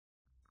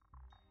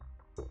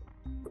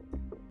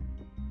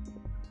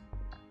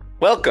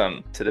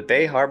Welcome to the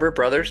Bay Harbor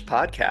Brothers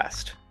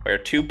podcast, where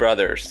two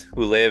brothers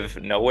who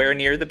live nowhere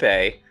near the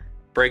Bay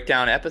break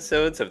down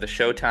episodes of the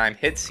Showtime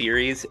hit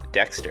series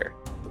Dexter.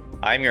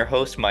 I'm your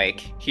host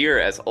Mike, here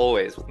as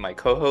always with my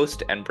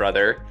co-host and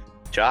brother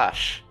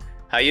Josh.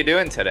 How you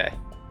doing today?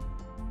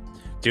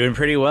 Doing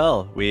pretty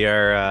well. We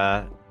are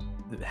a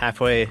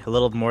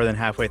little more than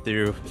halfway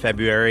through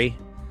February,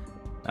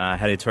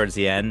 headed towards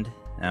the end.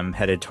 I'm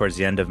headed towards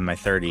the end of my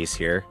 30s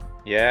here.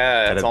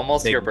 Yeah, Got it's a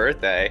almost big- your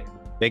birthday.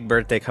 Big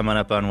birthday coming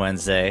up on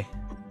Wednesday,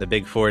 the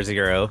big 40.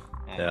 Oh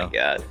my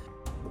God.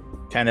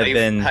 Kind of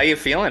been. How you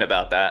feeling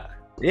about that?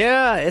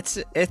 Yeah, it's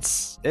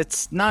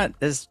not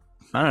as,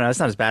 I don't know, it's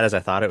not as bad as I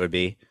thought it would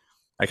be.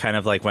 I kind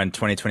of like when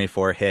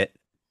 2024 hit,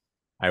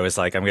 I was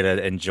like, I'm gonna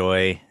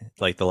enjoy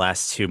like the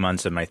last 2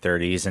 months of my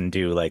 30s and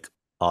do like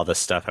all the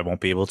stuff I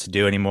won't be able to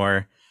do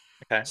anymore.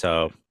 Okay.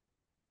 So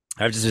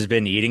I've just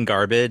been eating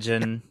garbage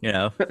and,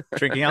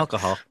 drinking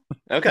alcohol.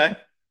 Okay.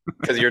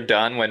 Because you're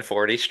done when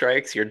 40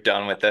 strikes, you're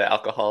done with the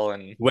alcohol,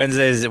 and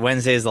Wednesday's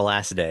the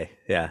last day.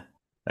 Yeah.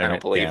 I don't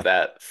believe Yeah.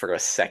 that for a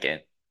second.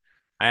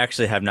 I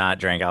actually have not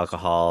drank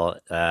alcohol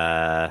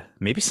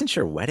maybe since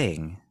your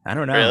wedding. I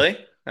don't know. Really?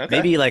 Okay.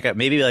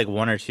 Maybe like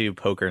one or two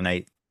poker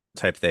night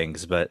type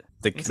things, but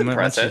It's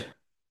impressive.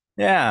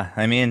 yeah,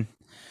 I mean,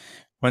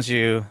 once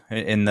you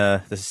in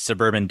the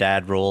suburban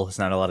dad role, it's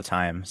not a lot of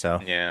time. So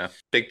Yeah.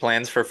 Big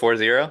plans for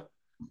 4-0?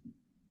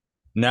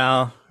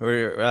 no,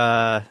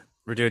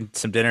 we're doing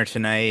some dinner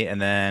tonight, and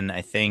then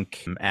I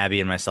think Abby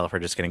and myself are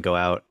just gonna go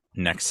out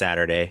next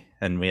Saturday,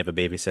 and we have a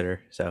babysitter,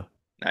 so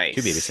Nice.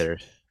 two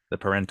babysitters, the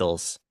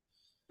parentals.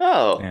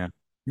 Oh. Yeah, Oh,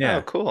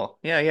 yeah, cool.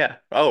 Yeah, yeah.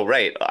 Oh,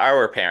 right.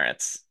 Our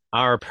parents.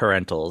 our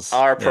parentals.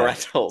 Our Yeah.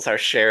 parentals, our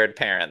shared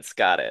parents.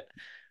 Got it.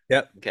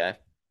 Yep. Okay.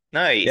 Yep.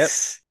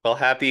 Nice. Well,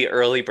 happy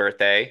early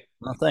birthday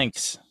Well,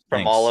 thanks.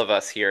 from all Thanks. of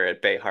us here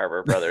at Bay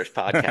Harbor Brothers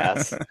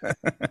Podcast.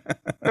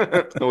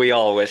 We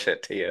all wish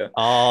it to you.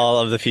 All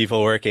of the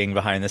people working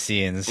behind the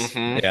scenes.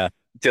 hmm Yeah. Yep.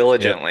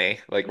 Diligently,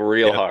 like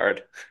real Yep.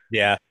 hard.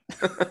 Yeah.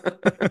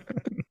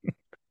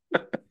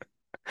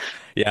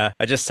 Yeah.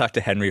 I just talked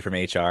to Henry from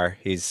HR.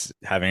 He's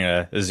having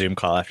a Zoom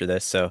call after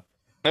this, so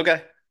Okay.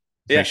 just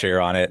make Yeah. sure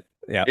you're on it.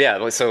 Yeah. Yeah.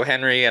 Well, so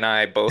Henry and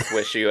I both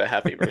wish you a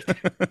happy birthday.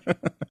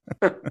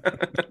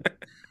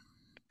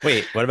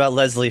 Wait, what about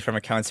Leslie from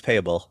Accounts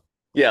Payable?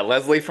 Yeah,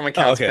 Leslie from Oh,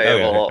 Accounts okay. Okay.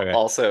 Payable Okay.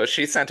 also,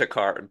 she sent a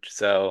card.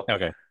 So,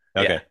 Okay.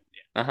 yeah. Okay.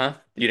 Uh-huh.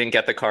 You didn't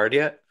get the card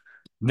yet?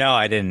 No,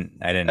 I didn't.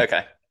 I didn't.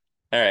 Okay.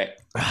 All right.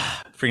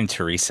 Freaking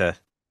Teresa.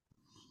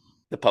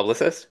 The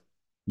publicist?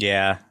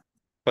 Yeah.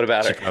 What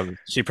about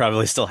She her?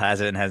 probably still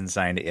has it and hasn't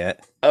signed it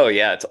yet. Oh,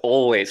 yeah, it's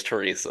always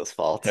Teresa's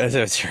fault.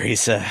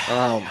 Teresa.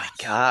 Oh my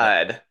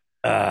God.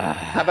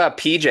 How about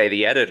PJ,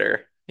 the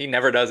editor? He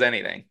never does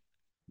anything.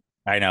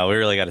 I know. We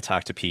really got to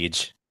talk to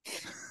Peach.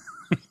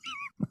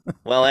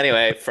 Well,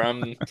 anyway,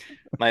 from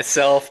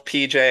myself,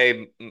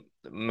 PJ,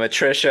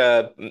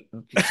 Matricia,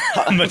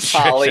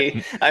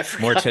 Polly, I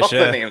forgot all the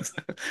Morticia. names.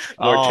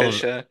 All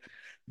Morticia,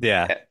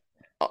 Yeah.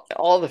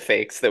 all the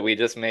fakes that we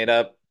just made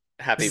up.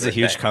 Happy This is a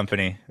huge birthday.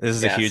 company. This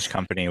is a huge Yes.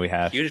 company we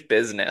have. Huge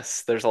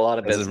business. There's a lot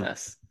of There's a,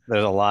 business.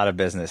 there's a lot of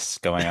business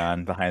going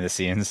on behind the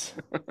scenes.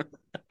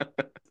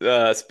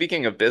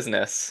 Speaking of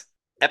business,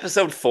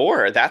 episode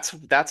 4, that's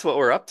what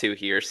we're up to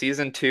here.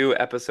 Season 2,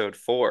 episode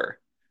 4.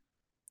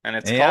 And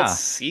it's called Yeah.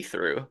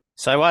 See-Through.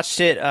 So I watched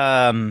it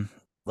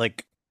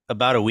like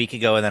about a week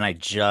ago, and then I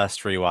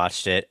just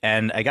rewatched it.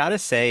 And I gotta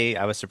say,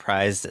 I was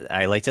surprised.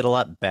 I liked it a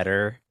lot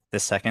better the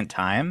second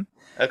time.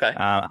 Okay.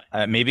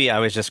 Maybe I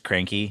was just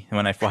cranky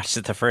when I watched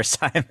it the first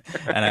time,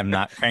 and I'm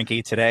not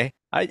cranky today.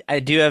 I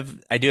do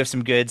have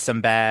some good,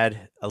 some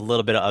bad, a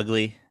little bit of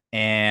ugly,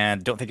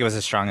 and don't think it was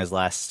as strong as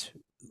last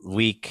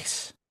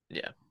week's.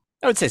 Yeah.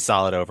 I would say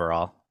solid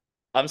overall.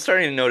 I'm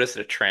starting to notice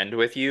a trend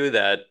with you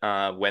that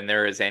when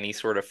there is any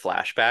sort of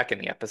flashback in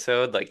the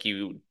episode, like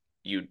you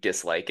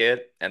dislike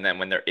it, and then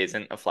when there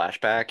isn't a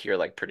flashback, you're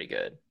like pretty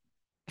good.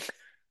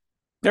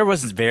 There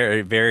was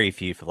very, very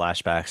few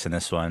flashbacks in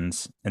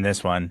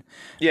this one.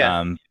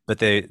 Yeah. But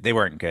they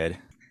weren't good.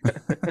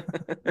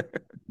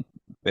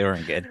 They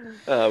weren't good.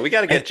 We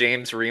got to I, get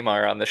James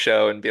Remar on the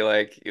show and be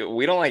like,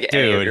 we don't like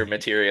any of your dude,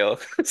 material.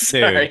 dude,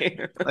 Sorry.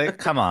 like,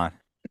 come on.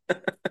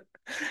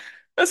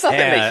 That's nothing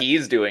that Yeah,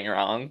 he's doing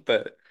wrong,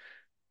 but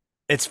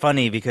it's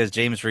funny because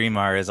James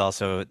Remar is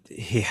also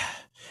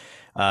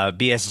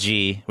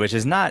BSG, which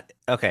is not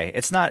okay.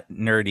 It's not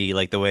nerdy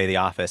like the way The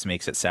Office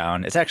makes it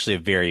sound. It's actually a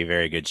very,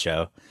 very good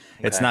show.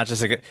 okay. It's not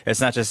just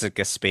like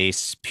a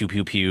space pew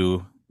pew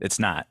pew. It's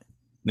not.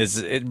 It's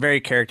very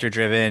character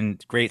driven.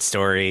 Great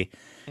story.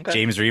 Okay.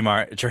 James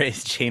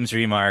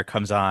Remar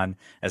comes on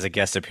as a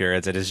guest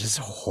appearance. It is just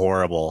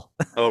horrible.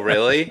 Oh,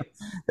 really?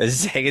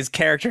 His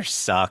character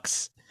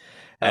sucks,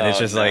 and it's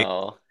Oh just like,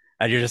 no.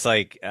 and you're just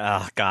like,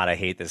 oh God, I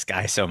hate this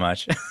guy so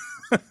much.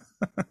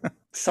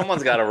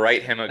 Someone's got to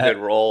write him a Uh, good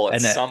role at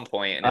and some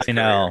point in his I career.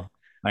 know,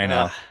 I Ugh.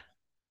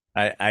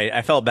 know.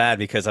 I felt bad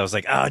because I was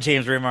like, oh,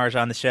 James Remar's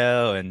on the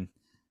show,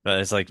 but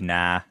it's like,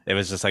 nah. It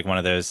was just like one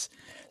of those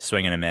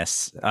swing and a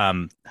miss.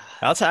 I'm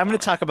going to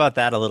talk about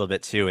that a little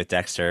bit too with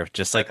Dexter,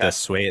 just like the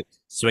Okay.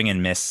 swing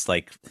and miss.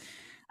 Like,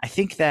 I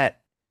think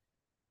that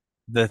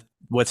the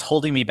what's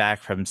holding me back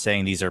from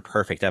saying these are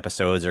perfect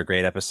episodes or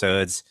great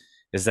episodes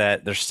is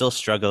that they're still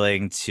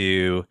struggling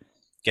to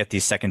get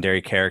these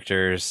secondary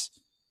characters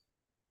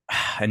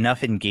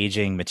enough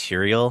engaging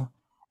material.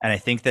 And I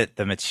think that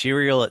the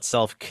material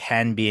itself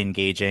can be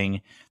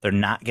engaging. They're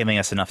not giving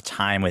us enough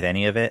time with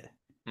any of it.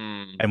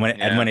 Hmm. And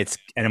Yeah. when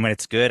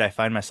it's good, I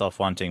find myself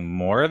wanting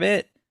more of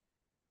it.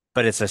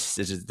 But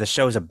the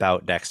show's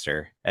about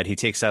Dexter, and he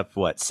takes up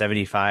what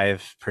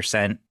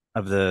 75%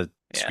 of the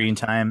Yeah. screen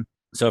time.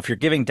 So if you're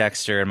giving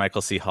Dexter and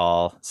Michael C.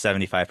 Hall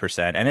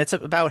 75%, and it's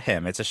about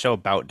him, it's a show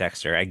about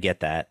Dexter. I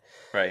get that.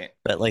 Right.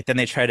 But like then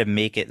they try to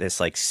make it this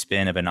like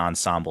spin of an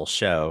ensemble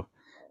show,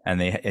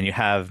 and you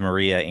have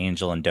Maria,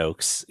 Angel, and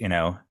Dokes.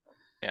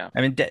 Yeah.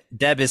 I mean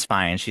Deb is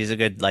fine. She's a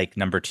good like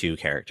number two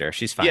character.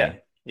 She's Yeah.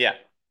 fine. Yeah.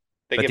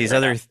 They But give her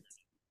enough.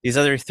 these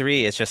other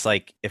three, it's just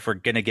like if we're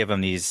gonna give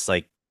them these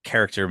like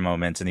character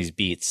moments and these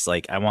beats,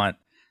 like I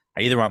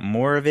either want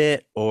more of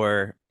it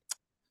or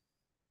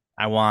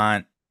I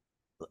want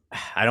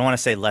I don't want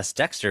to say less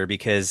Dexter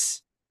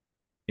because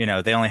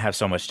they only have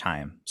so much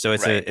time. So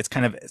Right. it's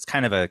kind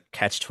of a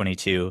catch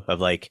 22 of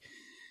like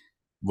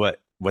what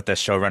the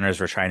showrunners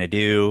were trying to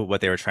do,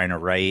 what they were trying to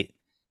write.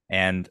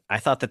 And I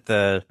thought that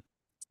the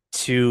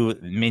two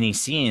mini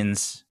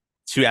scenes,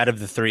 two out of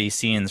the three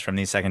scenes from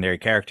these secondary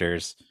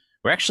characters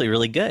were actually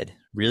really good,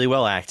 really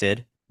well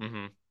acted,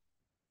 Hmm.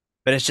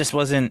 but it just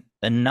wasn't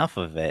enough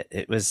of it.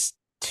 It was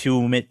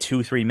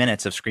 3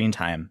 minutes of screen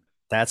time.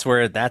 That's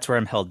where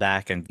I'm held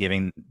back and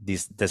giving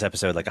this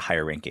episode like a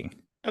higher ranking.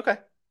 Okay.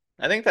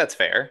 I think that's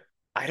fair.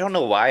 I don't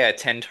know why I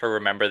tend to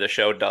remember the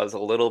show does a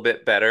little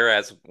bit better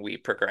as we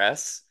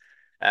progress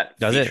at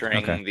Does it? Okay.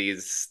 featuring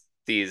these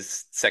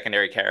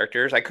secondary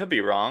characters. I could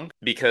be wrong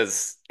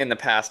because in the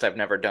past I've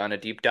never done a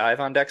deep dive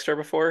on Dexter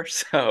before,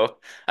 so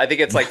I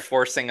think it's like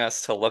forcing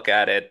us to look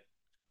at it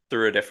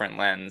through a different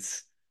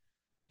lens,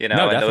 No,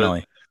 and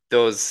definitely.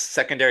 those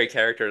secondary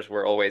characters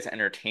were always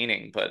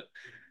entertaining, but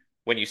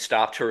when you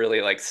stop to really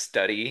like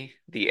study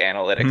the Hmm.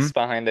 analytics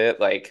behind it,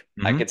 like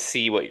I Hmm. could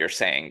see what you're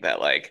saying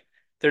that like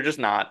they're just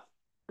not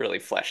really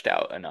fleshed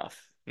out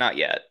enough. Not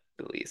yet,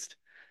 at least.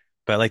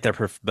 But like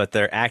but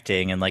their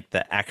acting and like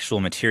the actual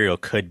material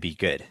could be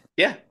good.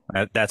 Yeah,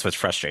 That's what's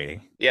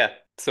frustrating. yeah.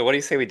 So what do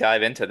you say we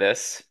dive into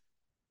this?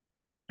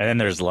 And then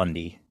there's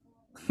Lundy.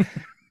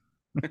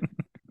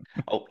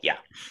 Oh yeah,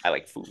 I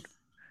like food.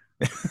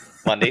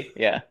 Lundy,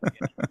 yeah.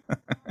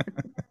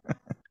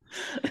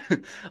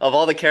 Of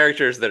all the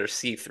characters that are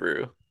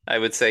see-through, I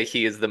would say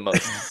he is the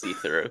most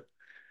see-through.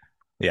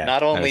 Yeah,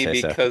 Not I would only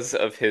say so. because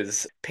of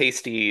his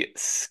pasty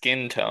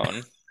skin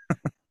tone,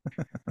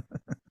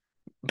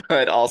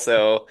 but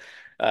also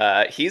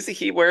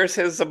he wears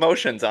his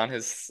emotions on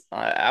his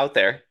out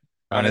there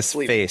on On his his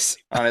sleeve, face.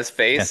 on his Yeah,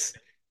 face,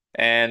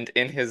 and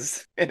in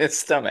his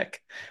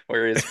stomach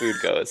where his food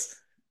goes.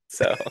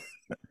 So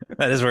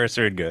that is where his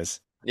food goes.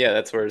 yeah,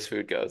 that's where his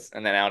food goes,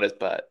 and then out his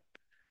butt.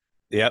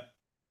 Yep,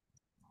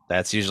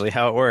 that's usually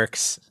how it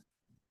works.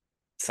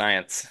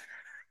 Science.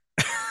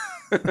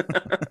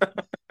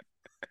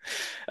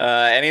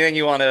 Anything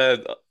you want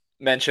to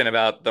mention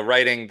about the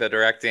writing, the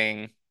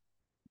directing?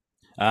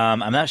 I'm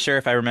not sure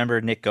if I remember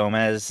Nick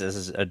Gomez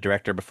as a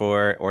director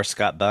before or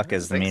Scott I Buck don't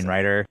as the think main so.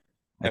 writer.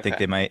 I think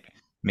Okay. they might,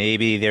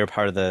 maybe they were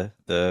part of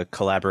the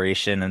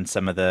collaboration and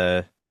some of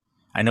the.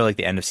 I know like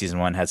the end of season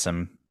one had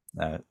some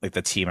like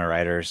the team of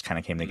writers kind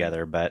of came Mhm.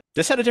 together, but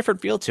this had a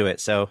different feel to it.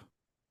 So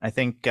I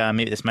think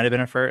maybe this might have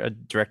been a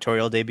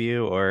directorial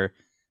debut, or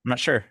I'm not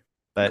sure.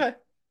 But Okay.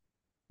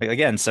 like,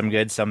 again, some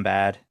good, some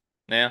bad.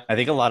 Yeah. I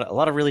think a lot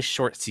of really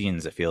short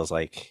scenes. It feels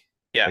like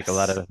a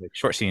lot Yes. of like,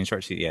 short scenes.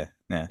 Yeah,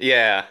 yeah.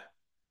 Yeah.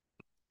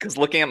 Because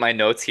looking at my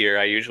notes here,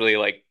 I usually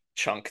like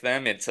chunk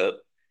them into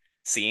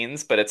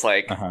scenes, but it's Uh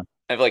like huh.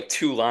 I have like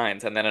two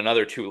lines and then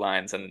another two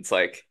lines, and it's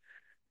like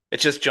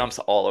it just jumps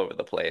all over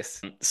the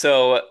place.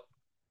 So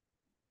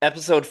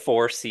episode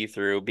four, See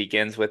Through,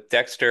 begins with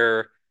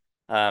Dexter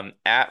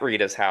at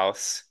Rita's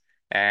house,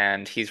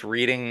 and he's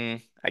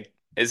reading.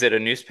 Is it a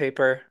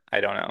newspaper?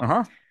 I don't know. Uh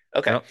huh.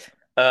 Okay. Yep.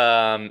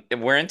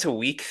 And we're into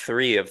week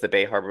three of the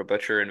Bay Harbor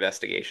Butcher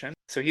investigation.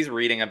 So he's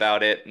reading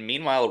about it.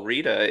 Meanwhile,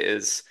 Rita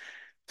is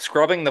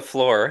scrubbing the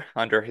floor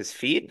under his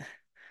feet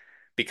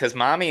because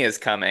mommy is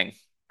coming.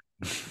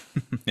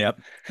 Yep.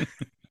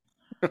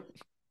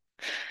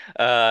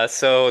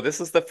 So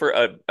this is the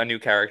for a new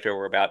character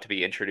we're about to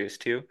be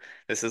introduced to.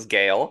 This is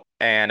Gail,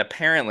 and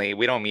apparently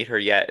we don't meet her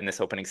yet in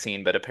this opening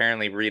scene, but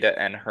apparently Rita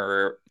and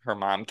her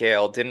mom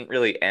Gail didn't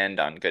really end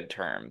on good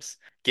terms.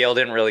 Gail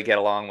didn't really get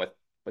along with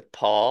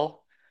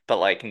Paul, but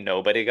like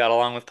nobody got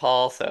along with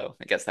Paul, so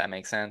I guess that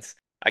makes sense.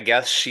 I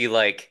guess she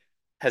like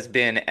has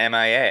been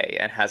MIA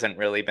and hasn't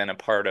really been a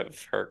part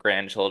of her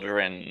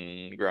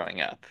grandchildren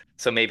growing up.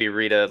 So maybe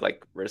Rita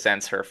like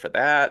resents her for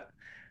that.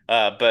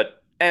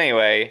 But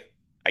anyway,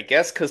 I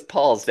guess because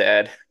Paul's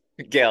dead,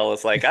 Gail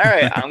is like, all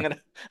right, I'm gonna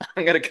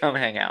I'm gonna come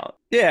hang out.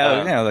 Yeah.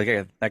 Um,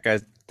 Like that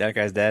guy's that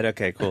guy's dead.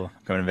 Okay, cool.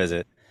 Coming to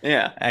visit.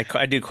 Yeah.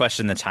 I do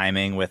question the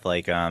timing with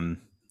like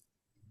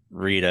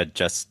Rita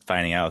just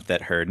finding out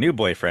that her new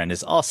boyfriend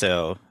is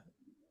also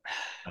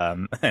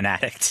an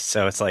addict.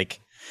 So it's like,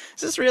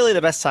 is this really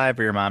the best time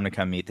for your mom to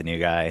come meet the new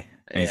guy?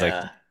 And he's like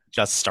Yeah.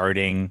 just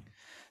starting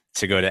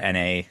to go to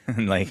NA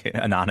and like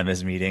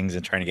anonymous meetings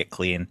and trying to get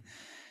clean.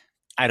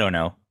 I don't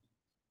know,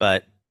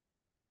 but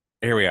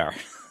here we are.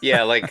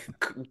 Yeah, like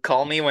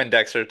call me when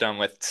Dexter's done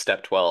with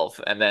step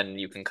 12 and then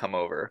you can come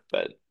over,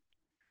 but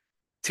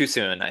too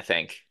soon, I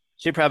think.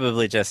 She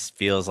probably just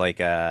feels like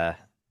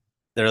they're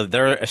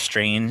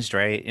estranged,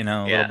 right? You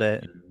know, a little Yeah.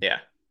 bit, Yeah.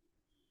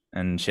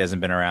 and she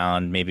hasn't been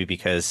around. Maybe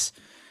because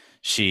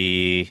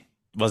she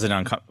was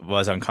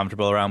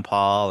uncomfortable around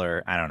Paul,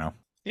 or I don't know.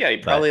 Yeah, he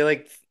But probably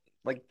like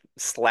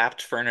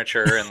slapped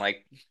furniture and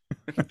like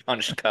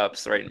punched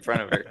cups right in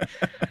front of her.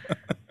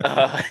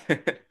 Uh,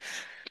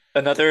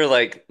 another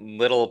like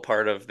little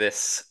part of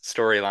this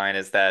storyline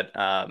is that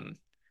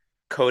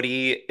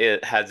Cody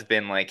has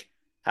been like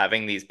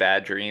having these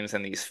bad dreams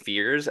and these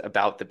fears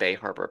about the Bay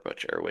Harbor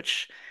Butcher,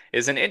 which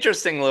is an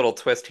interesting little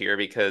twist here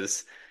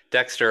because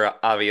Dexter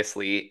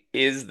obviously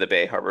is the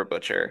Bay Harbor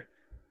Butcher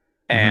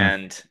mhm.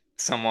 and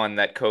someone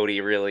that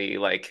Cody really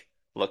like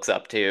looks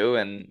up to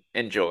and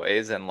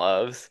enjoys and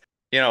loves.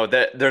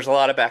 There's a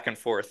lot of back and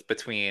forth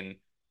between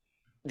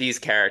these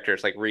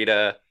characters like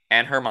Rita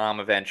and her mom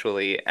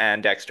eventually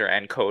and Dexter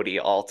and Cody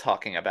all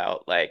talking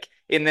about like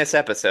in this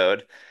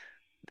episode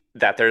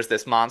that there's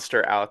this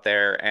monster out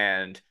there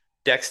and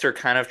Dexter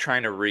kind of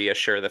trying to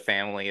reassure the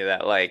family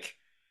that like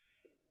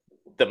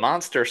the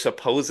monster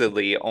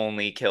supposedly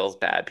only kills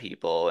bad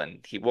people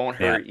and he won't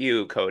Yeah. hurt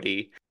you,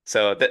 Cody.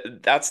 So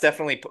that's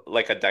definitely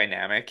like a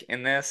dynamic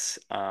in this,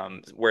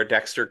 where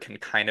Dexter can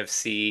kind of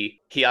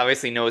see, he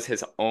obviously knows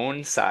his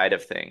own side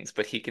of things,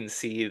 but he can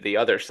see the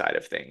other side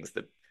of things,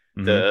 the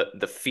hmm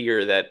the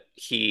fear that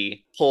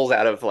he pulls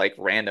out of like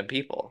random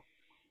people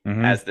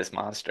hmm as this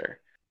monster.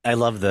 I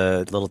love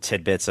the little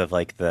tidbits of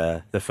like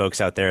the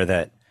folks out there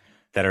that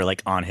are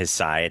like on his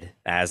side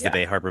as the Yeah,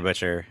 Bay Harbor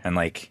Butcher, and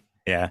like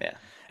yeah. yeah,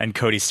 And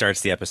Cody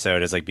starts the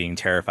episode as like being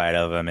terrified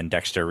of him, and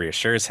Dexter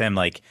reassures him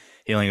like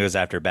he only goes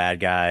after bad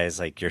guys,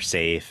 like you're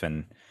safe.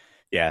 And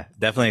yeah,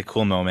 definitely a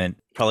cool moment.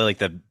 Probably like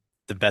the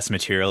best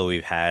material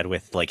we've had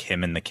with like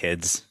him and the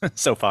kids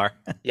so far,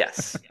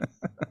 yes.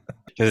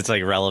 because it's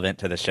like relevant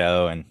to the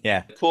show. And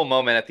yeah, Cool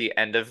moment at the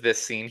end of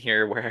this scene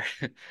here where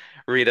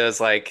Rita's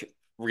like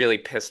really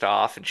pissed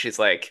off and she's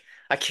like,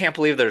 I can't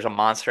believe there's a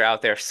monster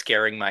out there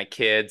scaring my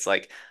kids.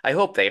 Like, I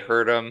hope they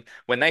hurt him.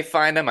 When they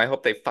find him, I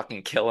hope they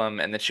fucking kill him.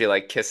 And then she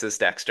like kisses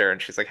Dexter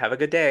and she's like, have a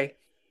good day,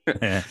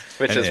 and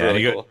which is yeah,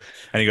 really cool.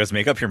 and he goes,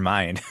 make up your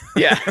mind.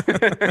 Yeah.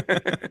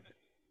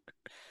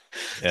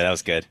 Yeah, that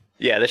was good.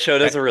 Yeah, the show Uh,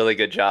 does a really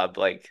good job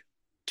like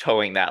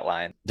towing that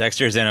line.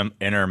 Dexter's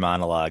inner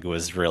monologue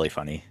was really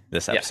funny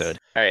this Yes. episode.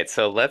 All right,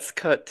 so let's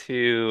cut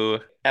to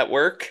at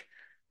work.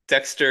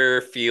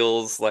 Dexter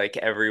feels like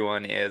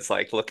everyone is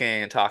like looking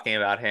and talking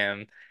about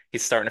him.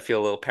 He's starting to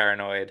feel a little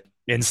paranoid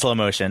In slow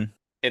motion,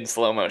 in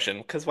slow motion,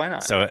 because why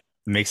not? so it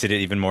makes it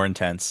even more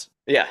intense.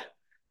 Yeah.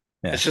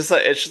 Yeah. It's just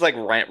like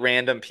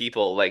random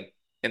people like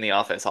in the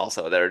office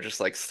also that are just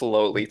like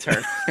slowly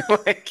turning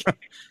like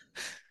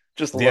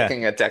just Yeah,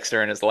 looking at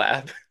Dexter in his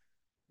lab.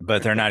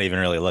 but they're not even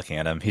really looking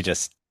at him. He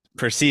just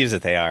perceives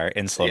that they are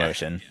in slow Yeah.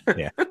 motion.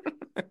 Yeah.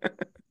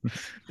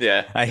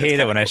 Yeah, I it's hate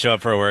it kind of when I cool. show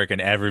up for work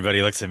and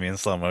everybody looks at me in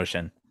slow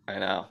motion. I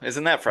know.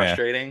 Isn't that Yeah.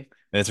 frustrating?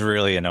 It's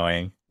really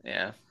annoying.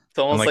 Yeah. It's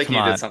I'm almost like, like come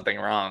you did on. something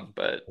wrong,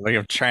 but Like,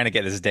 I'm trying to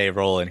get this day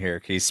rolling here.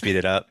 Can you speed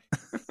it up?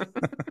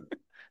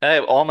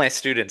 all my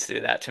students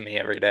do that to me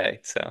every day.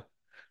 So,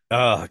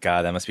 Oh,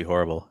 God, that must be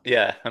horrible.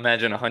 yeah,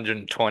 imagine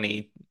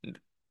 120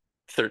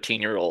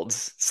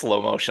 13-year-olds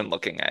slow motion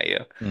looking at you.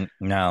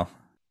 No,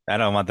 I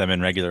don't want them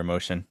in regular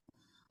motion.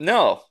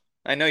 No,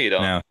 I know you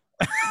don't. No,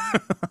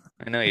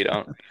 I know you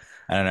don't.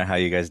 I don't know how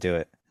you guys do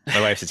it.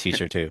 My wife's a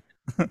teacher too.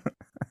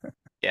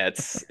 Yeah,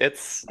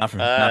 it's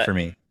Not for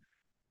me.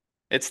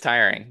 it's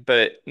tiring,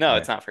 but no, Yeah.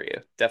 it's not for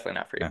you. Definitely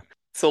not for you. Yeah.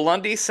 So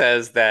Lundy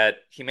says that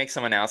he makes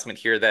some announcement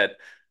here that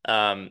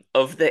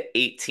of the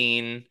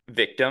 18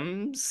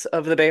 victims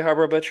of the Bay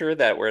Harbor Butcher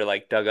that were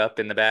like dug up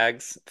in the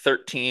bags,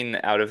 13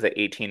 out of the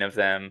 18 of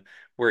them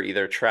were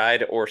either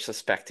tried or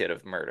suspected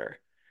of murder.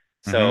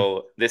 hmm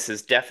So this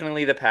is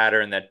definitely the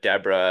pattern that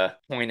Deborah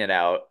pointed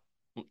out.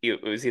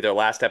 It was either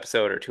last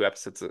episode or two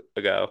episodes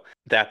ago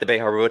that the Bay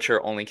Harbor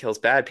Butcher only kills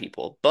bad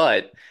people,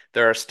 but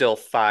there are still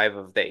five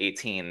of the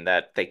 18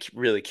 that they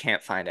really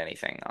can't find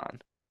anything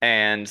on.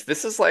 And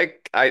this is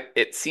like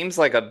it seems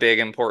like a big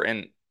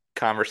important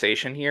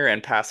conversation here,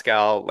 and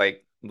Pascal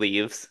like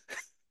leaves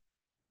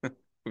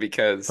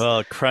because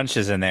Well, Crunch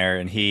is in there,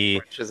 and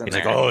Rich is in he's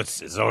like, there. "Oh,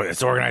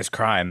 it's organized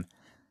crime,"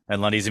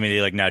 and Lundy's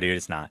immediately like, "No, dude,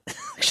 it's not.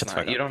 It's Shut the not,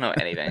 fuck you up." don't know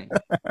anything.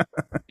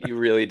 You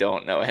really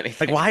don't know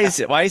Like, anything. why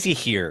is he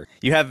here?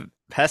 You have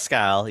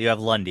Pascal, you have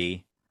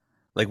Lundy.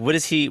 Like, what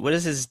is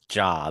his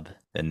job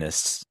in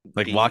this?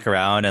 Like, Be walk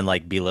around and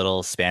like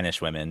belittle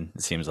Spanish women.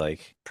 It seems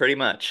like, pretty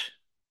much.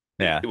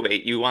 yeah,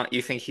 Wait,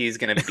 you think he's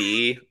gonna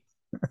be?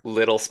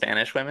 Little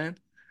Spanish women?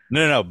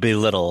 No, no, no,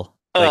 belittle.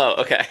 Like Oh,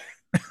 okay.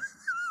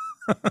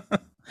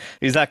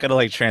 he's not gonna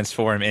like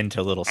transform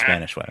into little Ah,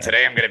 Spanish women.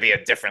 today I'm gonna be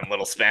a different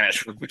little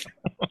Spanish woman.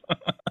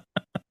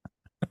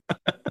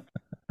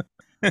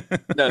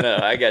 No, no,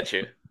 I get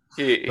you.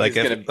 Like He's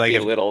if gonna like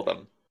if belittle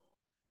them.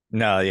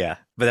 no, yeah.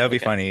 But that would be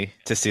Okay. funny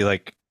to see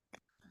like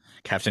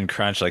Captain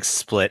Crunch like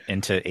split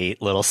into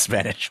eight little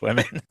Spanish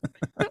women.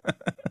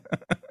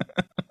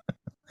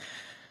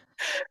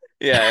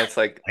 Yeah, it's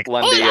like Like,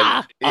 Lundy and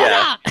hola,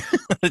 yeah,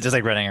 hola, just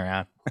like running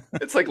around.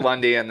 it's like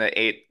Lundy and the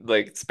eight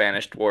like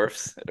Spanish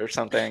dwarfs or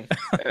something.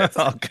 And it's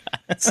Oh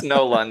God.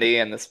 Snow Lundy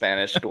and the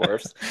Spanish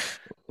dwarfs.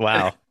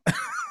 Wow.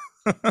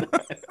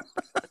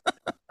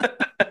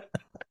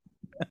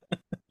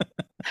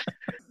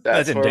 That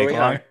That's didn't where take we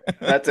long. are.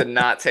 That did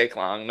not take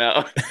long,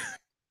 no.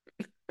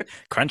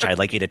 Crunch, I'd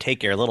like you to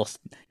take your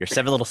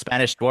seven little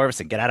Spanish dwarfs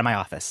and get out of my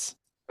office.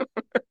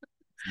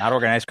 It's not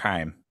organized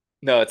crime.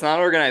 No, it's not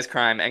organized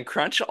crime. And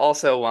Crunch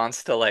also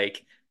wants to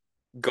like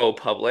go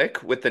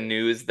public with the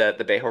news that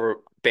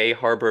the Bay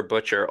Harbor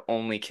Butcher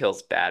only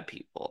kills bad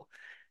people.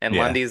 And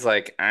Yeah. Lundy's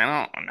like,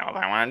 I don't know if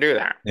I want to do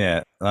that.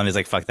 Yeah. Lonnie's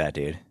like, fuck that,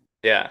 dude.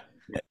 Yeah.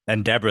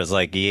 And Deborah's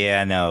like,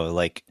 yeah, no,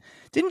 like,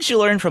 didn't you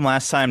learn from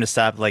last time to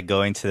stop like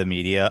going to the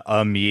media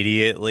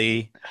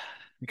immediately?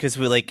 Because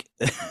we like,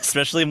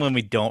 especially when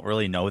we don't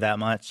really know that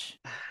much.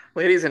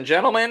 Ladies and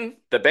gentlemen,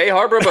 the Bay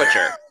Harbor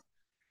Butcher.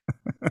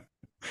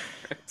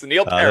 It's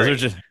Neil Those are Perry.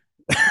 just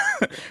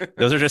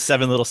those are just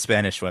seven little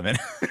Spanish women.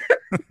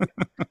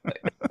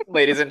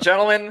 Ladies and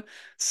gentlemen,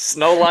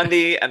 Snow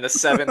Lundy and the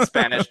seven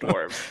Spanish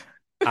dwarves.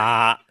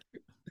 Ah,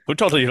 who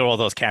told you to roll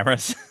those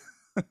cameras?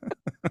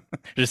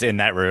 Just in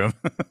that room.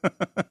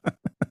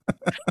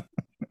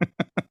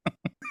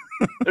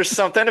 There's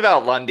something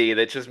about Lundy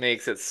that just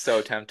makes it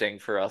so tempting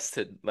for us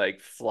to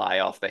like fly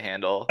off the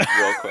handle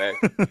real quick.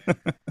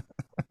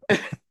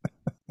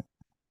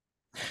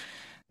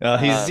 Well,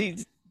 Um,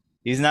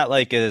 he's not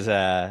like as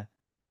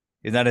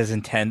he's not as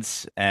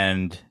intense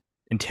and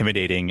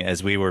intimidating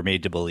as we were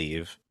made to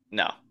believe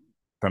no,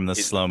 from the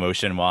he's slow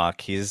motion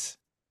walk. He's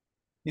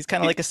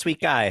kind of he, like a sweet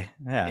guy.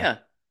 Yeah. yeah,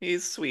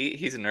 he's sweet,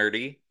 he's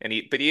nerdy, and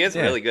but he is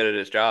Yeah. really good at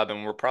his job,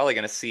 and we're probably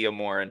going to see a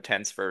more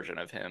intense version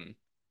of him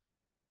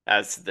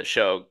as the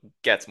show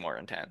gets more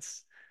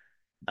intense.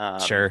 Um,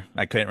 Sure.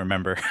 I couldn't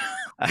remember.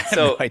 I have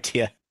no so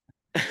idea.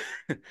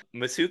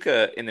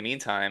 Masuka, in the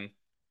meantime,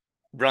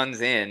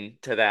 runs in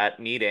to that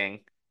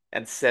meeting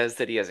and says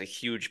that he has a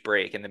huge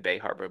break in the Bay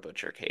Harbor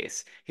Butcher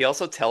case. He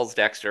also tells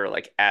Dexter,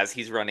 like, as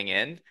he's running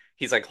in,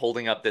 he's like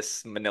holding up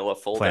this manila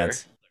folder.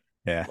 Plants.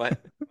 Yeah. What?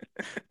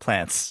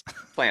 Plants.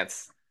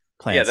 Plants.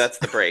 Yeah, Plants. that's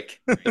the break.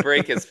 The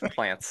break is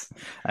plants.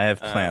 I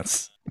have Um,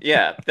 plants.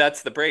 yeah,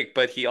 that's the break.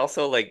 But he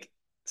also like,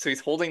 so he's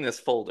holding this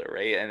folder,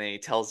 right? And then he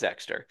tells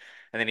Dexter,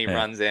 and then he Yeah.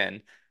 runs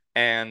in,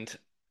 and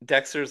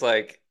Dexter's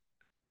like,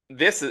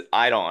 this is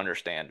I don't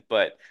understand,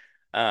 but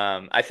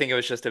I think it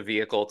was just a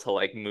vehicle to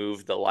like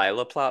move the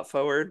Lila plot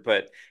forward.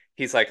 But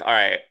he's like, all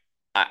right,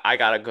 I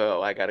gotta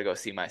go. I gotta go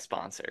see my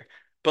sponsor.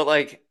 But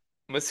like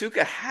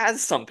Masuka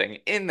has something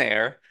in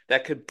there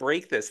that could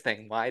break this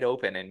thing wide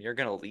open, and you're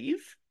gonna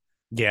leave?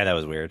 Yeah, that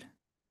was weird.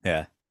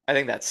 Yeah. I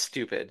think that's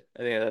stupid.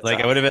 I think that's Like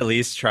I would have at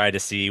least tried to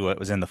see what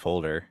was in the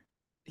folder.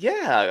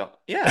 yeah,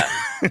 yeah.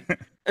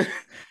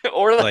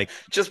 Or Like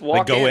just like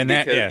walk go in in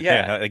there. because Yeah,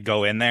 yeah, yeah. Like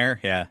go in there.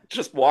 Yeah.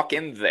 just walk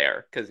in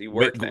there because you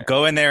work there.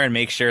 Go in there and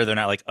make sure they're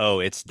not like, oh,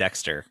 it's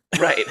Dexter,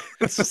 Right.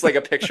 It's just like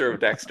a picture of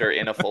Dexter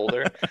in a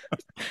folder.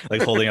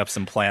 like holding up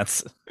some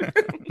plants.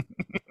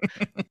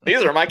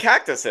 These are my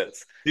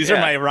cactuses. These are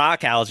Yeah. my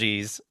rock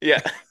algae.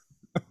 Yeah.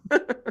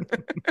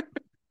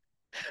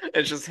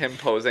 It's just him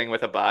posing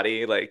with a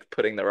body, like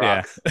putting the Yeah.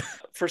 rocks.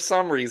 For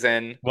some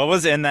reason, What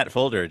was in that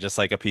folder? Just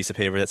like a piece of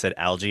paper that said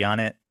algae on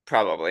it.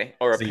 probably,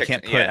 or a So picture.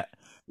 Yeah.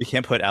 you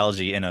can't put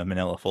algae in a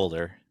manila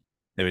folder.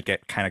 It would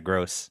get kind of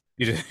gross.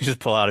 You just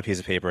pull out a piece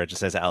of paper. It just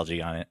says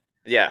algae on it.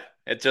 Yeah.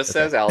 It just Okay.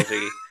 says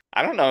algae.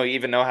 I don't know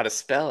even know how to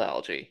spell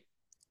algae.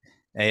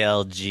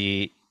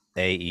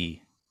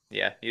 ALGAE.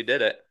 Yeah, you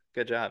did it.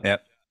 Good job.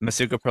 Yep.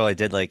 Masuko probably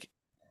did like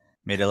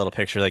made a little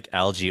picture like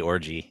algae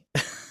orgy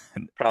and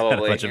had a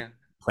Probably. bunch of Yeah.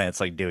 plants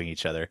like doing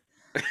each other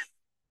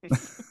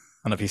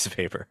on a piece of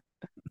paper.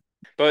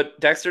 But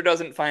Dexter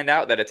doesn't find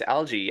out that it's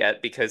algae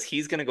yet because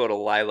he's gonna go to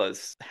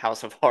Lila's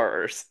House of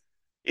Horrors.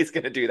 He's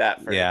gonna do that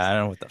Yeah, I first. don't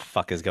know what the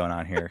fuck is going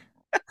on here.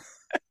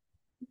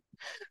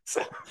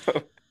 So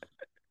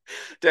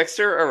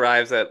Dexter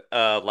arrives at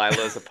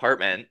Lila's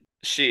apartment.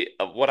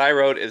 What I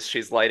wrote is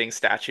she's lighting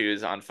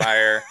statues on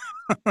fire.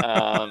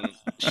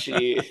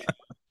 She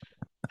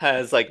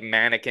has like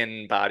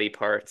mannequin body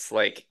parts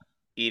like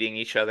eating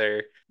each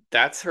other.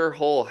 That's her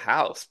whole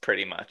house,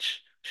 pretty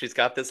much. She's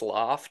got this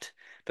loft,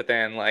 but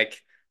then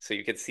like, so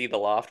you could see the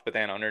loft, but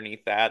then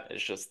underneath that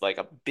is just like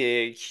a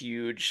big,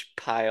 huge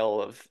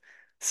pile of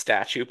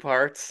statue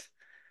parts,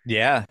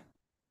 Yeah,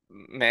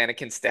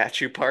 mannequin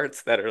statue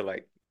parts that are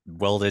like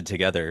welded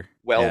together.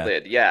 Yeah,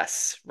 welded.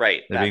 Yes,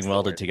 right. they're being That's the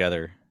welded word.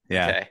 together.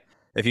 Yeah. Okay.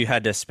 If you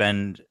had to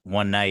spend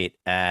one night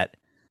at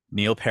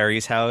Neil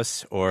Perry's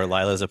house or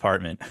Lila's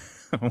apartment,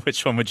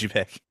 Which one would you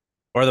pick?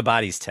 Or the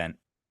body's tent?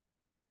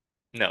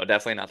 No,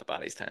 definitely not the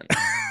body's tent.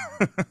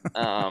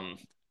 Um,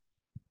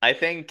 I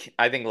think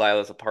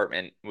Lila's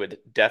apartment would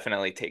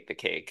definitely take the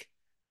cake.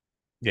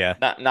 Yeah.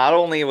 Not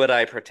only would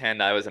I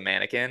pretend I was a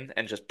mannequin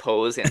and just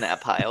pose in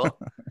that pile,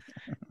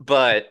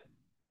 but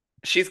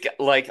she's got,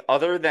 like,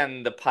 other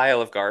than the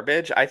pile of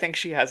garbage, I think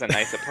she has a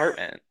nice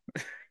apartment.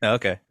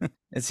 Okay.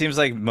 It seems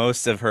like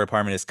most of her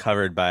apartment is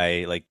covered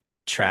by like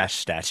trash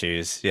Trash.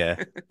 statues, yeah,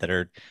 that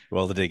are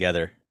welded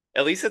together.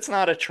 At least it's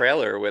not a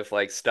trailer with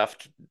like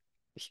stuffed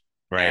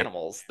Right.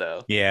 animals,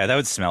 though. Yeah, that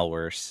would smell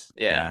worse.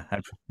 Yeah.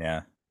 Yeah.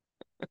 Yeah.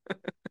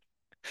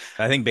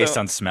 I think based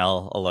So, on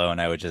smell alone,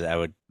 I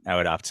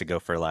would opt to go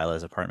for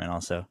Lila's apartment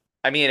also.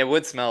 I mean, it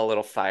would smell a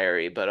little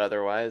fiery, but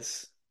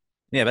otherwise,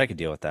 Yeah, but I could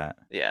deal with that.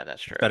 yeah,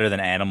 that's It's true. better than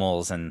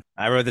animals, and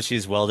I wrote that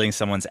she's welding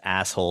someone's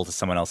asshole to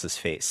someone else's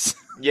face.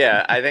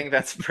 Yeah, I think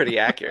that's pretty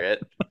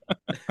accurate.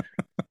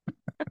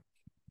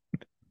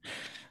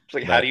 It's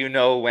like, how do But you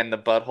know when the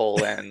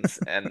butthole ends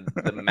and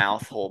the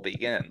mouth hole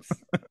begins?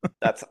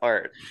 That's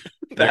art.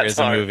 there That's is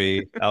a art.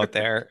 movie out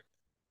there,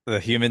 The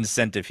Human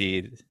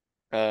Centipede.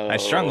 I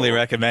strongly Oh,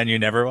 recommend you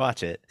never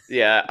watch it.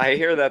 yeah, I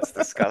hear that's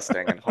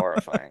disgusting and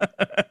horrifying.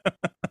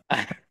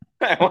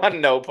 I want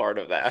no part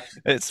of that.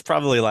 It's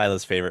probably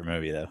Lila's favorite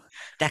movie, though.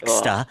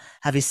 Ugh. Dexter,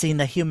 have you seen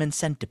The Human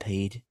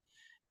Centipede?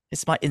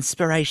 It's my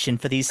inspiration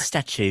for these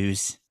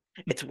statues.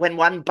 It's when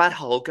one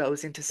butthole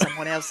goes into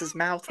someone else's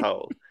mouth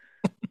hole.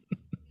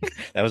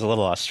 That was a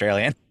little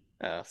Australian.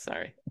 Oh,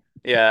 sorry.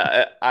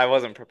 Yeah, I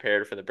wasn't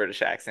prepared for the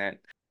British accent.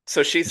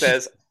 So she She,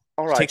 says,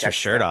 "All she right, takes her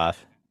shirt Dexter,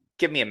 off.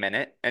 give me a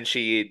minute." And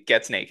she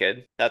gets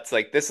naked. That's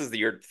like, this is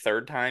your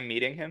third time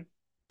meeting him,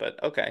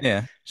 but okay.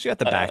 Yeah, she got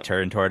the back Um,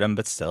 turned toward him,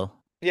 but still.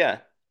 yeah.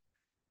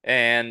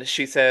 And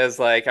she says,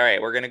 like, "All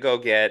right, we're gonna go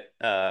get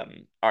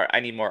art. I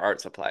need more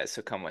art supplies,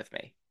 so come with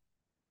me."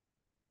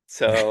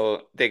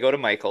 So they go to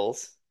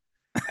Michael's,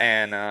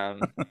 and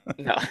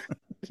no.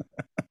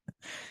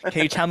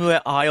 Can you tell me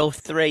where aisle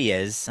 3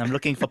 is? I'm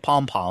looking for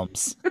pom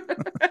poms.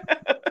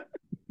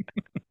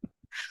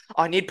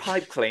 I need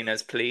pipe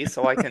cleaners, please,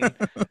 so I can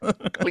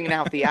clean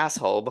out the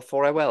asshole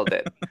before I weld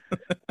it.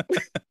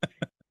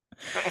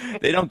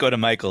 They don't go to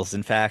Michael's.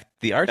 In fact,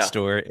 the art No.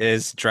 store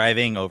is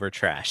driving over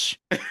trash.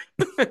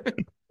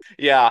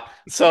 Yeah.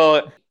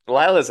 So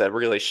Lila's a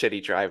really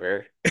shitty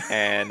driver,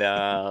 and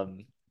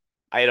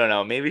I don't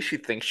know, maybe she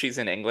thinks she's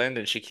in England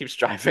and she keeps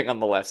driving on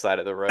the left side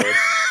of the road.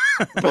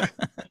 But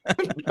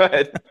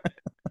but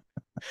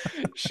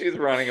she's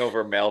running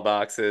over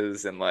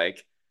mailboxes and,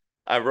 like,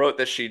 I wrote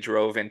that she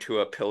drove into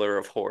a pillar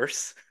of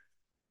horse.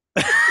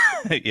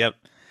 Yep.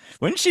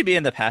 Wouldn't she be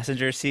in the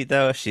passenger seat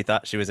though if she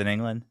thought she was in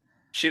England?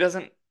 She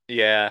doesn't,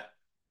 yeah,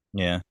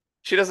 Yeah.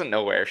 she doesn't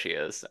know where she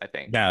is, I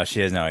think. No,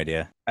 she has no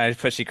idea. I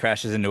put she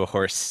crashes into a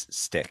horse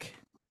stick.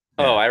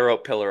 Oh, Yeah. I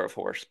wrote pillar of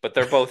horse, but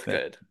they're both That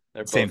good.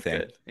 They're same both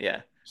thing. good.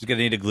 Yeah. She's gonna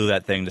need to glue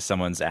that thing to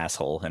someone's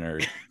asshole in her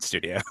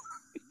studio.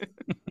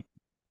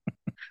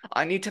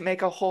 I need to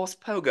make a horse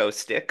pogo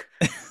stick.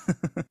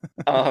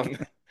 Um,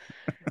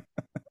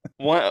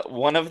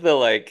 one of the,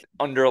 like,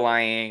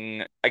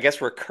 underlying, I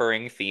guess,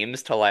 recurring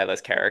themes to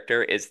Lila's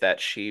character is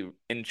that she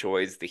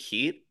enjoys the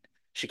heat.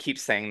 She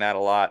keeps saying that a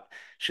lot.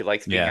 She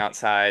likes being Yeah.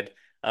 outside.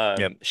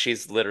 Yep.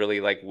 She's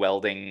literally like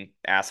welding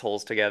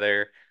assholes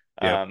together,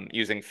 Yep.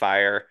 using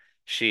fire.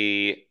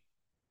 She,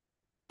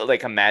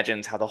 like,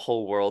 imagines how the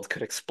whole world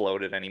could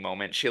explode at any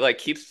moment. She, like,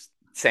 keeps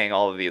saying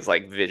all of these,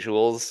 like,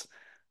 visuals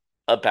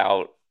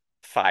about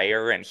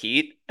fire and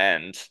heat,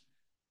 and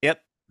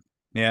Yep.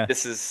 Yeah.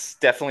 this is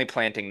definitely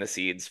planting the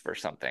seeds for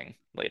something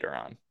later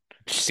on.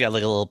 She's got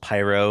like a little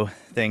pyro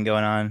thing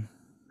going on,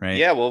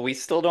 right? Yeah, well, we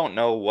still don't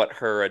know what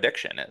her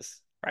addiction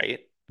is,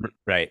 right?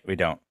 Right. We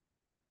don't.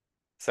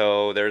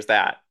 So there's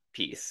that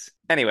piece.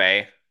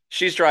 Anyway,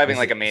 she's driving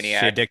like a Is she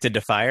maniac. addicted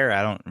to fire?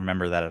 I don't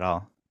remember that at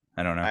all.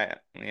 I don't know.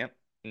 Yep.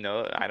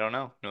 No, I don't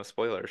know. No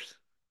spoilers.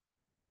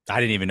 I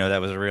didn't even know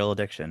that was a real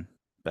addiction.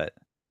 But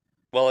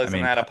Well, I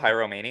isn't mean, that a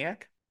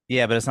pyromaniac?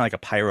 yeah, but it's not like a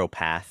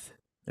pyropath.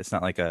 It's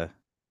not like a.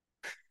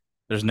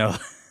 There's no.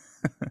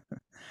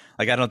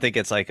 Like I don't think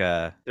it's like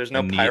There's a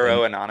no need.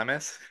 Pyro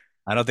Anonymous.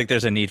 I don't think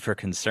there's a need for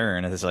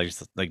concern. It's like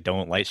just like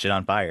don't light shit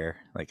on fire.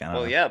 Like I don't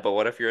Well, know. yeah, but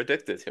what if you're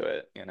addicted to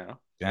it, you know?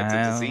 It's a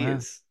I don't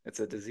know. disease. It's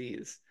a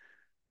disease.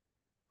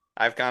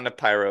 I've gone to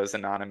Pyros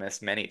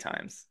Anonymous many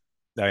times.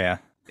 Oh yeah.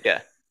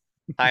 Yeah.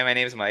 Hi, my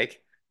name's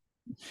Mike.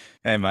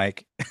 Hey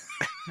Mike.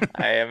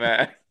 I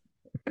am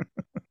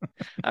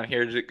I'm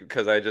here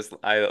because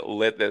I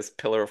lit this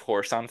pillar of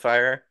horse on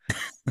fire.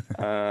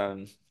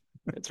 Um,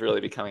 it's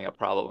really becoming a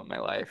problem in my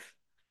life.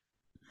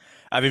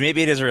 I mean,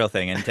 maybe it is a real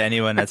thing, and to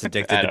anyone that's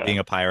addicted I to don't know. being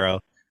a pyro,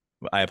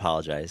 I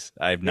apologize.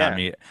 I've not Yeah,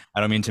 me.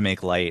 I don't mean to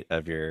make light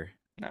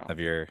no. of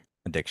your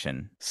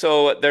addiction.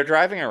 So they're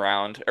driving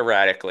around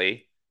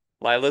erratically.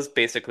 Lila's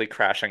basically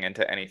crashing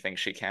into anything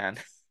she can.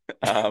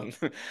 Um,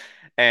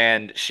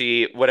 and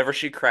whatever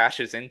she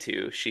crashes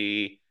into,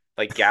 she,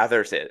 like,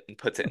 gathers it and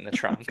puts it in the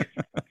trunk.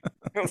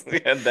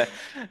 Yeah,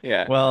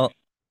 yeah. Well,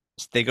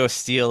 they go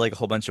steal like a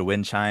whole bunch of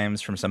wind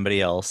chimes from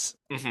somebody else.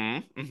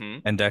 Mm-hmm. Mm-hmm.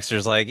 And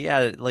Dexter's like,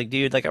 yeah, like,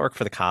 dude, like, I work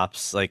for the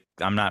cops. Like,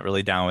 I'm not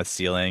really down with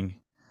stealing.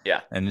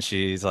 Yeah. And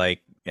she's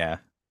like, yeah.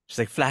 She's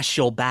like, flash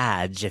your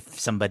badge if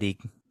somebody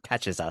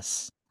catches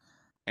us.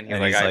 And he's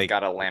And like, he's I've like,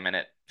 got a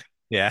laminate.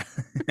 yeah.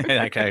 And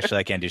I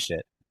can't do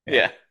shit. Yeah.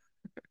 Yeah.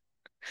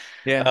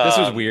 Yeah. This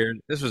was Um, weird.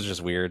 This was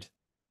just weird.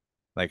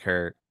 Like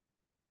her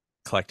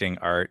collecting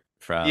art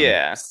from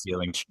yeah.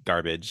 stealing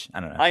garbage. I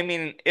don't know. I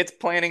mean, it's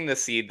planting the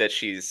seed that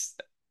she's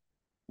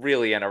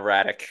really an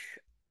erratic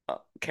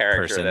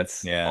character Person.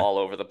 that's Yeah. all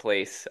over the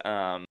place.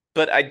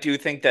 But I do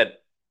think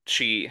that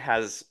she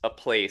has a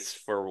place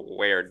for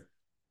where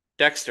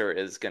Dexter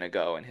is gonna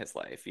go in his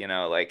life.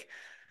 Like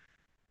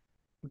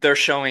they're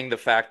showing the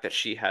fact that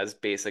she has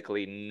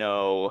basically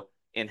no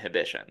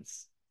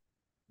inhibitions.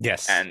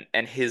 Yes.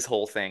 And his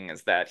whole thing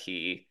is that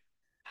he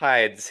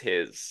hides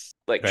his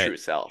like Right. true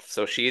self.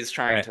 So she's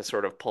trying Right. to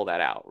sort of pull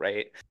that out,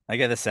 right? I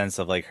get the sense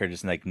of like her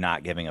just like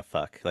not giving a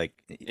fuck.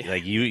 Yeah,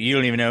 Like you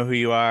don't even know who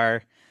you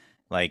are.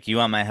 Like you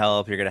want my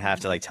help, you're gonna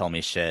have to like tell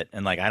me shit.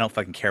 And like I don't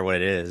fucking care what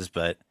it is,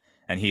 but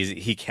and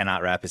he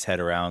cannot wrap his head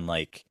around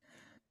like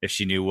if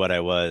she knew what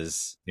I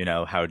was,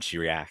 how would she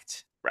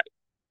react? right,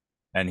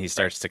 And he right.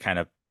 starts to kind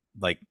of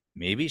like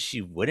maybe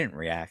she wouldn't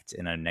react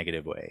in a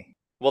negative way.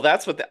 Well,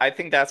 I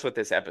think that's what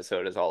this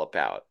episode is all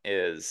about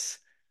is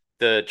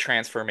the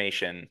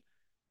transformation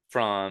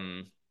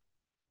from,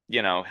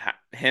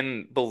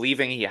 him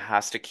believing he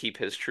has to keep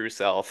his true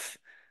self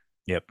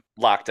Yep.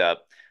 locked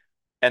up.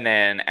 And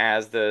then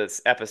as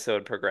this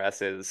episode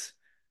progresses,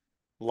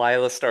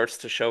 Lila starts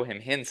to show him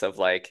hints of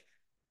like,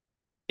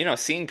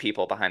 seeing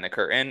people behind the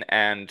curtain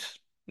and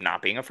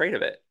not being afraid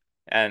of it.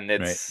 And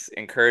Right. it's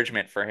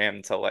encouragement for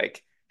him to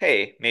like,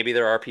 hey, maybe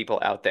there are people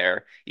out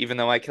there, even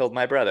though I killed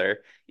my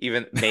brother,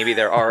 even maybe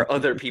there are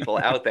other people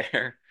out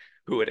there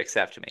who would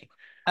accept me.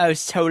 Oh,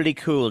 it's totally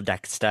cool,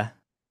 Dexter.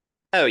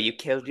 Oh, you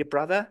killed your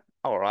brother?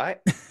 All right.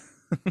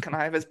 Can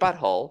I have his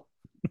butthole?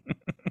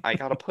 I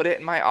gotta put it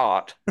in my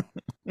art.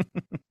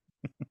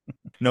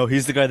 No,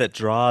 he's the guy that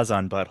draws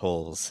on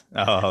buttholes.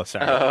 Oh,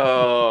 sorry.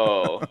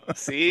 Oh,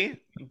 see?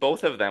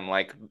 Both of them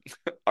like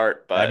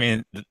art I butt.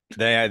 mean,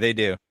 they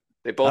do.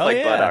 They both Oh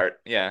like butt yeah, art.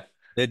 Yeah.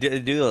 they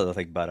do look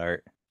like butt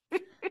art.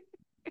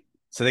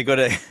 So they go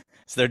to,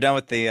 so they're done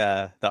with the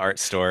art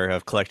store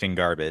of collecting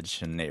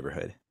garbage in the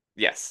neighborhood.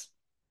 Yes.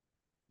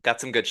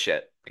 Got some good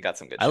shit. They got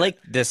some good I shit. like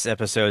this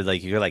episode.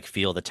 Like you could like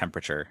feel the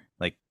temperature.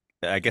 Like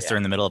I guess they're Yeah.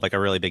 in the middle of like a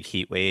really big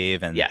heat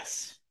wave, and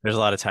Yes. there's a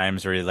lot of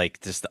times where like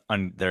just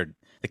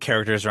the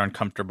characters are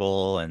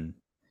uncomfortable, and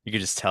you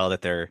could just tell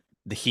that the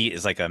heat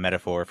is like a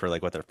metaphor for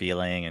like what they're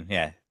feeling, and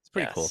yeah, it's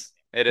pretty cool. Yes.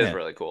 It is Yeah,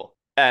 really cool.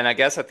 And I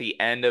guess at the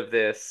end of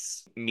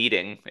this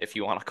meeting, if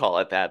you want to call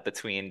it that,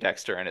 between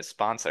Dexter and his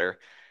sponsor,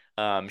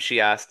 she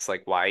asks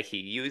like why he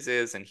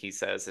uses, and he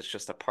says it's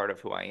just a part of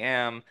who I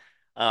am.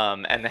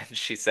 And then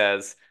she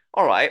says,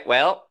 "All right,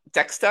 well,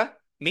 Dexter,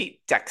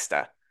 meet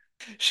Dexter."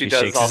 She he does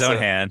shakes his own also,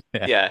 hand.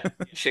 Yeah, yeah,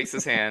 shakes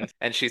his hand,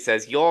 and she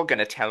says, "You're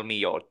gonna tell me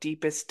your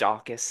deepest,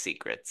 darkest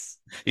secrets."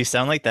 you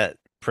sound like that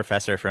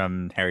professor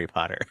from Harry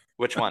Potter.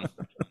 Which one?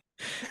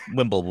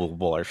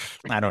 Wimbledorf.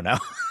 I don't know.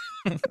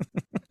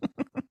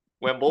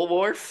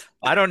 Wimbledorf?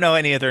 I don't know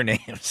any of their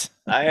names.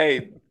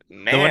 The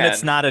one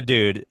that's Man, not a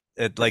dude,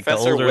 like the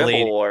Professor older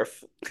lady,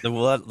 Wimbledorf.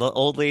 the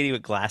old lady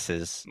with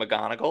glasses.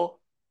 McGonagall?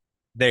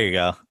 There you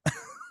go.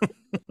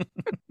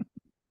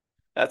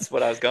 That's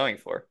what I was going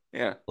for.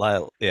 Yeah.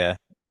 Lyle, yeah,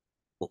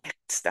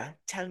 Dexter,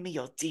 tell me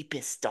your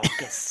deepest,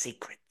 darkest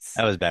secrets.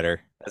 that was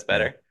better. That's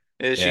Yeah,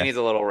 better. She yeah, needs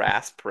a little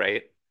rasp,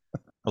 right?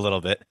 a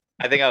little bit.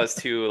 I think I was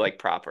too like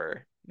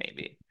proper,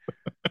 maybe.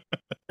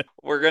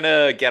 We're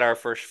gonna get our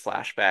first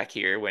flashback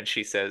here when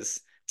she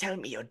says, "Tell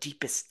me your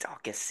deepest,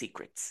 darkest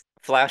secrets."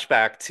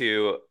 Flashback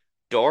to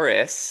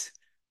Doris,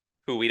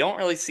 who we don't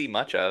really see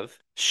much of.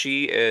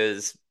 She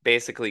is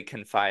basically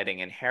confiding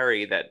in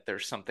Harry that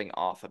there's something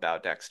off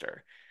about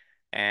Dexter.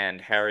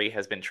 And Harry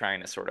has been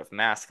trying to sort of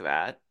mask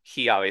that.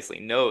 He obviously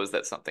knows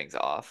that something's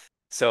off.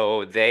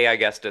 So they, I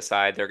guess,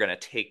 decide they're going to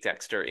take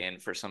Dexter in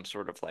for some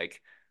sort of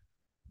like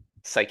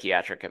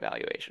psychiatric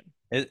evaluation,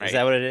 Is right?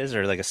 that what it is,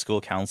 or like a school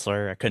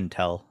counselor? I couldn't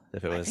tell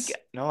if it I think, was.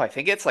 no, I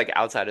think it's like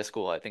outside of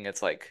school. I think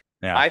it's like,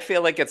 Yeah. I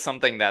feel like it's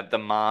something that the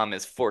mom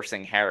is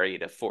forcing Harry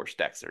to force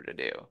Dexter to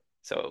do.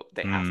 So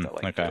they have to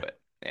like do Okay. it.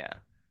 Yeah.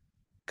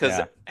 Because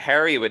Yeah.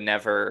 Harry would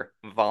never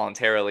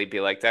voluntarily be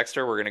like,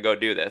 Dexter, we're going to go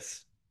do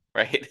this,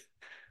 right?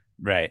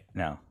 Right.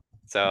 No. Yeah.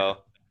 So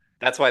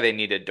that's why they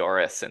needed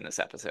Doris in this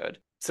episode.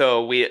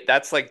 So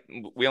that's like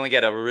we only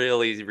get a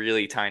really,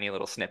 really tiny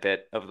little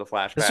snippet of the This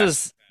flashback.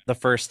 was the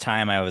first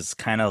time I was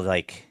kind of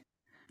like,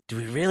 do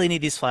we really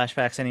need these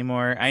flashbacks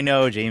anymore? I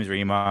know James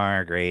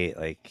Remar, great,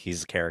 like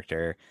he's a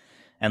character,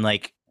 and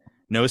like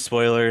no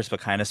spoilers, but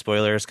kind of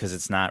spoilers because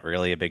it's not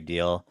really a big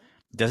deal.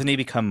 Doesn't he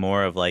become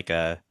more of like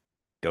a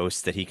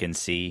ghost that he can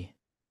see,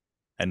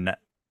 and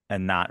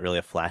not really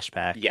a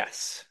flashback?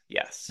 Yes,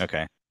 yes.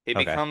 Okay. It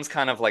Okay. becomes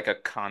kind of like a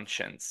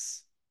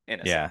conscience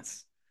in a Yeah.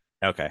 sense.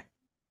 Okay.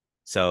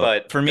 So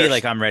But for me,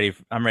 like there's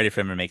I'm ready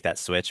for him to make that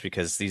switch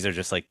because these are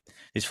just like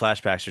these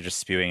flashbacks are just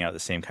spewing out the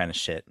same kind of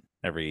shit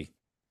every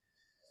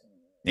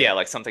yeah, yeah.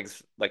 like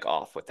something's like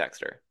off with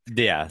Dexter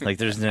Yeah, like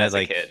there's no as a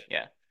like kid.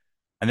 Yeah.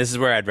 and this is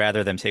where I'd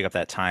rather them take up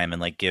that time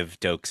and like give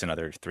Dokes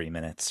another 3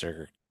 minutes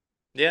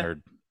Yeah.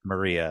 or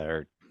Maria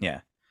or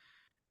yeah.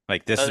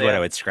 Like this Oh is what I yeah.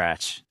 would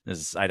scratch.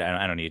 Is I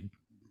don't need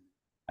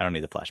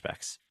the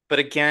flashbacks. But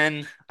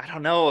again, I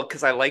don't know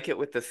because I like it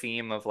with the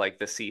theme of like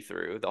the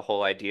see-through, the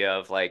whole idea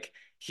of like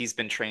he's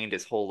been trained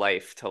his whole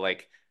life to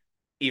like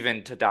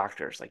even to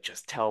doctors like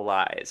just tell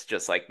lies,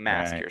 just like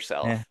mask Right. Yeah.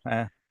 yourself,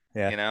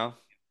 Yeah. you know?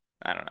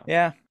 I don't know.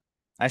 Yeah.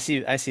 I see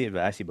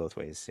both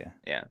ways. Yeah.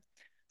 Yeah.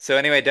 So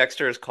anyway,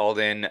 Dexter is called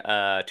in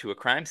to a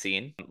crime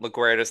scene.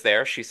 LaGuardia's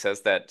there. She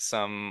says that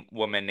some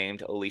woman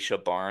named Alicia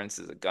Barnes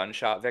is a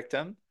gunshot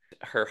victim.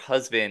 Her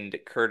husband,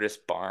 Curtis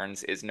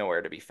Barnes, is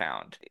nowhere to be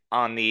found.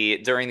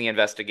 During the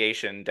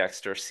investigation,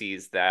 Dexter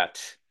sees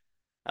that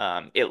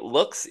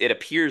it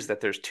appears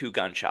that there's two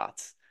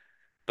gunshots,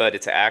 but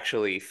it's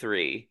actually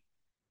three,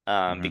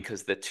 Hmm.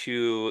 because the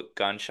two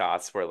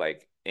gunshots were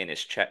like in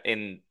his chest,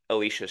 in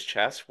Alicia's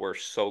chest, were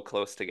so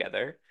close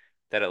together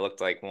that it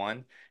looked like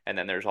one. And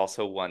then there's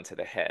also one to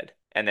the head.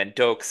 And then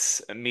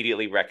Dokes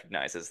immediately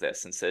recognizes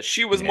this and says,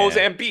 "She was Yeah.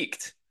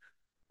 Mozambiqued."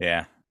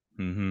 Yeah.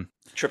 Hmm.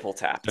 Triple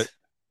tapped.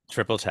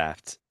 Triple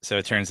tapped. So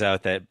it turns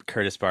out that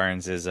Curtis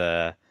Barnes is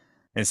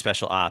in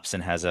special ops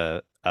and has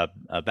a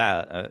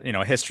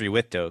history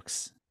with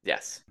Dokes.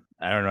 Yes.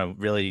 I don't know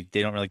really.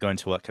 They don't really go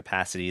into what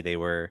capacity they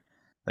were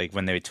like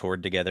when they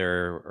toured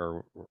together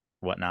or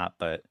whatnot,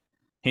 but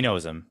he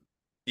knows him.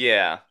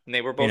 Yeah. And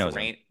He knows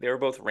him. they were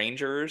both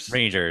rangers.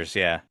 Rangers,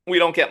 yeah. We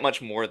don't get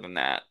much more than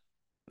that.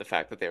 The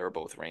fact that they were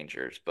both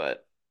rangers,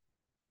 but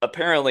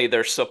apparently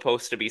there's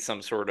supposed to be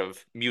some sort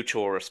of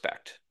mutual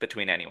respect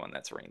between anyone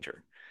that's a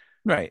ranger.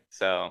 Right.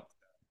 So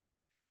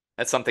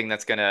that's something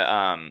that's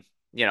gonna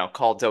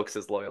call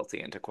Dokes'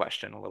 loyalty into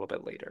question a little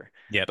bit later.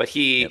 Yep. But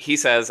he Yep. he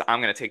says, "I'm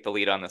gonna take the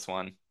lead on this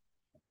one,"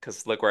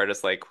 because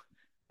LaGuardia's like,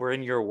 "We're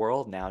in your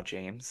world now,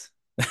 James.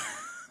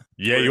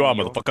 Yeah, We're you in are,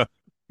 your." motherfucker.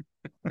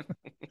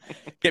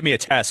 Get me a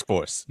task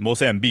force.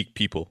 Mozambique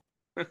people.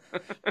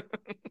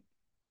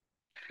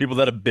 People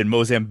that have been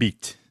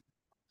Mozambiqued.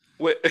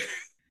 What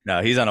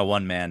No, he's on a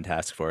one-man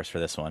task force for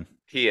this one.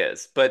 he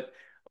is. But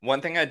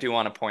one thing I do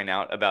want to point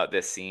out about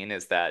this scene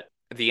is that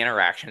the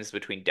interactions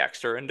between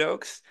Dexter and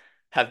Dokes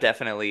have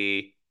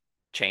definitely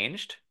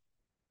changed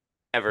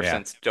ever Yeah.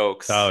 since Oh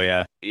Dokes,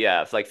 yeah.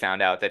 yeah, like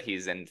found out that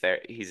he's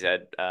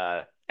at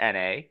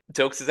NA.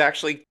 Dokes is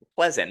actually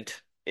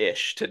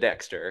pleasant-ish to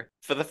Dexter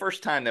for the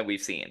first time that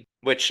we've seen,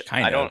 which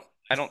Kind of.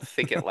 I don't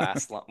think it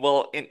lasts long.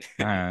 Well,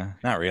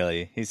 Not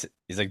really. He's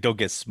like, don't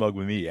get smug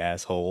with me,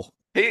 asshole.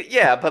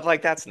 yeah, but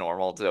like that's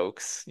normal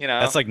Dokes, you know?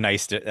 That's like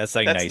That's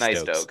nice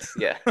nice jokes.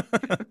 Dokes. Yeah.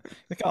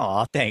 Like,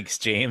 oh, thanks,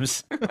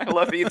 James. I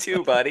love you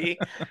too, buddy.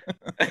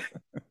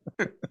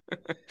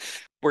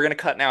 We're gonna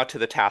cut now to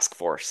the task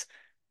force.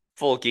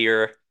 Full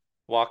gear,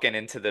 walking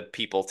into the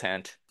people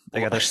tent. They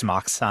got their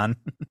smocks on.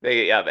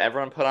 Yeah,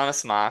 everyone put on a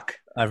smock.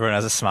 Everyone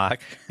has a smock.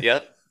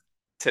 Yep.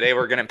 Today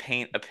we're gonna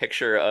paint a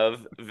picture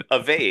of a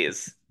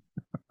vase.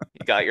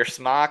 You got your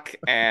smock,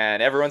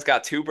 and everyone's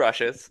got two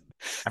brushes.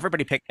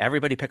 Everybody pick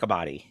a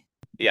body.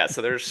 Yeah,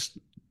 so there's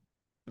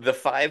the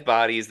five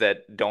bodies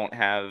that don't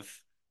have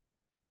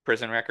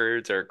prison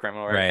records or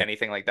criminal or Right.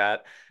 anything like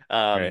that.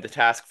 Right. The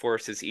task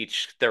force is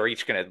they're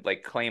each gonna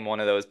like claim one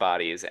of those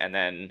bodies and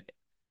then,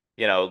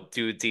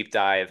 do a deep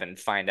dive and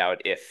find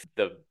out if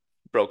the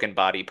broken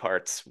body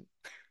parts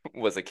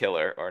was a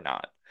killer or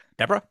not.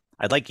 Deborah,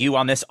 I'd like you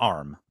on this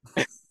arm.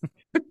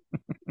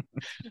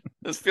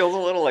 This feels a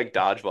little like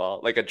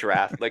dodgeball, like a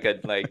draft, like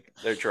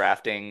they're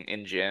drafting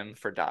in gym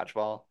for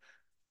dodgeball.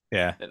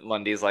 Yeah. And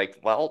Lundy's like,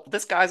 "Well,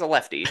 this guy's a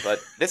lefty, but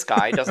this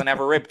guy doesn't have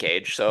a rib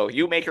cage, so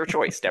you make your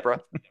choice,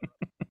 Deborah."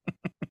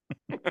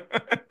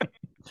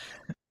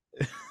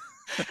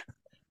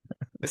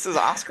 This is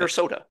Oscar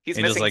Soda. He's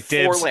Angel's missing like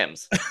four dibs.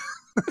 limbs.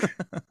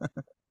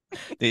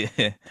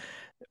 Can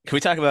we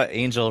talk about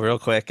Angel real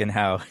quick and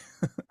how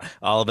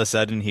all of a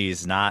sudden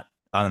he's not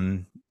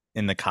on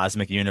in the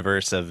cosmic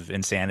universe of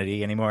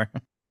insanity anymore?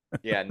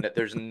 Yeah, no,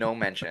 there's no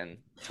mention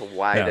to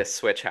why No, this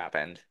switch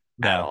happened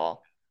at no,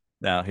 all.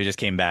 no. He just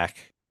came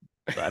back.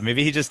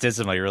 Maybe he just did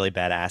some like really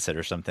bad acid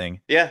or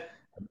something. Yeah,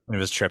 He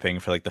was tripping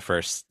for like the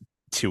first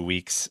 2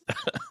 weeks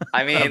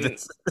I of mean,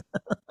 this.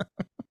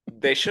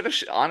 they should have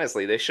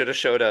honestly, they should have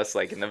showed us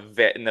like in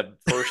the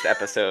first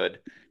episode,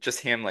 just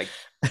him like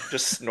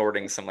just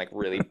snorting some like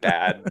really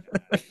bad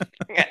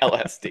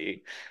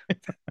LSD.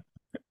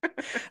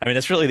 I mean,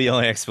 that's really the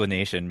only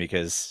explanation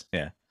because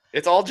yeah,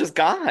 It's all just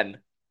gone.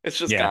 It's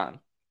just yeah, gone.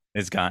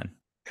 it's gone.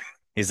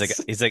 He's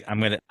like I'm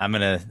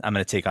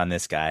gonna take on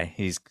this guy.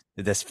 He's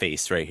this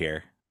face right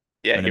here.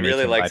 I'm Yeah, gonna he make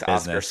really him my likes Oscar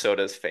business.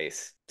 Soda's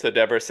face. So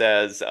Deborah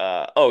says,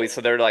 oh,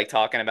 so they're like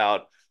talking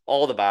about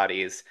all the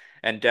bodies,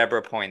 and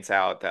Deborah points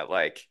out that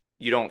like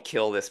you don't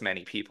kill this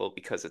many people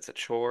because it's a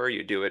chore,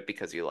 you do it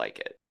because you like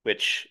it,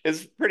 which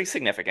is pretty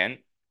significant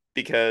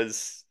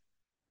because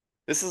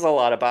this is a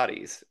lot of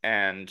bodies,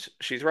 and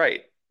she's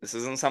right. This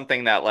isn't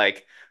something that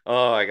like,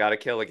 oh, I gotta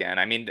kill again.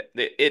 I mean,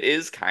 it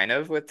is kind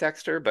of with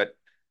Dexter, but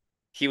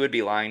he would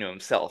be lying to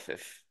himself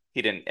if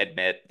he didn't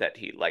admit that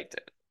he liked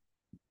it.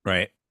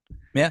 Right.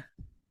 Yeah.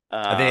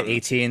 Are they at Um,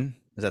 18?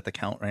 Is that the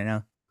count right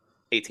now?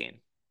 18.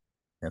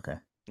 Okay.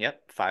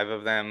 Yep, five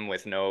of them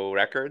with no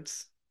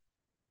records,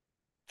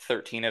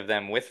 13 of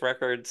them with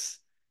records,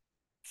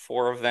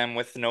 four of them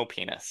with no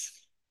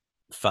penis.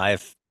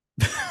 Five,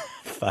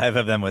 five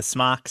of them with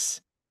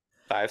smocks,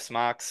 Five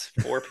smocks,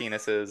 four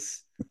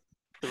penises,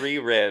 three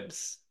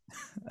ribs.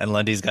 and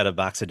Lundy's got a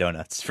box of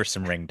donuts for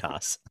some ring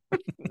toss.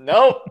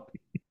 Nope,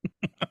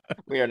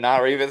 we are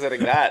not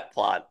revisiting that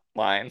plot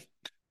line.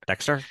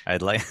 Dexter,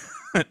 I'd like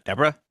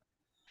Deborah.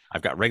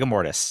 I've got rigor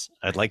mortis.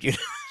 I'd like you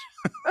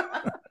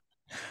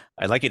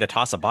to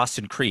toss a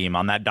Boston cream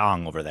on that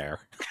dong over there.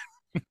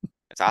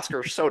 It's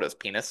Oscar Soda's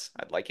penis.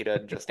 I'd like you to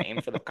just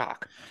aim for the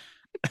cock.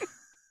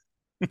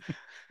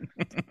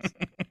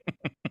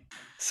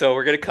 So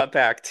we're gonna cut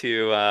back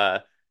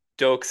to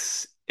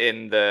Dokes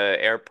in the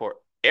airport.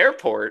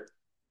 Airport?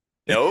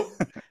 Nope.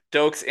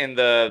 Dokes in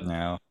the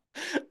No,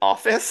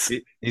 office?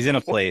 he's in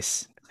a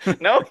place.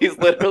 No, he's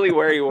literally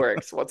where he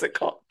works. What's it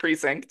called?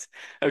 Precinct?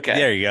 Okay.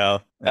 There you go.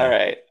 All Yeah,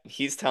 right.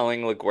 He's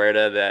telling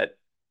LaGuerta that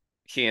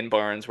he and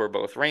Barnes were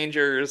both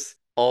Rangers.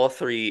 All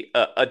three,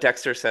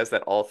 Dexter says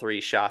that all three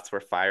shots were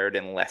fired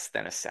in less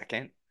than a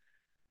second,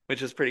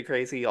 which is pretty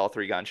crazy. All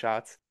three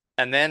gunshots.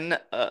 And then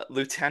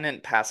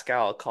Lieutenant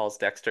Pascal calls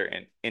Dexter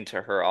into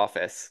her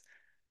office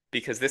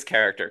because this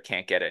character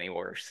can't get any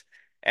worse.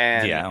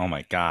 And yeah. Oh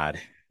my God.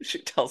 she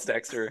tells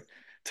Dexter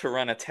to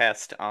run a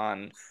test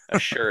on a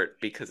shirt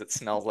because it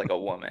smells like a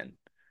woman.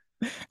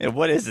 And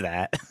what is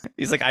that?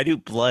 He's like, I do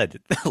blood,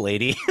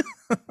 lady.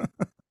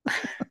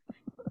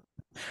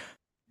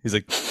 He's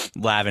like,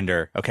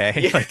 lavender. Okay,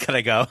 Yeah, like, can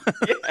I go?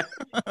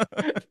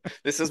 yeah.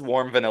 This is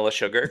warm vanilla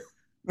sugar.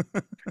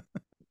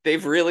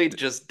 They've really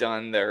just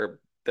done their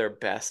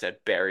best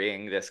at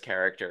burying this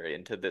character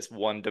into this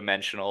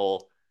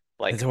one-dimensional,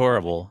 It's like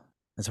horrible.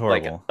 It's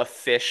like horrible. a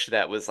fish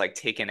that was like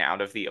taken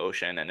out of the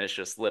ocean and is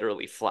just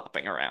literally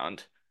flopping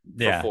around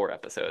for Yeah. four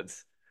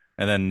episodes.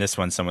 And then this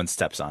one, someone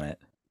steps on it.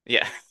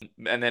 Yeah.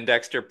 And then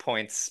Dexter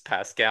points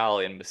Pascal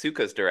in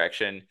Masuka's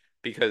direction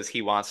because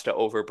he wants to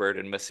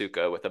overburden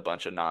Masuka with a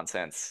bunch of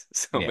nonsense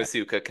so Yeah.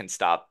 Masuka can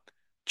stop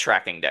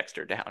tracking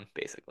Dexter down,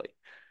 basically.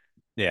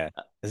 Yeah.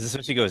 Is this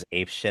when she goes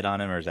ape shit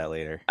on him, or is that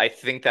later? I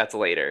think that's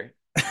later.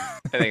 I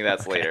think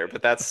that's Okay. later,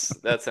 but that's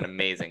an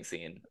amazing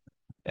scene.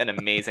 An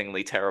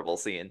amazingly terrible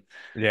scene.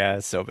 Yeah,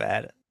 it's so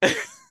bad.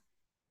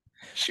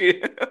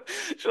 She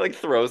she like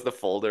throws the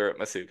folder at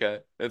Masuka.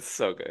 It's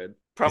so good.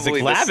 He's like Probably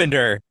this,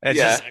 lavender. It's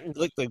yeah,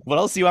 just like, what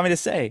else do you want me to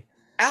say?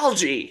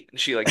 algae. And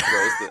she like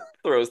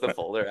throws the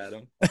folder at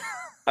him.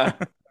 Uh,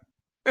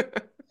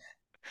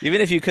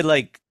 Even if you could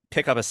like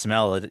pick up a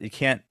smell, you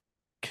can't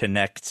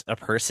connect a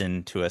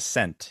person to a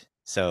scent.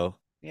 So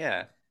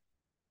yeah.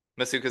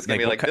 Masuka's gonna like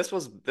be what like,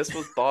 this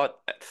was bought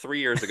 3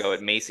 years ago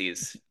at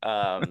Macy's.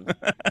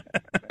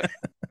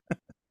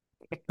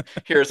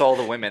 Here's all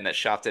the women that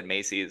shopped at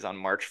Macy's on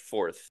March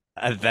 4th.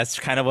 that's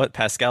kind of what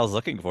Pascal's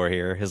looking for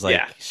here. Is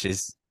Yeah, like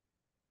she's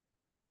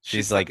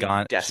she's like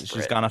fucking she's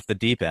desperate. gone off the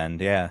deep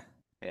end. Yeah.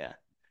 Yeah.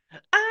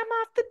 I'm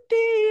off the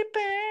deep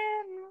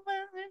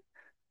end.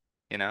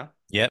 You know?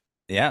 Yep.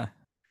 Yeah.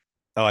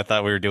 Oh, I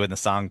thought we were doing the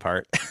song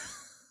part.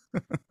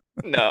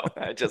 No,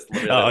 I just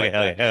really Oh, like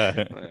that. okay, I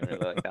okay. really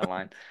like that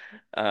line.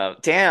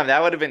 Damn,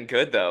 that would have been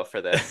good though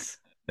for this.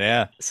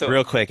 Yeah. So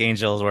Real quick,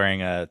 Angel's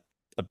wearing a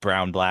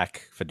brown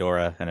black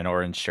fedora and an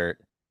orange shirt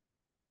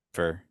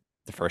for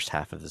the first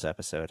half of this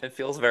episode. it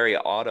feels very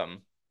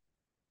autumn.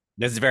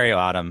 It's very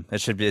autumn.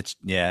 It should be.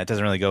 Yeah, it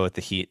doesn't really go with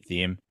the heat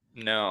theme,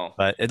 No.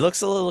 but it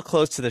looks a little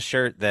close to the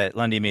shirt that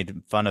Lundy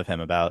made fun of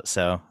him about.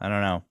 So I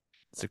don't know.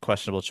 It's a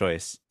questionable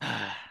choice.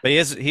 But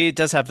he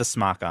does have the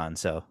smock on,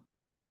 so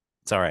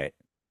it's all right.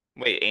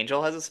 Wait,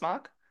 Angel has a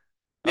smock?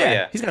 Oh Yeah,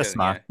 yeah, he's got a because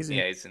smock. He's in,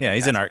 he's in yeah,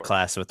 he's in task art force.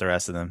 class with the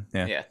rest of them.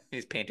 Yeah, Yeah,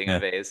 he's painting a yeah.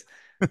 vase.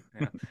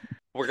 Yeah.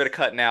 We're gonna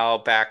cut now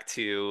back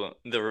to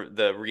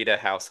the Rita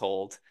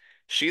household.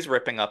 She's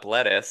ripping up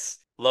lettuce.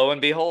 Lo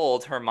and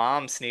behold, her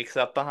mom sneaks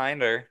up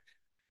behind her.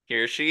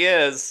 Here she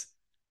is,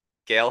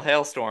 Gale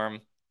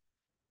Hailstorm.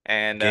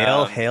 And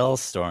Gale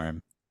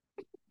Hailstorm.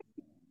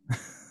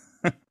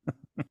 does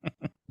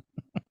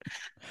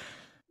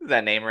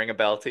that name ring a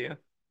bell to you?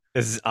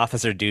 Is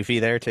Officer Doofy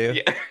there too?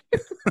 Yeah.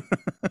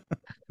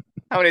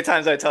 How many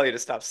times I tell you to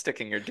stop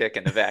sticking your dick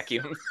in the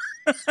vacuum?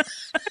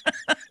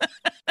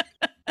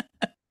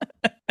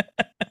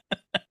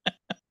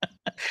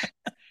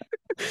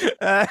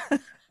 I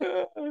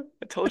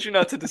told you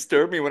not to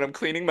disturb me when I'm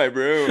cleaning my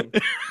room.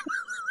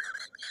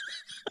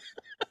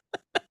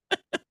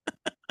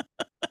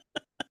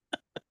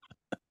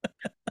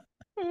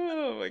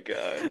 Oh my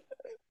God.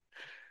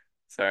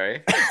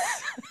 Sorry.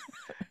 It's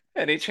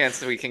any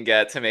chance we can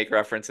get to make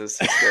references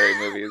to scary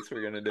movies,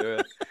 we're gonna do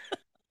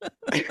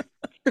it.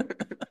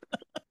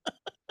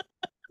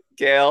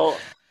 Gail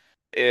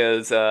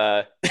is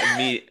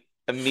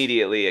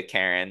immediately a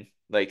Karen.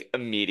 like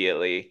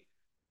immediately.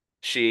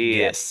 She,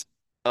 Yes.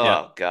 Yep.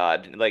 oh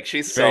God, like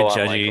she's Very so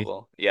judgy.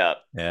 unlikable. Yeah,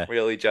 Yeah.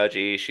 really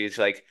judgy. She's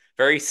like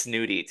very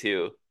snooty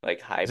too,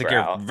 like It's like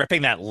you're highbrow.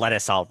 ripping that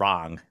lettuce all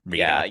wrong,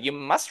 Yeah, Rita. you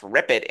must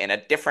rip it in a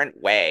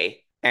different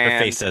way. Her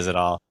face And says it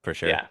all for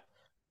sure. yeah,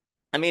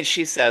 I mean,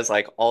 she says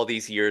like all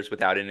these years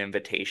without an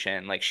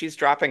invitation. Like she's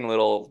dropping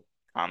little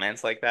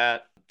comments like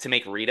that to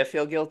make Rita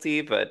feel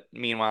guilty, but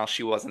meanwhile,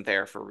 she wasn't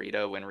there for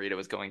Rita when Rita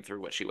was going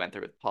through what she went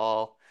through with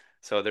Paul.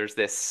 So there's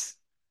this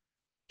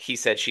he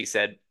said, she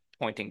said,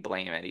 pointing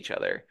blame at each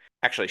other.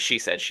 Actually, she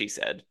said,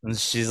 And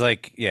she's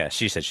like, yeah,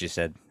 she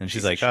said. And she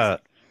she's said, like, she said.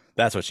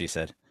 that's what she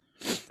said.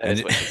 That is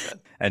And what she said.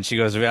 and she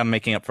goes, I'm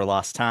making up for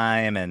lost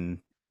time. And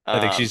I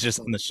think she's Um, just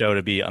on the show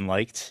to be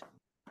unliked.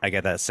 I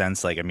get that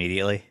sense like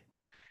immediately.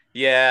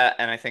 yeah,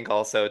 and I think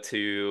also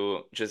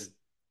to just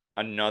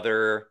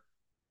another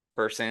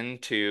person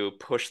to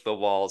push the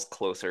walls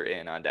closer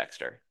in on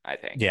Dexter, I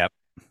think. Yep.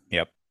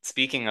 Yep.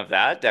 Speaking of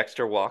that,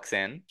 Dexter walks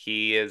in.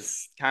 He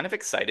is kind of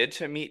excited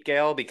to meet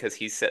Gail because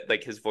he said,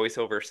 like, his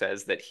voiceover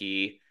says that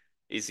he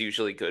is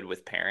usually good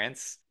with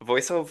parents.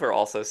 Voiceover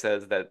also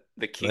says that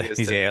the key is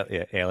He's to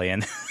yeah,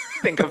 alien.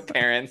 think of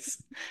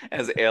parents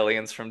as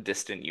aliens from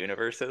distant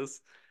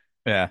universes.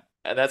 Yeah.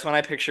 And that's when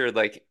I pictured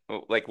like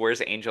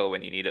where's Angel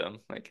when you need him?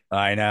 Like,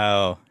 I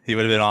know. He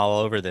would have been all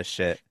over this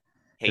shit.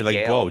 hey You're like,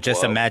 Gail, whoa,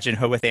 just whoa, imagine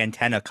her with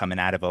antenna coming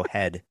out of her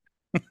head.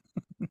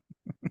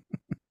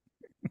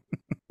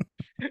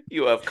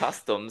 you have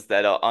customs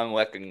that are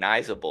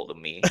unrecognizable to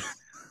me.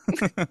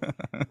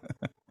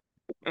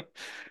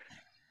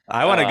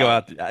 I want to go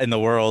Um, out in the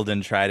world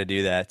and try to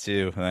do that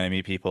too when I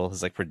meet people.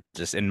 It's like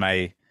just in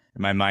my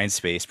mind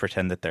space,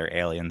 pretend that they're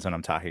aliens when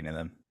I'm talking to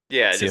them.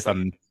 yeah, See just if like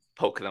I'm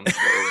poke them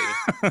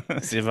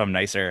slowly. see if I'm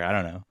nicer. I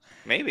don't know.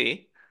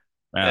 Maybe.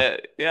 Yeah.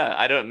 Yeah,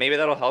 I don't. Maybe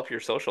that'll help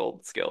your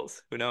social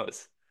skills. Who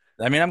knows?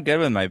 I mean, I'm good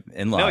with my No,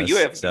 in-laws, you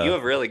so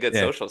have really good yeah.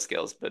 social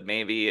skills, but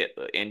maybe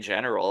in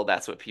general,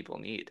 that's what people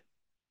need.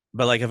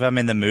 But like if I'm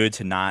in the mood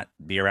to not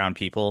be around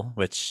people,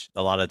 which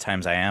a lot of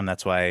times I am,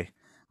 that's why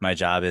my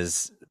job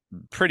is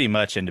pretty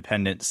much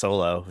independent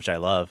solo, which I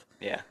love.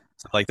 Yeah.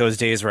 So like those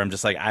days where I'm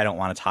just like I don't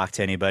want to talk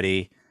to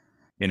anybody,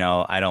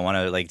 I don't want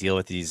to like deal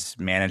with these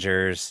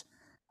managers.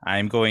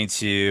 I'm going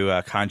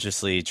to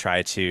consciously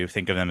try to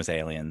think of them as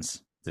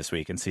aliens this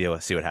week and see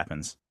what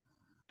happens.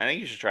 I think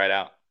you should try it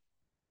out.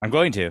 I'm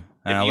going to,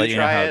 and If I'll you let you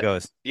know try how it it,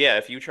 goes. yeah,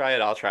 if you try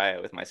it, I'll try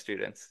it with my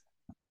students.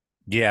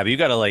 Yeah, but you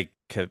got to like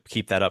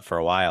keep that up for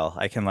a while.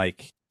 I can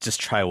like just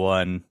try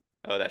one,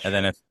 Oh, that's and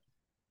true.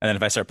 then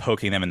if I start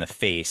poking them in the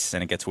face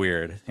and it gets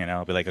weird,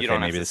 I'll be like, You okay,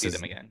 don't have maybe to this see is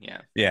them again.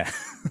 Yeah, yeah.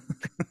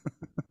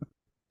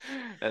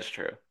 that's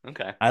true.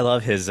 Okay. I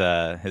love his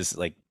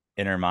like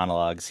inner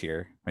monologues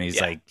here when he's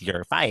Yeah. like,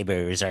 your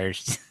fibers are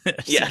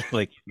Yeah.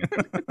 like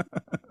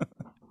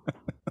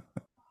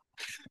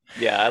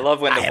Yeah. I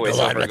love when the I am the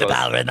one voiceover with the goes,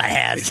 power in my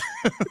hands.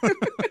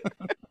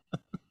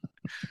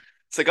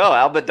 it's like, oh,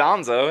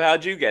 Albadonzo,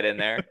 how'd you get in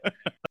there?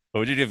 What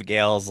would you do if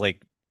Gail's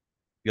like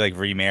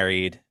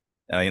remarried?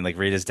 I mean, like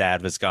Rita's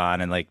dad was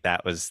gone, and like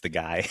that was the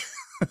guy.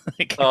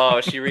 Like,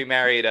 Oh, she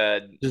remarried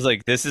just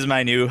like this is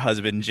my new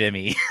husband,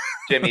 Jimmy.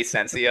 Jimmy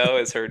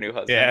Sensio is her new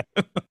Yeah,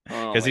 husband.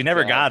 Oh because my he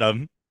never God. got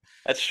him.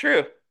 That's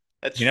true.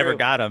 That's He never true.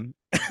 got him.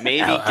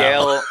 Maybe Oh,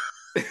 Gail,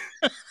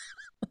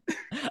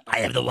 I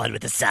am the one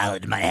with the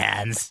salad in my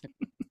hands.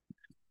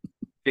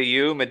 do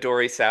you,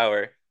 Midori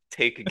Sour,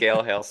 take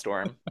Gail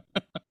Hailstorm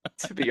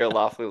to be your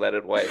lawfully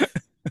wedded wife?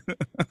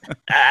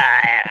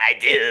 I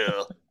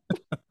do.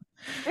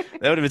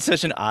 That would have been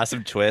such an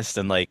awesome twist,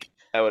 That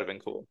would have been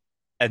cool.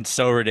 and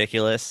so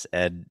ridiculous,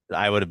 and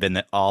I would have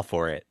been all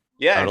for it. I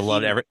Yeah, would and have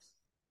loved every.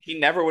 he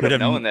never would Would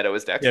have have, known that it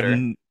was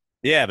Dexter.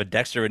 yeah, but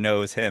Dexter would know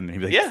it was him, and he'd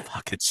be like, Yeah.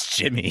 "Fuck, it's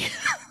Jimmy."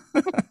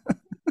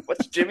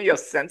 What's Jimmy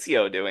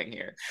Osensio doing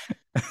here?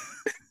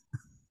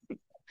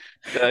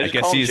 Did I I just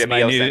guess call him he's Jimmy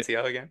my new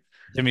Osensio again?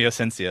 Jimmy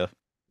Osensio.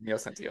 Jimmy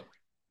Osensio.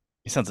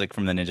 He sounds like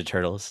from the Ninja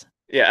Turtles.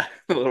 Yeah,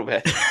 a little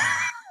bit.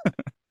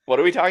 What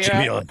are we talking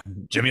Jimmy about? o-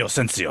 Jimmy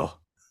Osensio,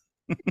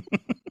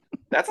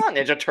 That's not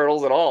Ninja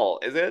Turtles at all,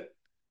 is it?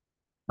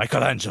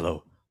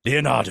 Michelangelo,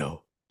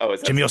 Leonardo, Oh,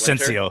 is that Jimmy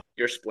Splinter? Osensio.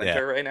 You're Yeah,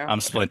 Splinter right now? I'm Okay.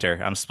 Splinter.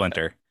 I'm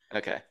Splinter.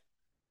 Okay.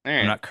 All I'm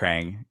right. not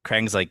Krang.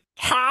 Krang's like,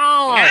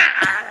 how?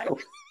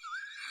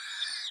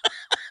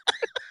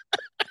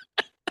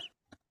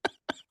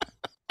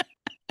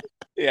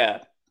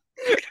 Yeah.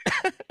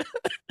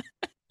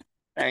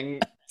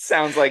 And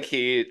sounds like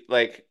he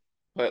like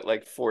put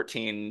like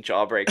 14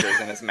 jawbreakers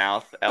in his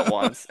mouth at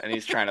once and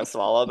he's trying to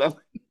swallow them.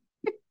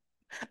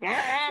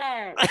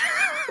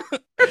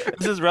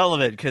 This is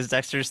relevant because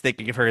Dexter's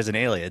thinking of her as an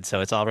alien, so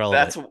it's all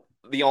relevant. That's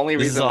the only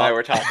This is reason why all.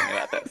 we're talking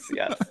about this.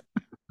 Yes.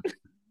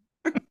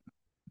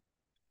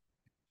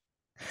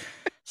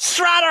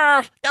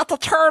 Strutter, got the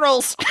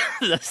turtles.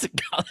 That's a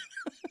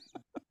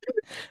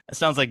that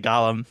sounds like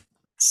Gollum.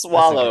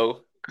 That's a good.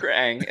 Swallow,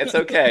 Krang. It's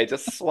okay.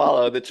 Just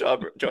swallow the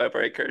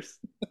jawbreakers.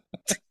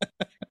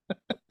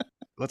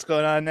 What's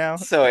going on now?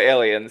 So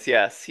aliens,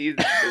 yes. He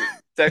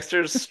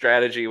Dexter's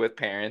strategy with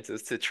parents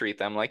is to treat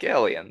them like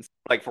aliens.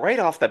 like right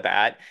off the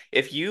bat,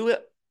 if you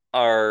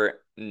are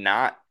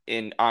not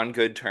in on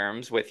good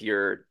terms with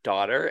your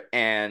daughter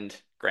and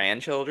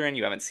grandchildren,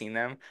 you haven't seen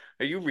them,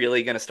 are you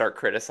really going to start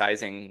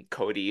criticizing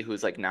Cody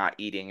who's like not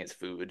eating his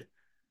food?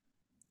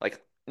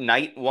 Like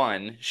night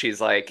one,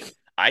 she's like,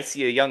 I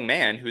see a young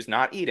man who's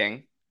not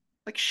eating.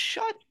 Like,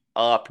 shut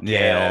up,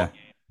 Yeah. Gail.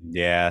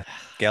 Yeah.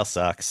 Gail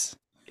sucks.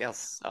 Gail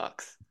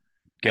sucks.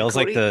 And Gail's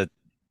like Cody, the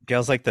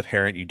Gail's like the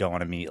parent you don't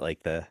want to meet,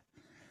 like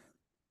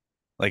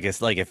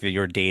it's like if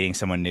you're dating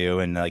someone new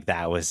and like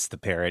that was the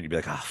parent, you'd be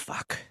like, oh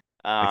fuck.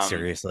 Like um,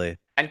 seriously.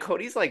 and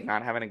Cody's like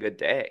not having a good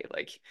day.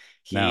 Like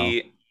No.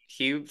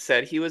 he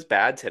said he was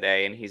bad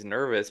today and he's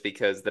nervous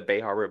because the Bay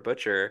Harbor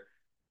Butcher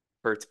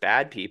hurts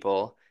bad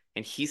people,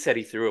 and he said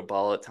he threw a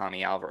ball at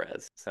Tommy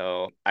Alvarez.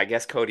 So I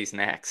guess Cody's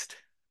next.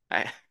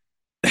 I,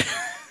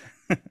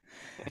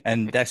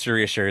 And Dexter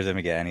reassures him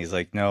again. He's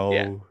like,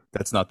 yeah, no,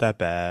 that's not that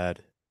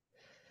bad.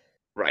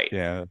 right.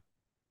 Yeah.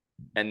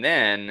 And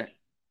then,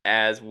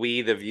 as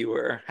we, the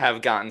viewer,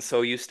 have gotten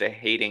so used to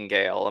hating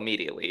Gale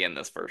immediately in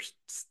this first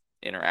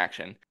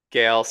interaction,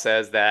 Gale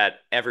says that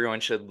everyone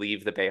should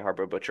leave the Bay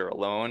Harbor Butcher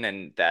alone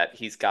and that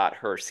he's got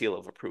her seal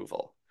of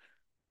approval.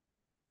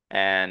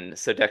 And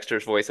so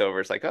Dexter's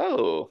voiceover is like,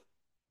 oh,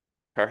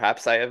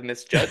 perhaps I have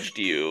misjudged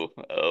you,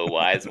 oh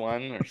wise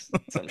one, or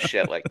some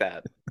shit like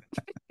that.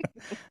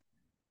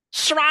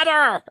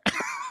 Shredder!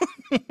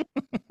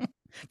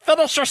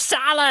 Finish your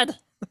salad!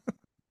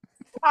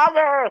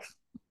 Father,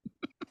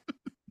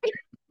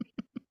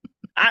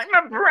 I'm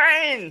a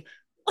brain,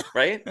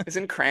 right?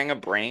 Isn't Krang a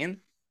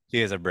brain? He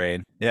has a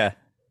brain. Yeah.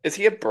 Is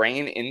he a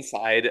brain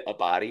inside a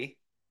body?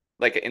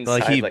 Like Like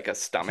inside like a he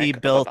stomach of a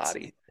built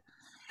body?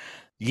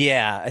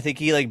 yeah, I think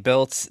he like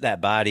built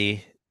that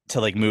body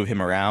to like move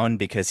him around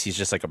because he's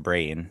just like a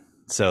brain.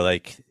 So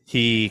like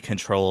he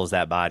controls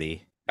that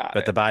body, Got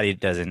but the it. body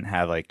doesn't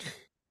have like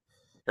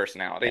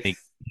Personality. any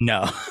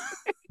no.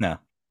 No.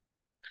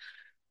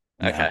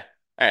 No. Okay.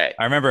 All right.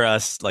 I remember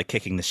us like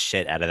kicking the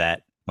shit out of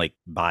that like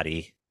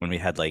body when we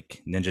had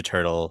like Ninja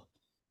Turtle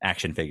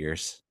action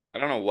figures. I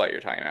don't know what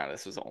you're talking about.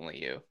 This was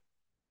only you.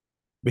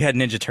 We had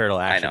Ninja Turtle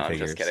I know, action I'm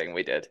just figures. kidding.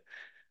 We did.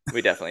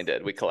 We definitely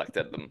did. We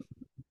collected them.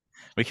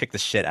 We kicked the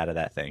shit out of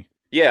that thing.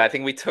 Yeah, I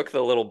think we took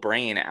the little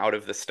brain out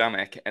of the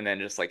stomach and then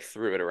just like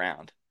threw it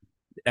around.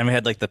 And we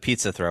had like the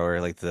pizza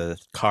thrower, like the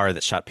car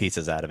that shot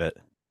pizzas out of it.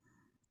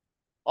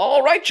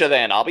 All right, you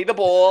then. I'll be the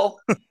ball.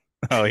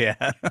 Oh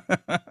yeah.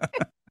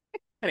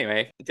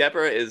 Anyway,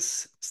 Deborah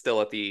is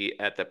still at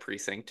the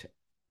precinct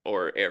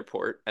or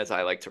airport, as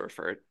I like to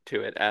refer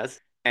to it as,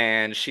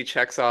 and she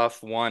checks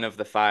off one of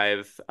the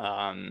five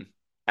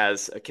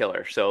as a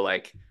killer. So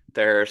like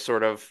they're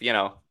sort of,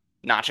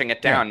 notching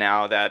it Yeah. down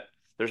now that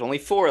there's only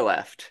four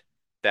left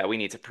that we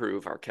need to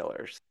prove are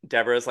killers.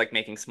 Deborah's like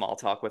making small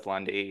talk with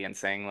Lundy and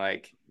saying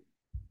like,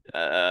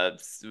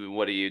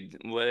 what are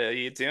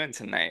you doing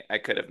tonight? I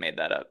could have made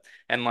that up.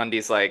 And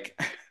Lundy's like,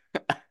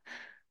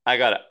 I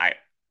got a I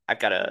I've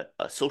got a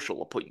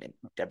social appointment,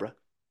 Deborah.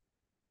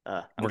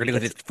 I'm We're gonna gonna go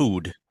get get some,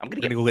 food. I'm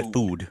gonna We're gonna get go get food.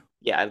 food.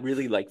 Yeah, I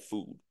really like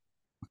food.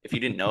 If you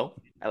didn't know,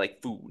 I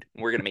like food.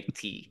 We're gonna make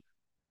tea,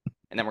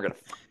 and then we're gonna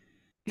fuck.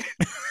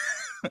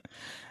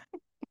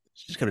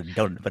 She's gonna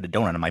put a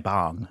donut on my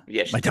bong.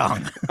 Yeah, My she's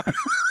gonna dong.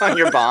 on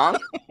your bong.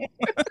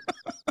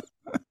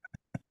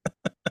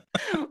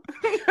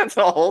 That's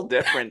a whole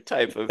different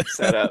type of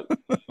setup.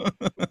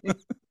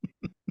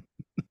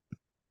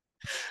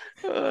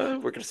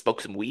 We're gonna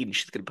smoke some weed, and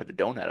she's gonna put a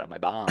donut on my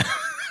bong.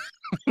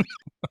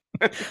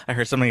 I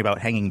heard something about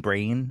hanging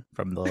brain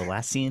from the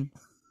last scene.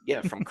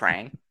 Yeah, from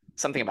Krang.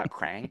 Something about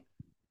Krang.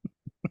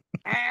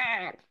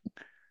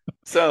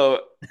 So,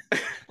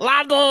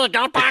 Lundy,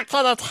 go back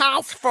to the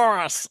task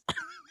force.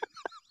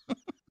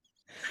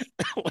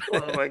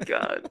 oh my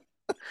God.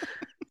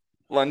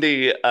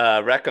 Lundy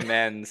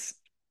recommends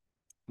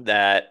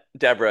that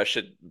Deborah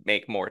should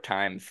make more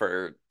time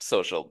for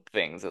social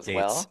things as Dates.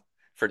 well,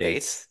 for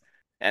Dates. dates.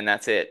 And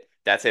that's it.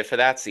 That's it for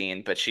that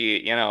scene. But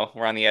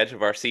we're on the edge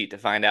of our seat to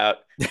find out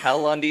how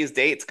Lundy's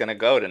date's gonna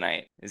go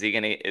tonight. Is he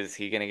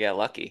gonna get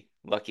lucky?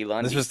 Lucky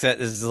Lundy. This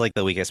is like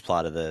the weakest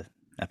plot of the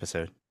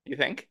episode. You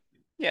think?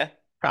 Yeah.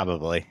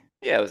 Probably.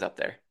 Yeah, it was up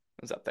there.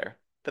 It was up there.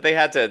 But they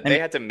had to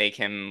And make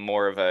him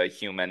more of a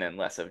human and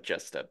less of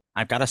just a.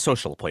 I've got a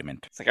social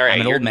appointment. It's like, all I'm right,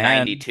 an you're old man.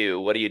 92.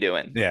 What are you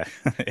doing? Yeah.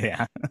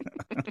 Yeah.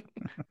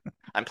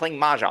 I'm playing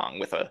mahjong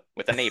with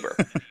a neighbor.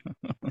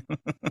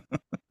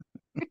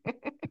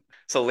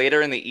 So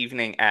later in the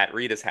evening at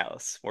Rita's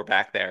house, we're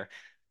back there.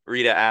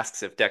 Rita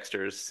asks if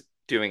Dexter's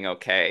doing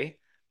okay,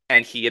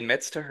 and he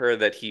admits to her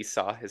that he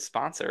saw his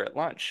sponsor at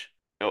lunch.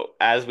 So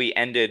as we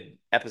ended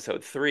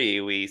episode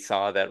 3, we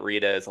saw that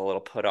Rita is a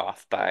little put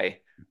off by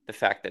the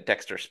fact that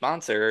Dexter's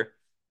sponsor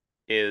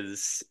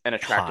is an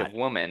attractive Hot.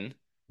 woman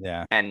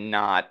Yeah. and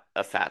not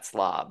a fat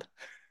slob.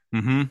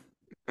 Mm-hmm.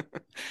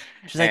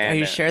 She's like, "Are And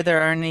you sure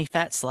there aren't any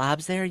fat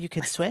slobs there you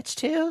could switch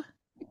to?"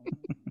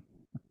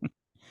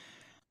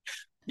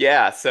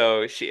 yeah,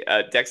 so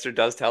Dexter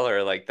does tell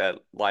her like that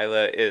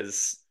Lila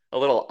is a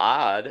little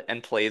odd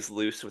and plays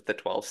loose with the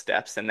 12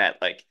 steps and that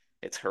like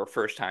It's her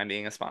first time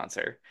being a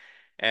sponsor.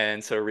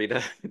 And so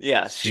Rita,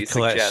 yeah, She she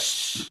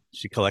suggests,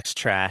 collects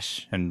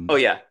trash oh and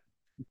yeah.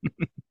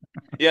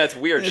 Yeah, it's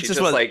weird. it's She just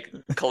just what like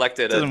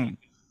collected a doesn't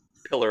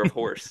pillar of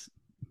horse.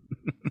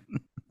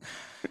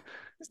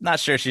 not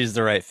sure she's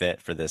the right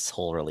fit for this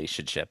whole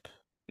relationship.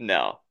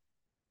 No.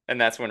 And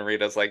that's when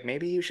Rita's like,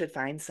 maybe you should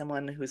find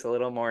someone who's a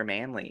little more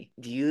manly.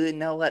 Do you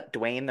know what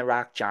Dwayne The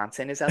Rock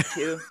Johnson is up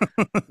to?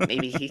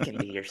 Maybe he can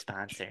be your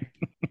sponsor.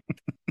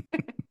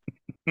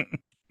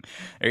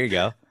 There you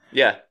go.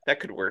 Yeah, that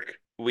could work.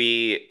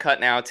 We cut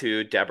now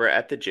to Deborah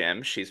at the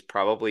gym. She's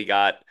probably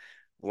got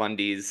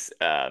Lundy's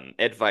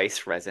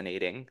advice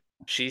resonating.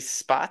 She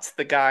spots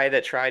the guy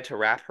that tried to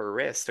wrap her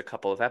wrist a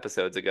couple of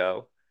episodes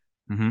ago,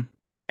 Hmm.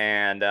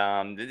 and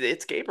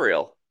it's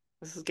Gabriel.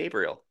 This is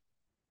Gabriel.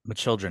 The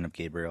children of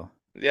Gabriel.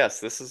 Yes,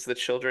 this is the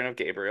children of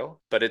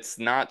Gabriel, but it's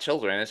not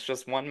children, it's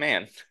just one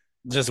man.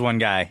 Just one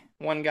guy.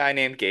 One guy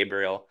named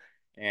Gabriel,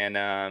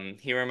 and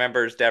he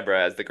remembers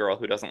Deborah as the girl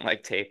who doesn't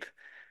like tape.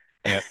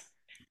 Yep.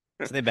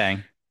 So they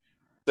bang.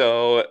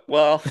 So,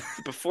 well,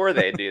 before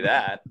they do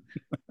that,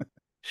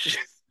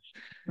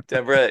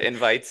 Deborah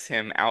invites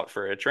him out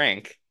for a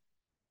drink,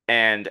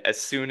 and as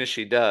soon as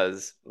she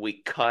does,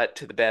 we cut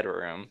to the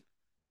bedroom,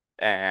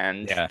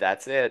 and Yeah.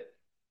 that's it.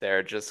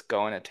 They're just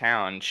going to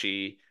town.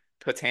 She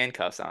puts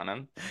handcuffs on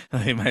him.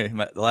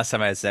 The last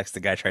time I had sex, the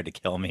guy tried to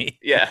kill me.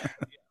 Yeah.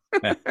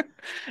 Yeah.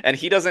 And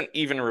he doesn't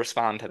even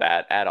respond to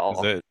that at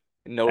all. So,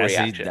 No as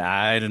he reaction.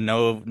 died,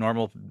 no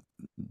normal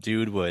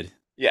dude would.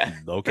 Yeah.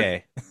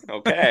 Okay.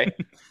 Okay.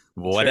 Sure.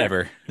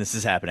 Whatever. This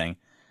is happening.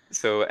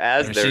 So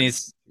as And they're,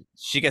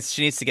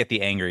 she needs to get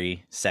the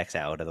angry sex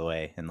out of the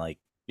way and like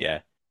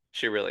yeah.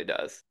 she really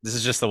does. This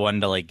is just the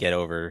one to like get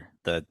over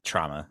the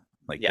trauma.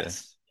 Like the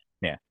Yes.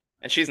 yeah.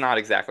 And she's not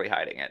exactly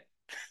hiding it.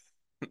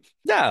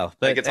 No,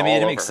 Like but it's I mean all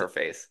it over makes her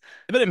face.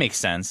 but it makes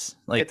sense. It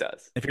Like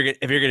does. if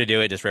you're gonna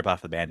do it, just rip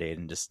off the band-aid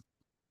and just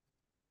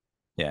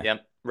yeah.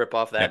 Yep. Rip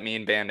off that Yep.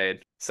 mean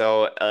band-aid.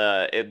 So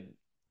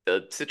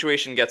the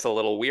situation gets a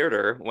little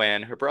weirder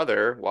when her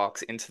brother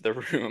walks into the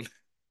room.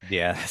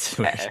 Yeah, that's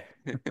weird.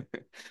 I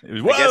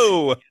It was, guess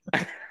whoa!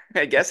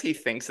 I guess he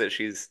thinks that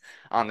she's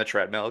on the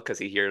treadmill because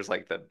he hears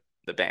like the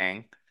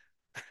bang.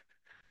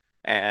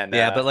 And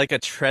Yeah, but like a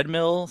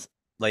treadmill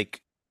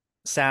like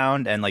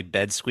sound and like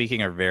bed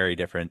squeaking are very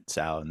different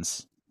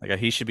sounds. Like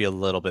he should be a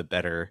little bit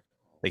better.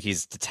 Like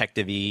he's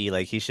detective-y,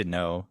 like he should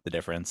know the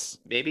difference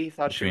maybe he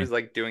thought she between was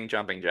like doing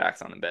jumping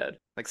jacks on the bed.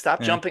 Like,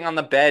 stop yeah. jumping on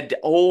the bed.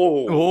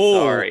 Oh, Oh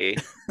sorry.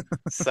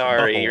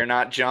 Sorry, no. you're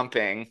not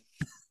jumping.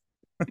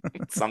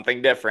 It's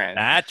something different.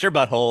 That's your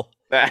butthole.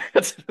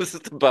 That's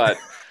just the butt.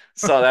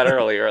 Saw that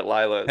earlier at Hey,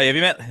 Lila's.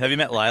 have you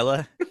met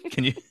Lila?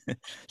 Can you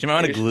she might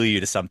want to Maybe. glue you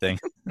to something.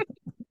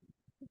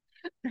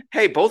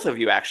 Hey, both of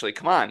you actually,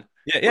 come on.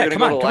 Yeah, We're yeah, gonna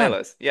go to come on.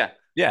 Lila's. Yeah.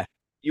 Yeah.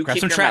 You Grab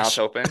keep some your mouth trash.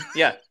 open.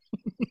 Yeah.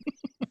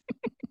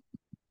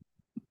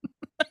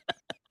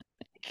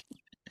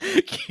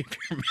 Keep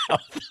your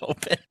mouth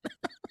open.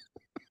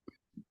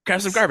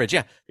 Grab some garbage.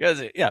 Yeah.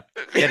 Yeah, yeah.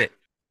 Get it.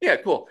 Yeah,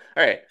 cool.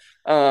 All right.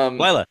 Um,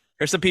 Lila,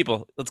 here's some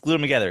people. Let's glue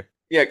them together.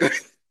 yeah,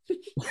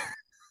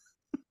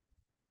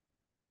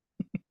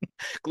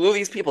 glue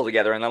these people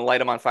together and then light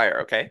them on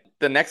fire, okay?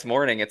 The next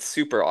morning, it's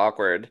super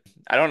awkward.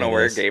 I don't know It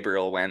where is.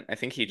 Gabriel went. I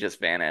think he just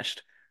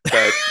vanished.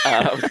 But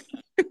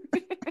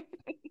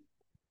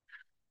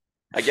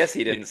I guess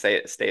he didn't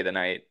stay the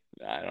night.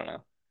 I don't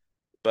know.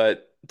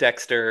 But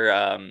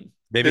Dexter,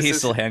 Maybe this he's is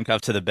still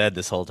handcuffed to the bed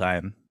this whole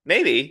time.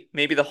 maybe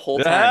the whole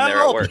time they're at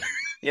Help! work.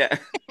 Yeah.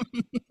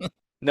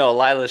 No,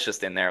 Lila's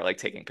just in there like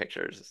taking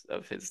pictures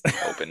of his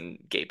open,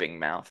 gaping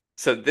mouth.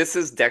 So this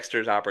is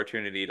Dexter's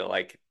opportunity to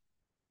like,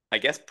 I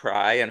guess,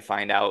 pry and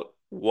find out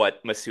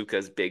what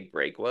Masuka's big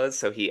break was.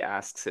 So he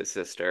asks his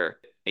sister.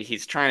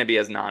 He's trying to be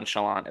as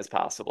nonchalant as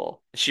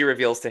possible. She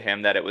reveals to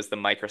him that it was the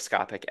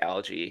microscopic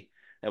algae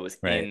that was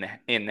Right,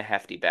 in the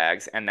hefty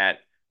bags, and that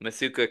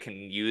Masuka can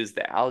use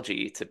the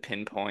algae to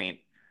pinpoint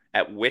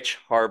at which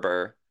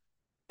harbor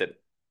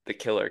the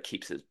killer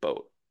keeps his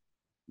boat.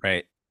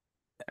 right.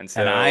 And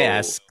And I so,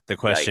 asked the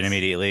question yikes.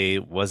 immediately,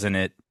 wasn't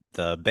it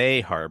the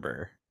Bay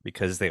Harbor?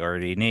 Because they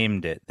already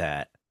named it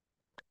that.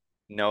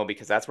 No,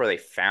 because that's where they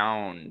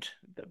found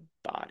the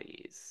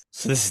bodies.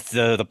 So this is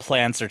the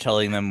plants are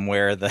telling them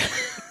where the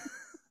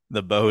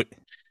the boat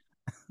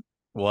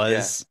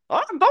Yeah. was.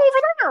 Oh, go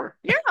over there.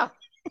 Yeah.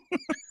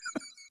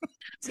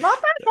 It's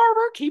not that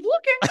harbor. Keep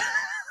looking.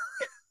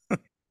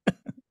 Okay.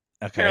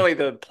 Apparently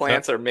the So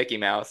plants are Mickey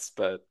Mouse,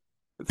 but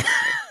it's okay.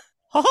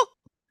 oh,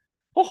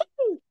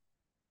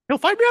 he'll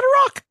find me on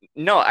a rock.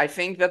 No, I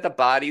think that the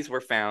bodies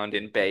were found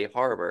in Bay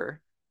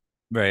Harbor,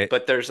 Right.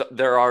 but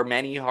there are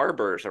many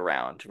harbors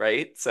around,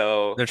 right?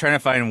 So They're trying to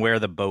find where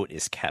the boat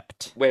is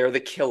kept. where the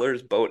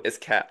killer's boat is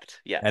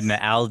kept, And yes,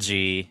 the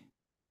algae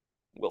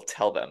we'll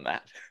tell them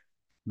that.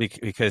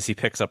 because he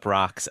picks up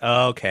rocks.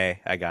 Oh,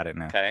 okay, I got it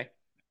now. Okay.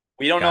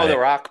 We don't know Got the it.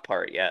 rock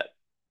part yet,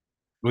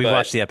 We've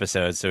watched but the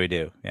episode, so we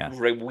do. Yeah.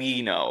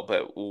 we know,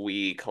 but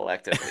we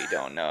collectively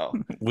don't know.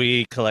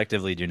 We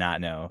collectively do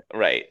not know,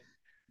 Right.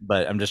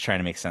 but I'm just trying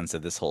to make sense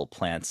of this whole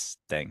plants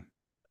thing.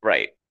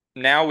 Right.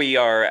 now we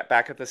are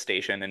back at the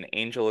station, and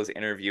Angel is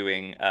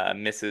interviewing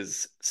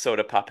Mrs.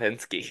 Soda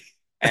Popinski,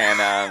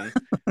 and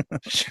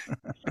sh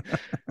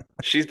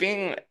she's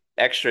being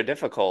extra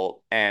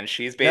difficult, and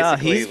she's No,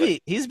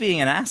 basically he's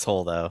being an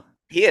asshole though.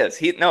 he is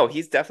he no,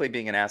 he's definitely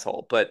being an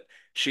asshole, but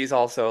she's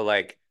also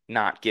like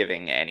not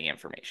giving any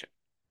information.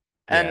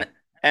 Yeah. And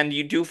and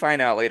you do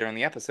find out later in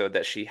the episode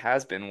that she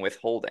has been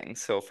withholding,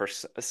 so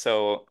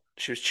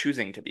she was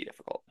choosing to be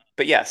difficult.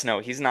 But yes, no,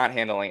 he's not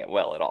handling it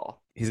well at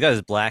all. He's got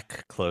his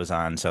black clothes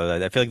on, so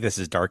I feel like this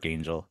is Dark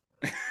Angel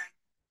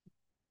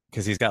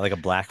because he's got like a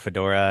black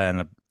fedora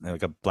and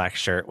like a black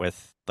shirt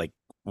with like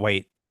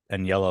white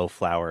and yellow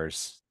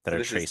flowers that So are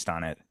this is traced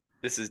on it.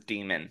 this is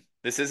Demon.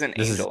 This isn't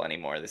This is Angel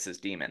anymore. This is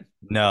Demon.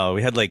 no,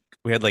 we had like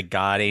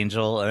God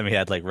Angel and then we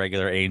had like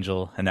regular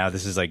Angel and now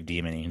this is like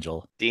Demon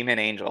Angel. Demon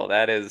Angel.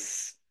 That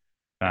is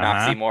an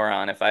Uh-huh.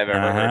 oxymoron if I've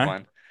ever heard Uh-huh.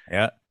 one.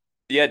 Yeah.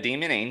 Yeah,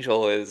 Demon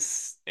Angel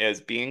is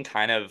being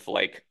kind of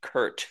like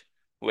curt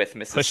with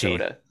Mrs. Pushy.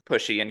 Soda.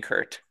 Pushy and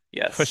curt.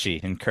 Yes.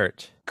 Pushy and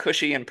curt.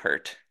 Cushy and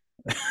pert.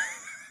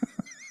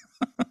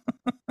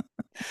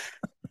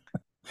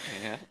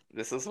 Yeah,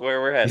 this is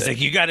where we're headed.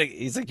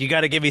 He's like, you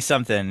gotta give me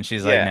something.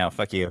 She's like, Yeah, no,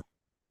 fuck you.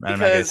 I'm not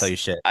gonna tell because you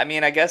shit. I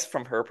mean, I guess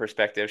from her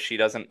perspective, she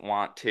doesn't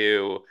want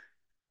to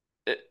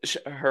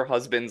her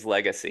husband's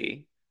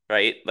legacy,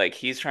 right? Like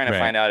he's trying to Right.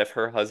 find out if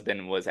her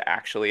husband was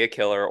actually a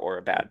killer or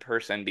a bad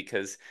person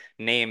because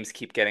names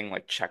keep getting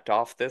like checked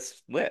off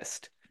this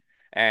list.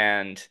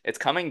 And it's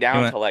coming He down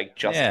went to like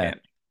just yeah.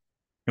 him.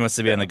 He wants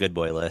to be on the So good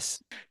boy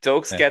list.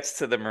 Dokes Yeah. gets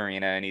to the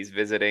marina and he's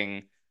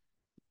visiting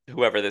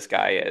whoever this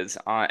guy is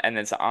and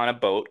it's on a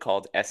boat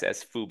called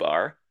SS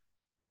Fubar,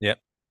 Yep.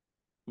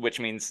 which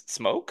means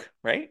smoke,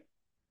 right?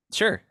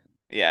 Sure.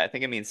 Yeah, I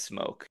think it means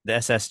smoke. The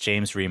SS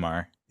James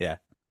Remar. Yeah.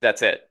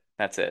 That's it.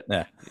 That's it.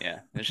 Yeah. Yeah.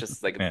 It's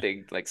just like a Yeah.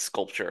 big like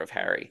sculpture of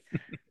Harry.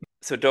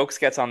 So Dokes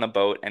gets on the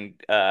boat and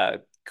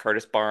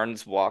Curtis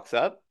Barnes walks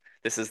up.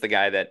 This is the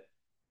guy that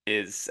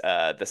is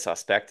the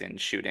suspect in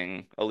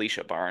shooting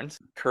Alicia Barnes.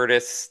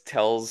 Curtis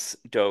tells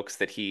Dokes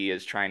that he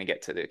is trying to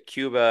get to the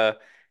Cuba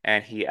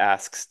and he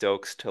asks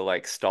Dokes to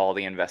like stall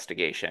the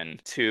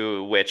investigation,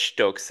 to which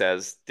Dokes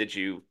says, "Did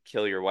you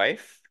kill your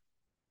wife,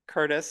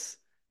 Curtis?"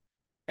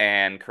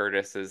 And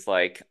Curtis is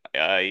like,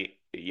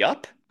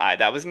 yup,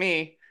 that was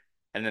me."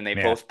 And then they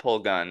Yeah. both pull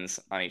guns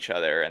on each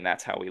other, and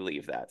that's how we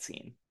leave that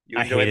scene. You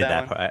I enjoyed hated that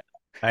that one? part.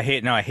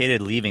 I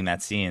hated leaving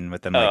that scene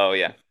with them like Oh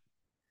yeah.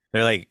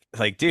 they're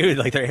like dude,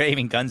 like they're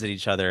aiming guns at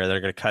each other. They're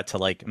gonna cut to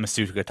like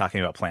Masuka talking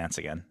about plants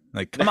again.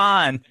 Like, come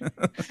on.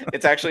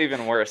 It's actually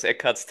even worse. It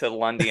cuts to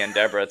Lundy and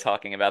Deborah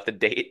talking about the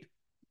date.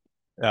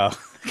 Oh,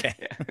 okay.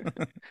 Yeah.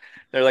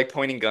 They're like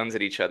pointing guns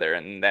at each other,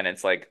 and then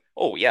it's like,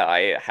 oh yeah,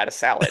 I had a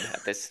salad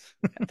at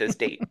this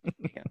date.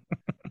 Yeah.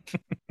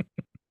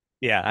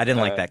 Yeah, I didn't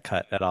like Uh, that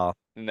cut at all.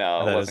 I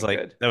no, it thought it was wasn't like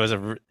good. that was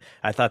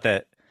I thought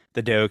that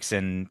the Dokes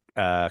and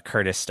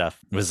Curtis stuff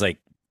was like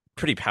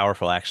pretty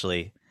powerful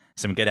actually.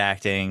 Some good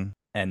acting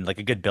and like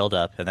a good build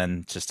up and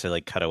then just to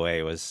like cut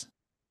away was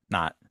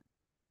not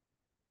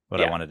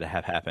what I Yeah. wanted to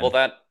have Well, happen.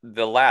 that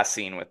the last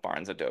scene with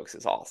Barnes and Dokes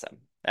is awesome.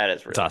 That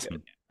is It's really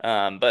good.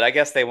 awesome. But I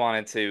guess they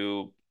wanted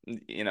to,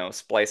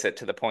 splice it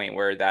to the point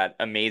where that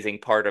amazing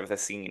part of the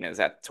scene is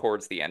at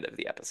towards the end of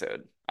the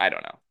episode. I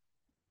don't know.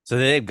 So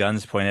they have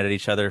guns pointed at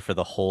each other for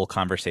the whole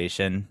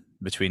conversation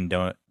between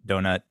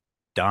Donut,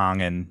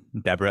 Dong, and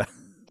Deborah.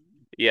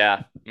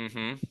 Yeah.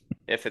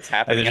 If it's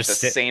Like happening at the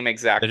same they're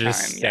exact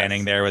just time, standing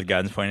yes. there with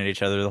guns pointed at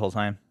each other the whole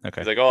time. He's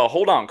Okay. like, "Oh,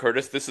 hold on,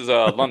 Curtis. This is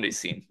a Lundy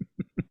scene.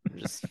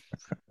 Just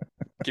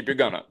keep your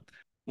gun up."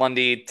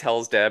 Lundy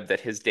tells Deb that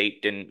his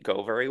date didn't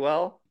go very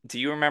well. Do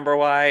you remember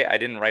why? I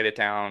didn't write it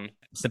down.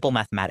 Simple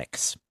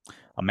mathematics.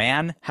 A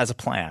man has a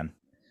plan.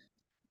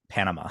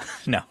 Panama.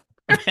 No.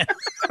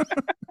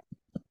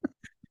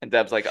 And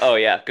Deb's like, "Oh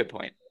yeah, good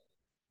point."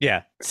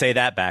 Yeah, say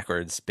that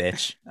backwards,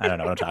 bitch. I don't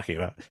know what I'm talking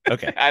about.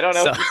 Okay. I don't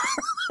know. So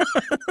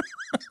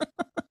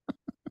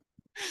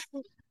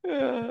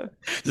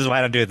this is why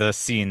I don't do the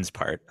scenes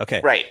part.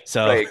 Okay. Right,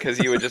 So right, because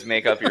you would just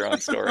make up your own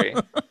story.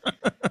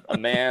 A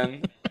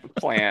man,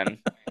 plan,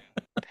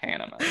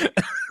 Panama.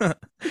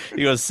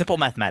 he goes, simple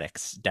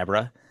mathematics,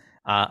 Deborah.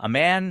 A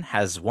man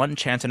has one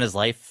chance in his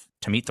life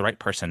to meet the right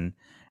person,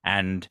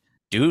 and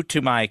due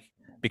to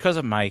because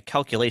of my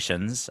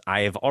calculations,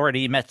 I have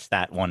already met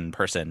that one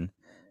person.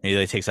 And he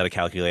like, takes out a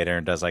calculator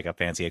and does like a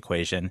fancy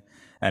equation,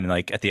 and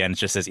like at the end it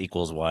just says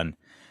equals one,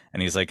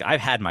 and he's like, I've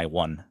had my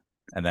one,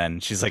 and then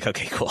she's like,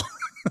 okay, cool.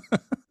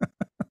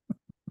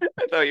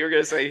 I thought you were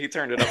gonna say he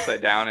turned it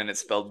upside down and it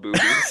spelled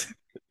boobies.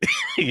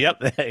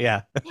 Yep,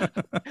 yeah,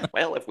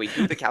 Well, if we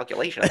do the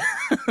calculation,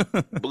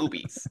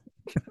 boobies.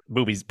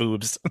 boobies,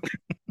 boobs.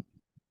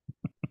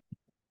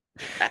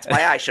 That's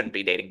why I shouldn't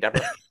be dating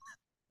Deborah.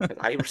 Because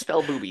I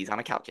spell boobies on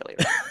a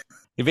calculator.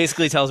 He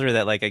basically tells her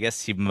that like I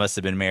guess he must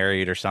have been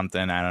married or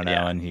something. I don't know,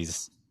 Yeah, and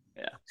he's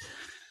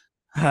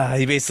yeah,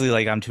 he basically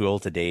like I'm too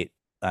old to date.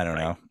 I don't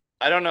right. know.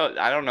 I don't know.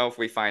 I don't know if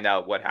we find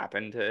out what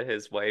happened to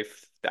his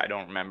wife. I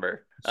don't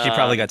remember. She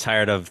probably got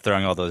tired of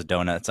throwing all those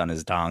donuts on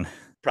his dong.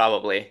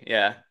 Probably,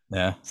 yeah.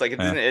 Yeah. It's like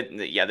Yeah.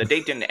 yeah, the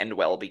date didn't end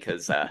well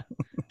because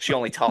she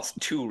only tossed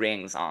 2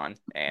 rings on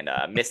and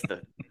missed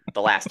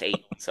the last 8,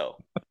 so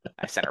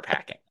I sent her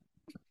packing.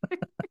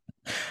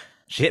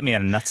 She hit me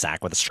in a nutsack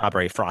with a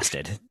strawberry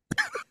frosted.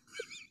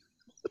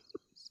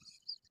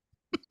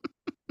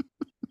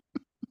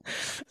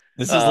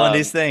 This is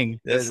Lundy's thing.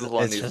 This is It's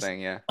Lundy's just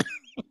thing, yeah.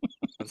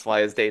 That's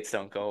why his dates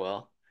don't go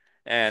well.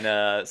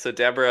 And so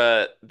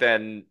Deborah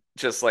then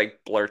just like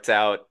blurts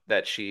out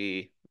that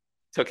she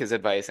took his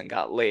advice and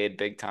got laid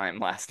big time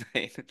last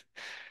night.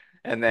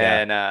 And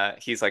yeah. then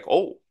he's like,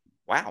 "Oh,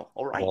 wow.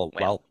 All right. Well,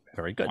 Well,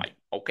 very good. right.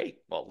 Okay.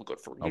 Well, good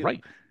for All you."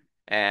 right.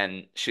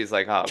 And she's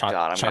like, "Oh God, I'm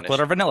gonna Chocolate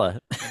sh or vanilla?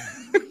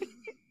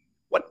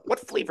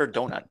 what flavored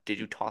donut did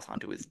you toss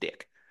onto his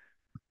dick?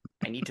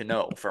 I need to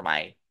know for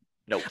my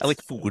I like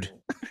notes. food.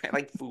 I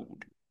like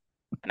food,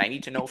 and I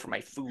need to know for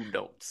my food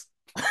notes."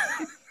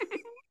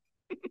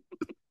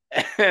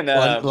 And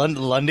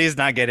Lundy's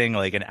not getting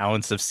like an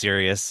ounce of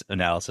serious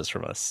analysis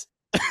from us.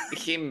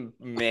 he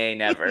may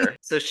never.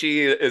 So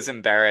she is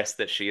embarrassed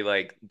that she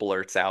like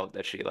blurts out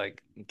that she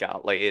like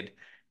got laid.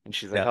 And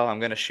she's like, Yeah. "Oh, I'm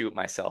gonna shoot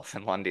myself."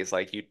 And Lundy's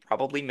like, "You'd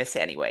probably miss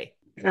anyway."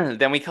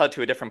 Then we cut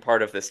to a different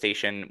part of the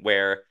station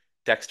where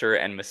Dexter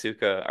and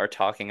Masuka are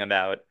talking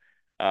about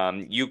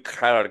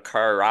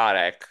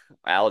eukaryotic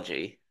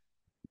algae.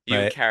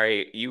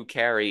 Right. You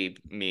carry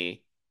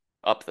me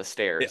up the Yeah.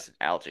 stairs,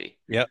 algae.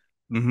 Yep.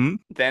 Mm-hmm.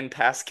 Then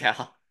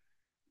Pascal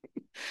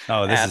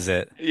Oh, this is asks,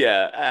 it.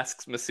 yeah,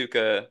 asks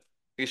Masuka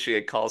if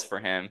she calls for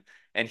him,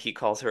 and he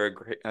calls her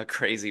a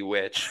crazy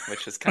witch,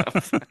 which is kind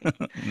of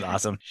funny.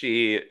 Awesome.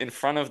 She, in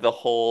front of the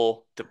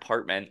whole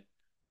department,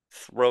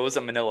 throws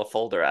a manila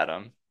folder at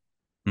him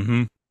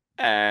Mm-hmm.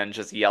 and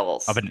just A,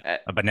 yells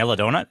at, a vanilla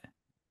donut?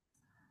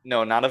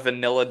 no, not a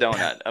vanilla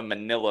donut, a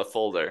manila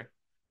folder.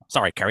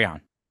 Sorry, carry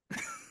on.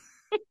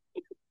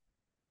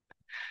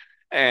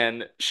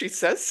 And she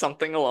says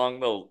something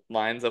along the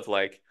lines of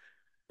like,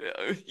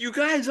 "You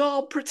guys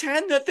all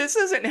pretend that this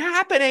isn't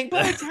happening,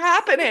 but it's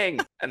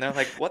happening." And they're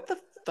like, "What the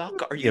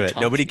fuck are you Yeah,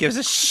 nobody talking gives a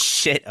about?"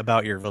 shit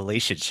about your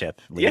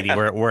relationship, lady. Yeah.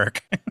 We're at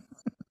work.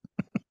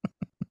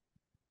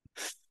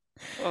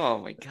 Oh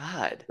my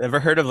God. Ever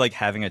heard of like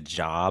having a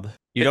job?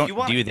 You If you don't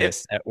want do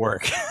this at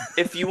work.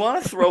 if you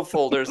want to throw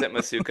folders at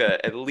Masuka,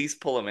 at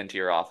least pull them into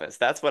your office.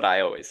 That's what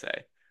I always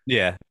say.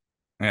 Yeah.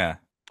 Yeah.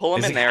 Pull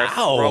them He's in like, there,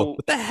 how?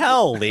 What the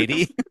hell,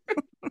 lady?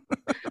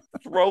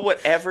 throw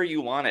whatever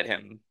you want at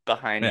him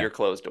behind Yeah. your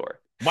closed door.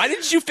 Why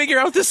didn't you figure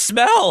out the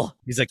smell?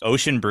 He's like,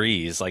 ocean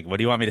breeze. Like, what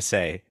do you want me to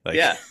say? Like,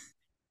 Yeah.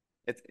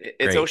 It's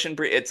great. ocean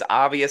breeze. It's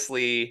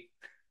obviously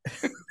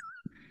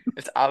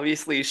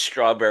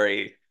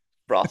strawberry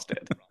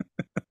frosted.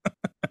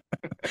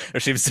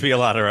 There seems to be a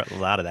lot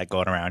of that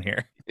going around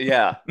here.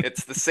 Yeah,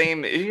 it's the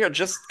same. Here,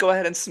 just go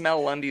ahead and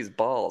smell Lundy's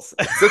balls.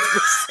 It's the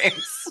same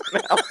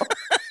smell.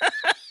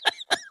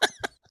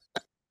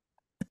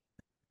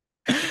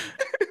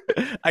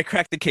 I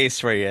cracked the case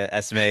for you,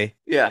 Esme.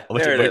 Yeah,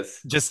 there it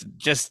is.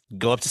 Just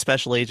go up to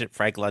Special Agent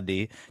Frank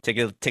Lundy, take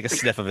a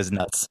sniff of his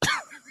nuts.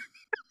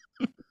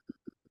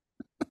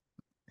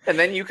 And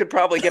then you could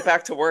probably get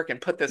back to work and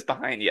put this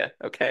behind you,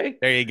 okay?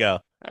 There you go.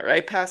 All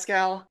right,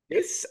 Pascal.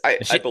 This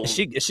Is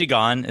she is she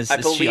gone? I Is she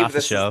believe off the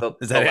this is show?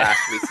 Is the that it? last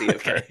we see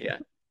of her. Okay, Yeah.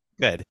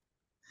 good.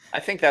 I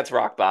think that's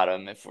rock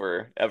bottom if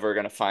we're ever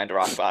gonna find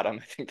rock bottom.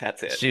 I think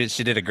that's it.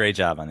 She did a great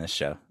job on this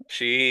show.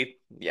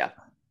 Yeah,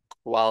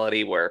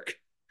 quality work.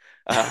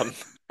 Um,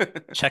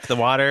 Check the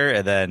water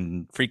and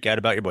then freak out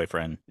about your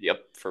boyfriend.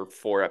 yep, for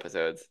 4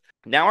 episodes.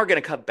 Now we're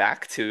gonna cut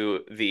back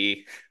to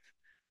the,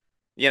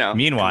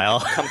 Meanwhile,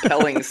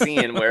 compelling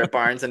scene where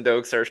Barnes and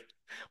Dokes are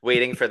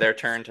waiting for their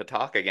turn to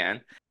talk again.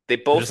 They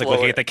they're both just like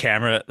looking lower. at the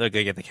camera,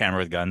 looking at the camera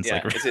with guns.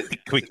 Yeah, Like, is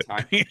it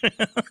time?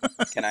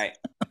 Can I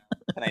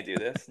can I do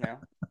this now,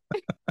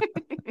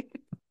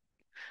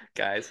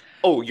 guys?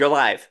 Oh, you're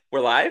live.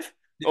 We're live.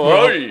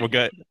 we're Oh,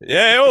 good.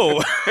 Yeah.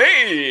 Oh,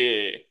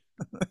 hey!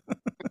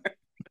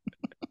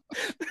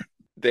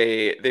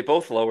 They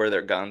both lower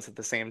their guns at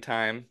the same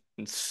time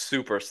in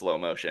super slow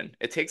motion.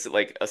 It takes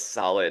like a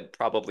solid,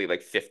 probably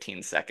like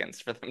 15 seconds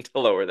for them to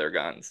lower their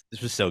guns.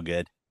 this was so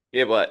good.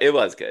 It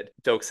was good.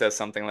 Doak says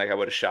something like, "I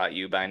would have shot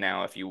you by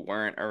now if you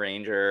weren't a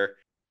ranger."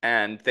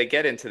 And they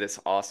get into this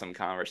awesome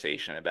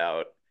conversation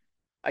about,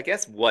 I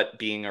guess, what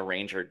being a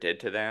ranger did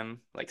to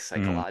them, like Mm,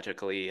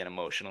 psychologically and yeah.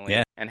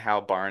 emotionally, and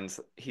how Barnes,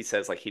 he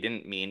says like he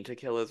didn't mean to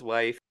kill his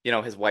wife.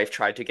 His wife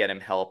tried to get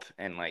him help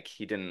and like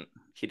he didn't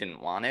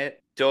want it.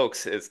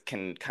 Dokes is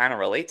can kind of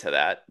relate to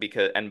that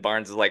because and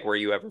Barnes is like, "Were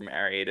you ever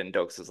married?" And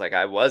Dokes is like,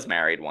 "I was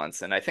married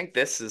once." And I think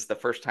this is the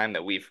first time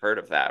that we've heard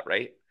of that,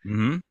 right?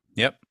 Mm-hmm.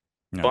 Yep.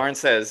 No. Barnes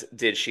says,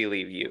 "Did she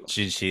leave you?"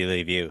 She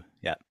leave you?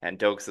 Yeah. And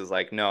Dokes is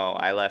like, "No,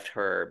 I left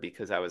her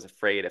because I was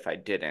afraid if I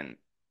didn't,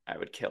 I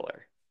would kill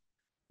her."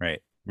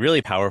 Right.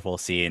 Really powerful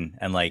scene.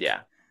 And like,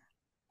 Yeah,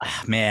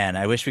 man,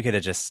 I wish we could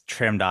have just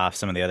trimmed off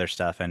some of the other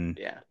stuff and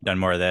yeah. done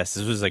more of this.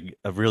 This was like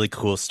a really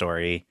cool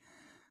story.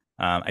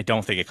 I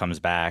don't think it comes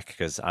back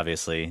because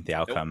obviously the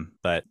Nope. outcome.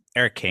 But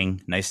Eric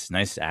King,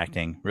 nice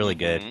acting, really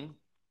good. Hmm.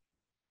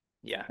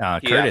 Yeah,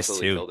 he Curtis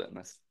absolutely too killed it in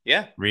this.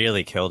 Yeah.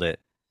 really killed it,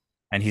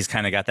 and he's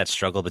kind of got that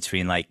struggle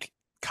between like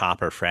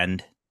cop or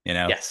friend, you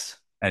know, Yes.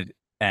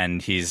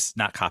 and he's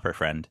not cop or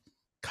friend,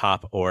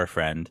 cop or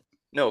friend.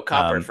 No,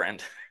 copper Um,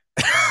 friend.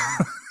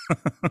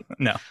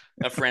 no,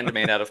 A friend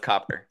made out of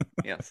copper.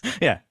 Yes.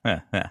 yeah,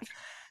 yeah.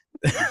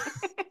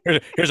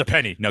 Here's a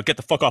penny. No, get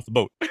the fuck off the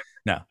boat.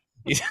 No,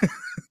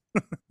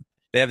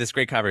 they have this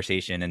great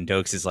conversation, and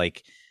Dokes is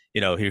like,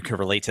 he could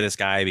relate to this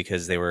guy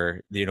because they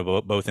were,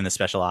 both in the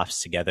special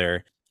ops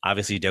together.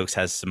 Obviously, Dokes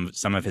has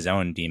some of his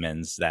own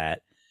demons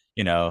that,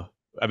 you know,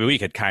 I mean, we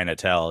could kind of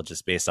tell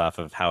just based off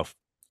of how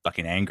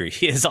fucking angry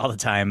he is all the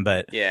time.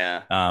 But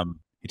Yeah.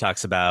 he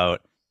talks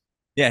about,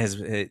 yeah,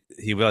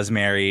 he was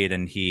married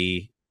and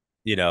he,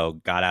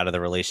 got out of the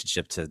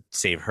relationship to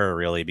save her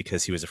really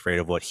because he was afraid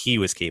of what he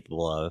was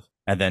capable of,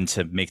 and then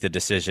to make the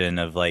decision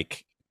of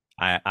like,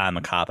 I'm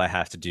a cop. I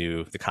have to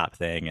do the cop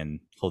thing and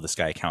hold this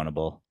guy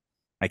accountable.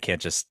 I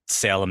can't just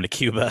sail him to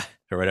Cuba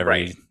or whatever.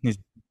 Right. He's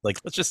like,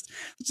 let's just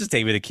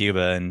take me to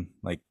Cuba and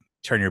like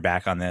turn your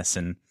back on this.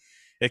 And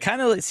it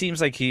kind of seems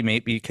like he may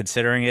be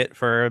considering it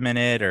for a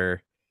minute,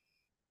 or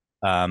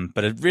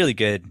but it's really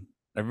good.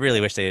 I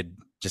really wish they had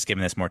just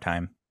given this more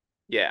time.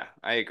 Yeah,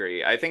 I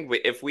agree. I think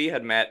if we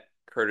had met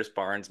Curtis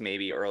Barnes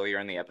maybe earlier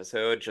in the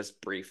episode, just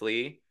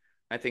briefly,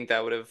 I think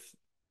that would have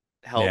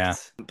Yeah,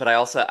 helped. But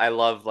I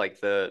love like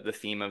the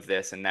theme of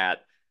this and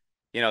that,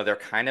 they're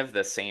kind of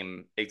the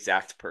same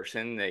exact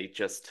person. They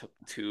just took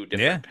two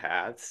yeah, different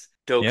paths.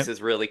 Dokes yep,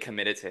 is really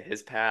committed to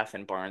his path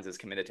and Barnes is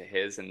committed to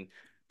his, and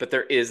but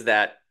there is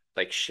that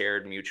like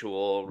shared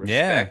mutual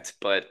yeah, respect,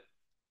 but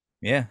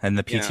yeah. And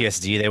the you know,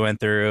 PTSD they went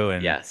through,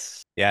 and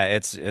yes. yeah,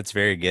 it's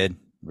very good,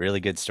 really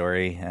good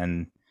story,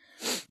 and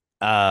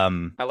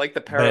I like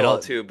the but it parallel all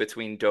too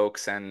between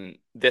Dokes and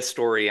this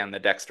story and the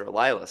Dexter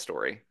Lila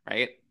story,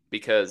 right?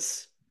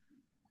 Because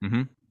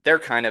mhm. they're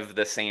kind of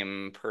the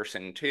same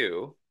person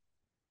too,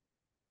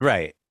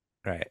 Right,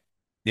 right,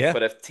 yeah,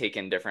 but have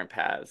taken different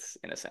paths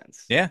in a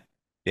sense. yeah,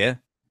 yeah.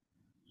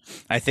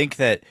 I think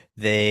that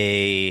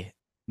they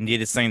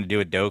needed something to do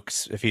with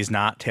Dokes. If he's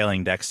not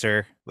tailing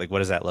Dexter, like what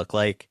does that look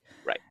like?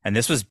 Right. And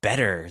this was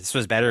better. This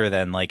was better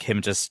than like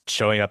him just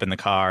showing up in the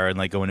car and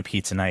like going to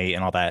pizza night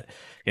and all that.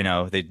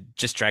 They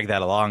just dragged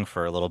that along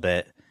for a little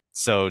bit.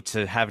 So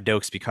to have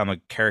Dokes become a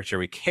character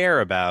we care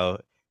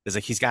about is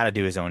like he's got to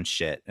do his own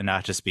shit and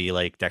not just be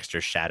like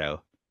Dexter's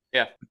shadow.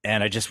 Yeah.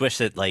 And I just wish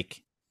that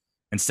like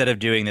instead of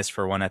doing this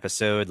for one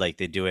episode, like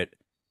they do it.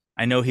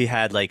 I know he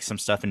had like some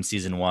stuff in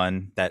season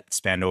one that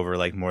spanned over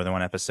like more than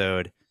one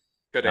episode.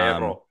 Um,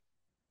 Guerrero.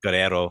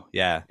 Guerrero,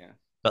 yeah. Yeah.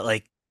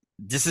 But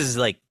this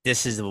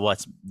is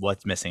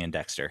what's missing in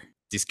Dexter.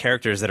 These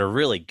characters that are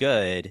really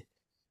good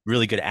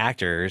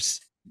actors,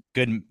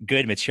 good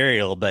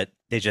material, but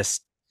they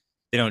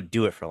don't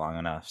do it for long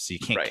enough, so you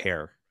can't Right.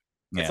 care.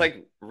 It's Yeah.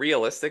 like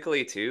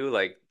realistically too,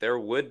 like there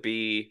would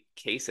be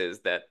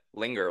cases that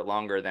linger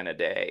longer than a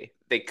day.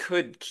 They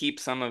could keep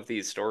some of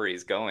these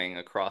stories going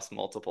across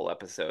multiple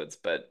episodes,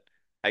 but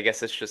I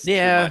guess it's just too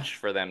Yeah, much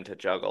for them to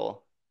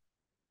juggle.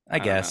 I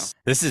I don't know. guess.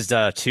 This is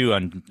two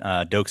on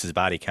Dokes'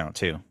 body count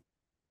too.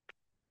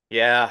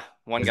 Yeah,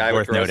 one This is guy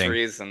with worth noting.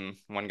 groceries and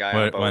one guy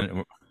on a Worth,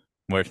 boat.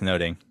 worth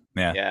noting.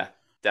 Yeah. Yeah,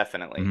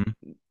 definitely. Hmm.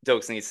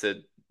 Dokes needs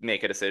to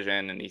make a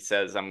decision, and he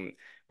says,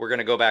 we're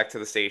gonna go back to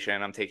the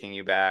station. I'm taking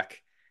you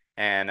back."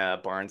 And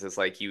Barnes is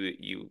like,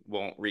 you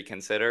won't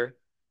reconsider?"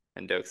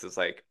 And Dokes is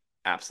like,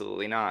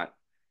 "Absolutely not."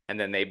 And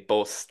then they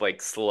both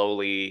like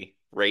slowly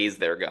raise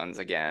their guns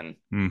again.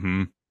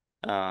 Hmm.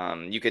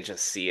 You could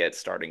just see it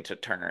starting to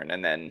turn,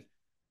 and then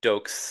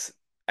Dokes,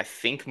 I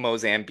think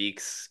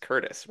Mozambique's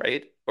Curtis,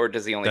 right? Or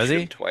does he only Does shoot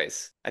him he?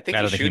 twice? I think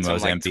I he don't think he shoots him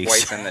like Mozambiques.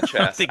 twice in the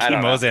I don't chest. think I he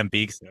don't know.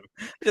 Mozambiques him.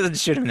 He doesn't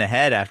shoot him in the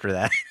head after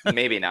that.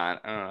 Maybe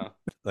not. I don't know.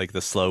 Like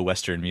the slow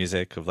Western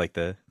music of like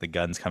the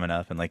guns coming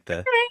up and like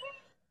the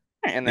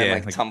And then yeah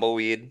like like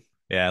tumbleweed.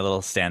 yeah a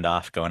little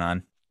standoff going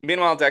on.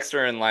 Meanwhile,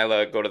 Dexter and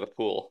Lila go to the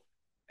pool,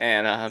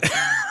 and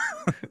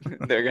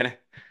they're gonna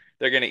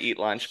they're gonna eat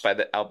lunch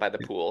out by the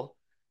pool.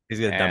 He's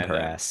gonna dump And her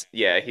ass.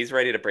 yeah, he's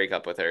ready to break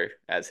up with her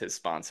as his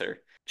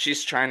sponsor.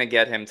 She's trying to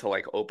get him to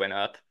like open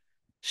up.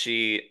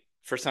 She,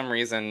 for some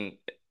reason,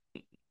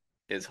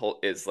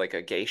 is like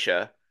a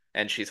geisha,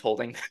 and she's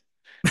holding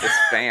this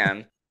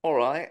fan. All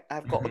right,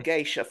 I've got a Mhm.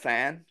 geisha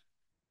fan.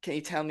 Can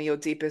you tell me your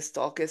deepest,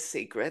 darkest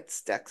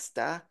secrets,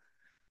 Dexter?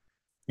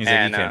 He's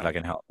like, you And can't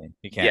fucking help me.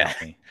 You can't yeah,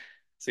 help me.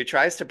 so he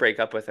tries to break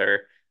up with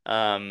her.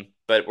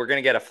 But we're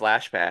gonna get a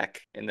flashback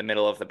in the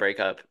middle of the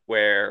breakup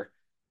where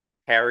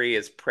Harry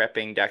is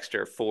prepping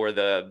Dexter for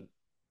the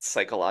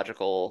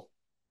psychological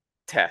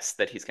test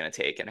that he's going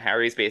to take. And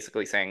Harry's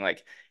basically saying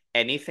like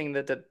anything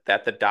that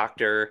the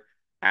doctor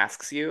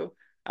asks you,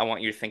 I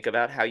want you to think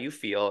about how you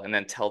feel and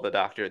then tell the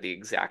doctor the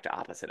exact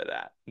opposite of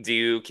that. Do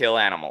you kill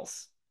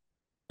animals?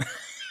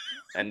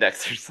 And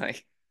Dexter's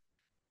like,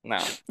 no.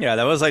 Yeah,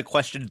 that was like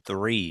question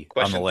three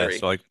on the Question list. So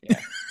three. like Yeah.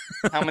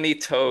 How many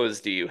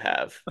toes do you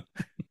have?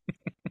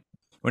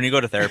 when you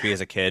go to therapy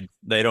as a kid,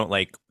 they don't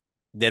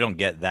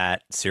get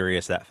that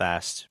serious that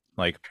fast.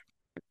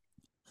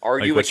 Are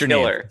Like you a what's your name?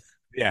 killer?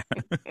 Yeah.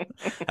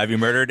 Have you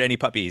murdered any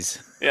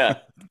puppies? Yeah.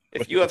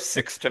 If you have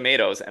 6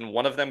 tomatoes and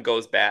one of them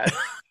goes bad,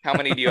 how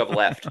many do you have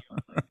left?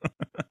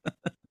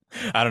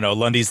 I don't know.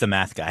 Lundy's the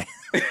math guy.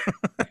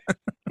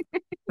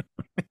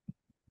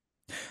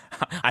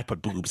 I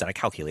put boobs on a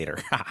calculator.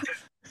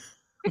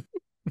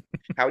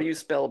 How do you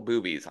spell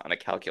boobies on a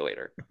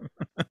calculator?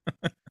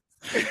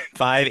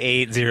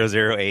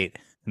 58008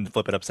 and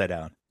flip it upside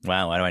down.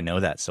 Wow, why do I know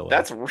that so well?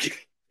 That's re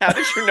How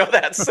did you know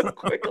that so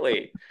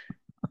quickly?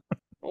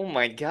 Oh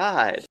my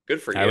God.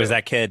 Good for I was you.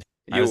 that kid.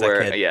 I You was that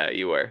were, kid. yeah,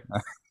 you were.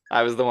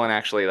 I was the one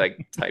actually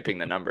like typing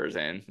the numbers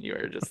in. You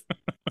were just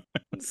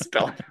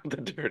spelling out the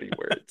dirty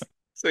words.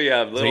 So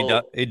yeah, So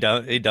little,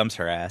 he dumps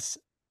her ass.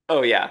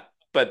 oh yeah.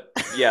 But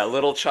yeah,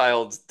 little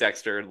child's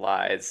Dexter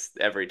lies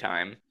every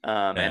time.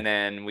 Yeah. And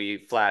then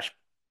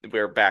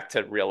we're back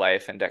to real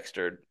life and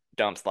Dexter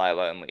dumps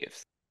Lila and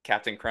leaves.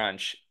 Captain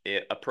Crunch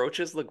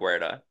approaches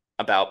LaGuerta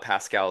about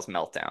Pascal's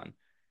meltdown.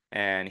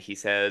 And he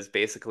says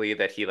basically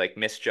that he like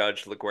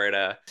misjudged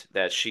LaGuerta,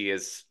 that she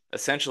is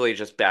essentially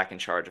just back in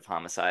charge of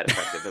homicide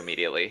effective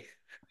immediately.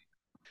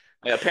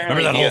 Remember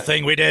Apparently that he, whole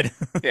thing we did?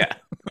 yeah.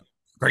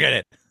 Forget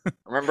it.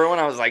 Remember when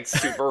I was like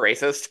super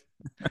racist?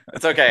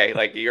 It's okay.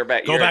 Like you're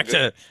back. Go You're a back good.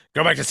 to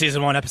go back to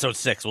season 1, episode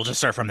 6. We'll just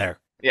start from there.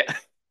 Yeah.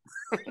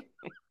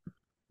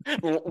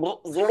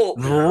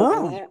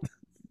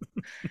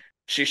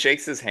 She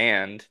shakes his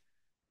hand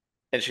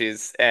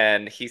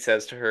and he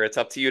says to her, "It's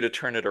up to you to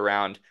turn it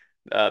around."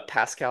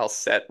 Pascal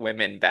set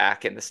women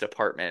back in this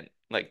department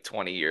like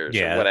 20 years or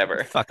Yeah,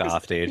 whatever. fuck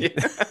off, dude.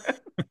 Yeah.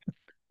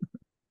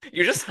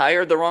 You just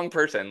hired the wrong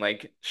person,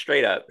 like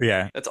straight up.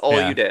 Yeah, That's all you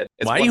yeah. did.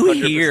 It's Why are you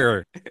 100%.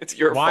 here? It's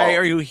your Why are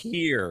fault. you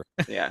here?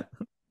 Yeah.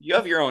 You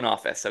have your own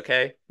office,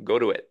 okay? Go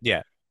to it.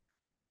 Yeah,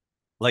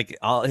 like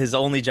all his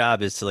only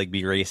job is to like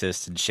be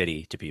racist and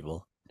shitty to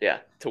people. Yeah,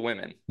 to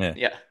women. Yeah,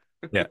 Yeah.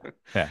 yeah,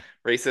 yeah.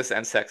 Racist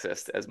and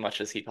sexist as much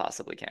as he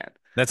possibly can.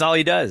 That's all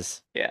he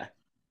does. Yeah.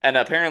 And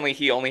apparently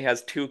he only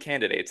has 2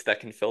 candidates that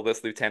can fill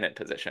this lieutenant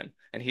position.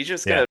 And he's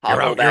just Yeah, gonna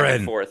you're toggle out, you're back and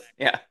in. forth.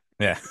 Yeah.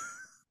 Yeah.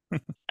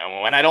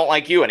 And when I don't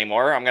like you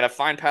anymore, I'm gonna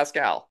find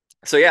Pascal.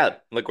 So yeah,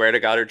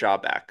 LaGuerta got her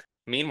job back.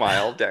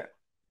 Meanwhile,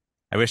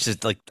 I wish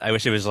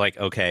it was like,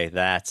 okay,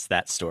 that's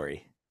that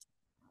story.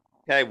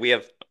 okay, we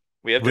have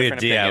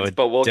different Yeah, opinions, with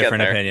but we'll get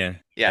different there. opinion.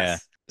 Yeah.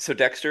 Yes. So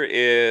Dexter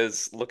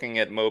is looking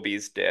at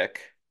Moby's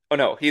dick. Oh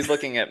no, he's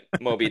looking at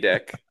Moby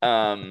Dick.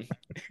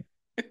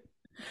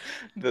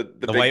 The The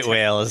big white tent,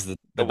 whale is the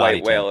the white body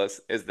tent. whale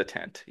is the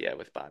tent, yeah,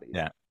 with bodies.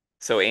 Yeah.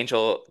 So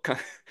Angel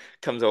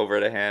comes over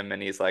to him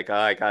and he's like, "Oh,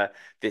 I got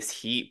this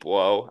heat,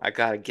 whoa. I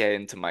gotta get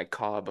into my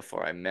car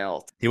before I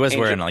melt." He was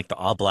Angel, wearing like the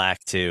all black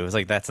too. It was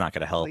like that's not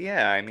gonna well, help.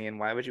 yeah, I mean,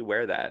 why would you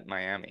wear that in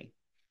Miami?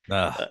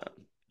 Ugh, Uh,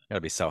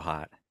 gotta be so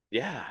hot.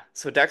 yeah.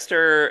 So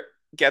Dexter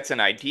gets an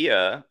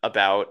idea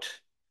about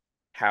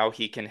how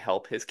he can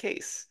help his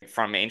case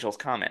from Angel's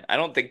comment. I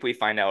don't think we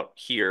find out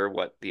here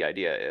what the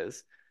idea is,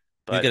 He's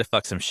but gonna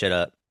fuck some shit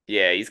up.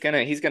 yeah, he's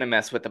gonna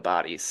mess with the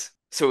bodies.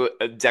 So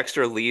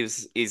Dexter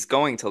leaves. He's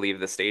going to leave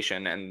the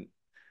station, and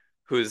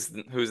who's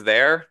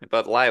there?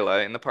 But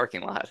Lila in the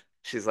parking lot.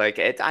 She's like,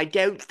 I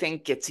don't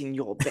think it's in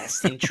your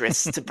best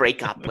interest to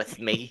break up with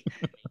me."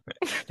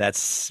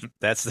 That's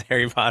the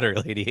Harry Potter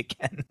lady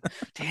again.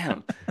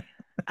 Damn,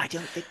 I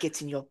don't think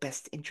it's in your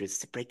best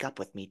interest to break up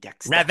with me,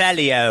 Dexter.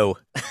 Revelio.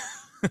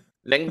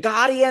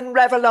 Wingardium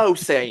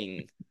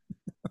Revelosing.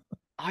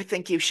 I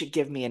think you should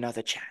give me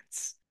another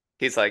chance.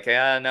 He's like,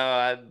 yeah,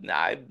 no,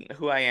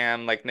 who I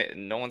am, like,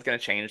 no one's gonna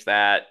change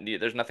that.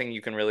 There's nothing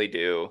you can really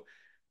do.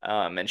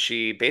 And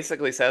she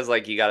basically says,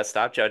 like, you gotta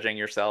stop judging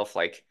yourself.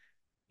 Like,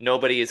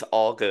 nobody is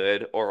all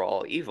good or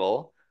all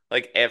evil.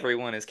 Like,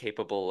 everyone is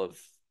capable of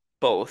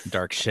both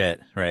Dark shit,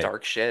 right?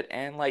 dark shit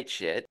and light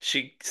shit.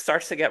 She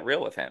starts to get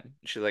real with him.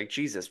 She's like,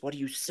 Jesus, what are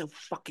you so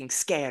fucking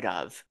scared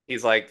of?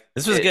 He's like,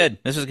 This was good.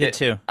 This was good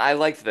too. I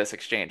liked this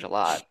exchange a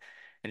lot.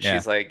 And Yeah,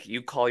 she's like,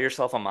 you call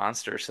yourself a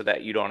monster so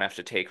that you don't have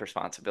to take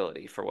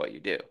responsibility for what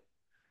you do.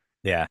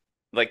 yeah.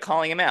 Like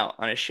calling him out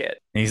on his shit.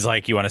 And he's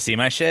like, "You want to see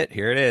my shit?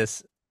 Here it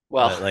is."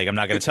 Well, But like, I'm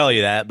not gonna tell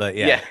you that. But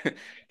yeah.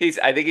 yeah,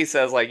 I think he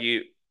says like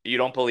you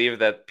don't believe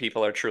that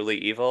people are truly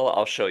evil,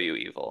 I'll show you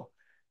evil.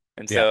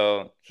 And yeah.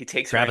 so he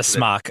takes her Grab a into the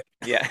smock.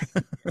 yeah,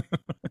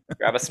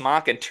 grab a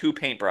smock and 2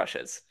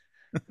 paintbrushes.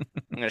 I'm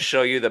gonna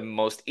show you the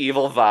most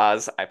evil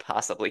vase I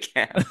possibly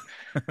can.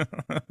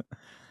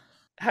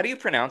 How do you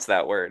pronounce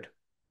that word?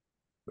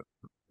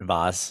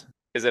 Vase.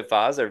 Is it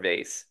vase or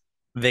vase?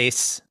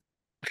 Vase.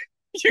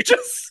 You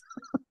just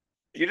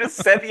you just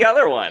said the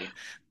other one.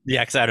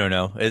 Yeah, because I don't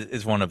know.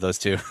 It's one of those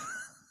two.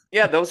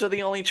 Yeah, those are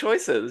the only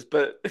choices,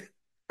 but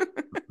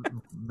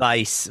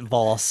Vice,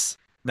 Vos.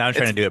 Now I'm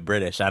trying it's to do it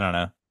British. I don't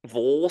know.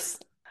 Vols.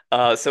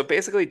 So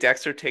basically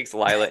Dexter takes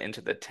Lila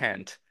into the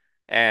tent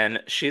and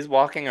she's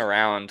walking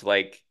around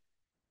like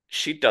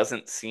she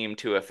doesn't seem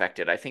too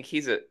affected. I think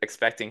he's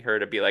expecting her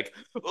to be like,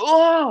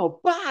 "Oh,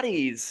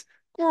 bodies.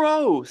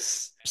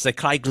 Gross. She's like,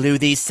 "Can I glue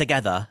these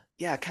together?"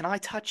 Yeah, can I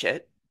touch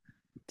it?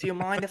 Do you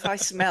mind if I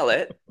smell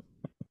it?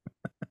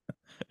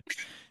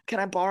 Can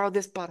I borrow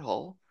this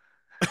butthole?"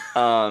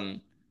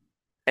 Um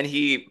and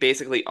he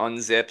basically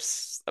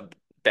unzips a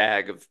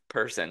bag of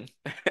person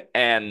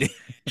and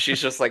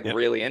she's just like Yep.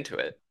 really into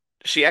it.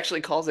 She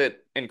actually calls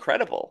it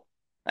incredible,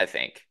 I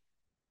think.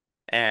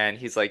 And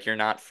he's like, "You're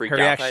not Her freaked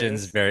out by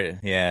reaction's this?" very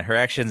yeah, her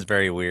reaction's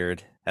very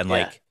weird. And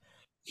Yeah, like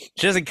she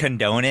doesn't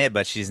condone it,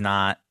 but she's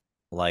not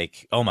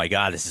like, "Oh my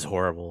God, this is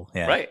horrible."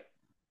 Yeah. right.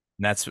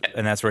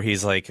 And that's where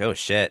he's like, "Oh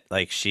shit."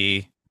 Like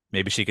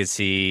maybe she could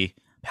see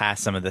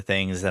past some of the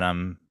things that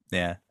I'm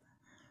yeah.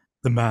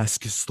 The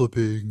mask is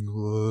slipping.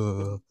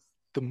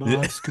 The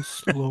mask is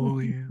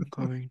slowly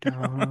coming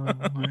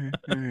down.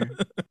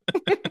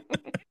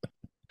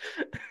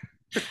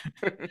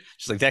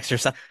 She's like, "Dexter,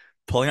 stop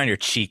pulling on your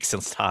cheeks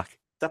and let's talk."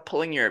 Stop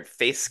pulling your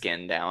face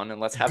skin down and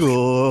let's have the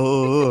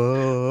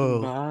Go.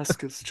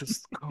 mask is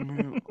just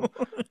coming.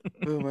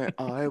 Oh, my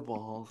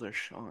eyeballs are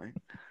showing.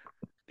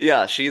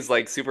 Yeah, she's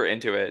like super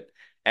into it.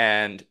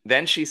 And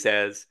then she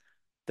says,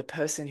 "The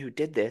person who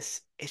did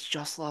this is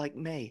just like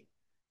me,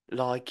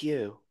 like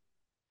you.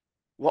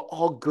 We're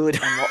all good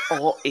and we're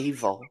all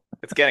evil."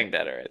 It's getting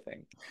better, I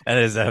think.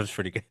 That was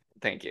pretty good.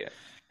 Thank you.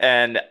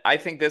 And I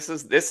think this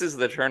is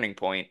the turning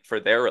point for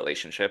their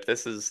relationship.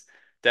 This is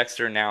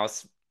Dexter now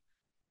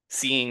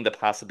seeing the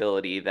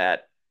possibility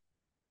that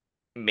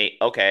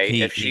okay,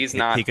 He if he she's he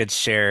not, could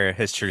share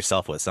his true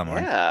self with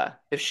someone. yeah,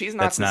 if she's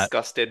not That's not.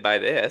 disgusted by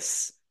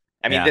this,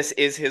 I mean, Yeah. this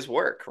is his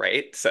work,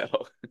 right? So,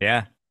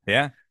 Yeah.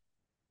 Yeah.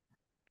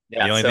 The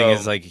yeah, only thing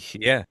is so like,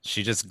 yeah,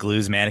 she just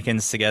glues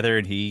mannequins together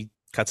and he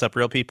cuts up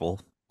real people.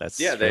 yeah, That's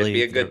they'd be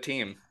really a good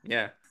team.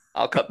 Yeah.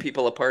 I'll cut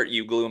people apart,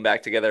 you glue them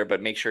back together,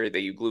 but make sure that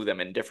you glue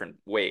them in different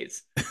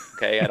ways.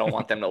 Okay? I don't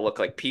want them to look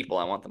like people.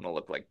 I want them to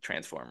look like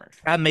Transformers.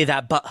 grab me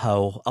that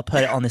butthole. I'll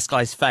put it on this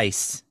guy's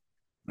face.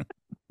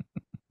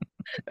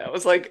 That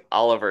was like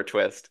Oliver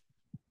Twist.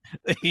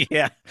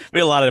 Yeah. We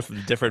have a lot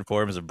of different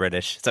forms of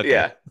British. It's okay.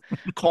 Yeah.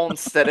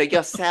 Consider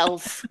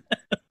yourself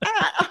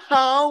at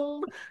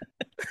home.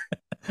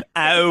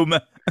 Ohm.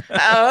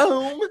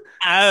 Home.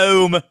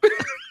 Ohm.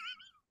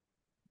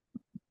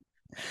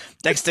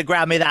 Dexter,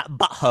 grab me that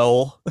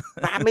butthole.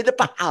 Grab me the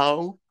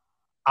bottle.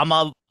 I'm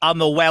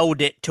a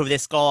weld it to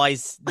this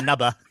guy's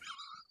nubber.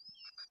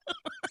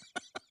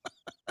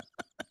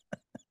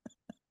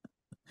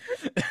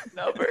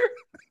 Number.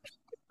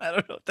 I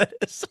don't know what that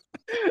is.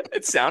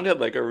 It sounded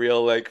like a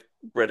real like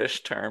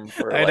British term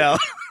for I know.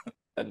 like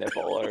a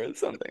nipple or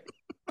something.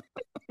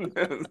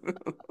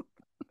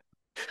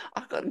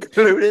 I gotta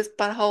glue this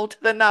butthole to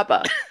the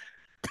nubber.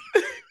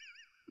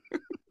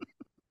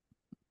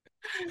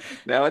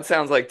 Now it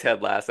sounds like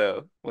Ted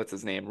Lasso. What's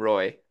his name?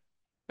 Roy.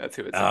 That's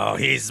who it sounds Oh,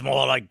 like. he's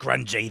more like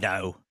grungy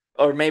though.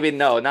 Or maybe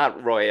no,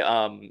 not Roy.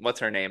 What's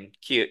her name?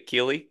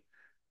 Keely?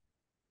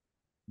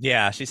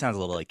 Yeah, she sounds a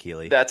little like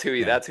Keely. That's who.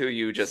 Yeah. That's who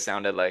you just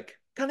sounded like.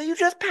 Can you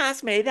just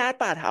pass me that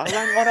butthole?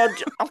 I'm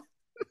gonna.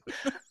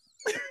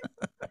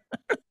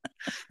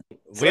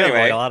 So We have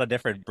like a anyway, lot of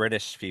different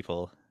British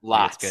people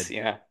here. It's lots. good.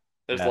 Yeah,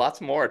 there's Yeah.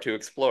 lots more to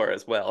explore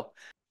as well.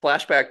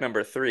 Flashback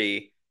number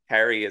three.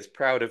 Harry is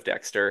proud of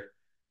Dexter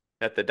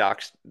that the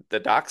Dockster, The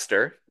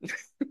Docster.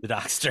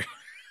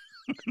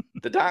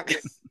 the doc,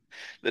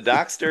 the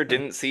Dockster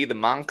didn't see the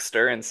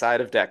Monkster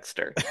inside of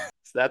Dexter.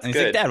 So that's And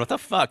he's like, good. "Dad, what the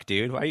fuck,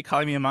 dude? Why are you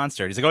calling me a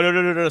monster?" He's like, "Oh, no,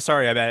 no, no, no.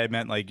 Sorry. I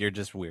meant like you're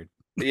just weird."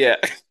 Yeah.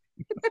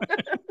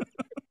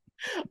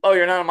 Oh,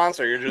 you're not a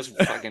monster. You're just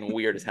fucking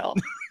weird as hell.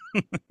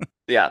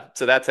 Yeah,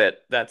 so that's it.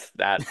 That's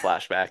that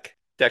flashback.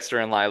 Dexter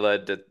and Lila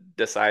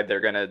decide they're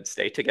gonna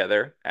stay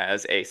together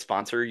as a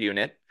sponsor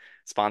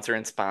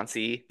and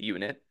sponsee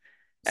unit.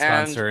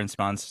 And Sponsor and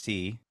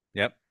sponsee.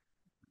 Yep.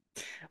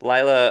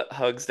 Lila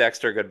hugs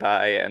Dexter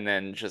goodbye and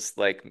then just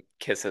like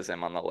kisses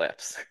him on the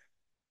lips.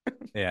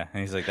 Yeah.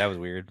 And he's like, "That was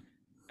weird."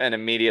 And But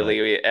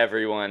immediately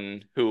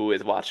everyone who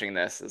is watching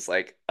this is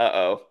like,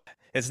 uh-oh.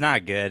 it's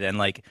not good. And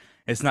like,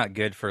 it's not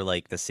good for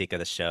like the sake of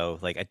the show.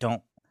 Like, I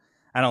don't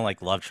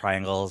like love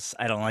triangles.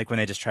 I don't like when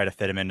they just try to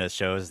fit them into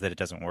shows that it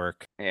doesn't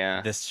work.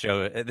 Yeah. This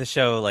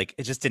show, like,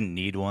 it just didn't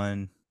need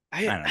one.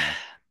 I I don't know.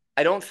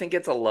 I don't think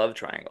it's a love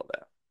triangle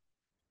though.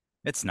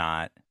 It's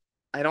not.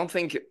 I don't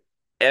think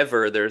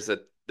ever there's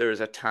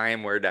a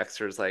time where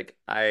Dexter's like,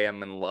 I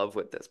am in love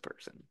with this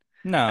person.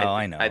 No,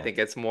 I I know. think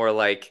it's more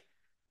like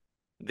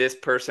this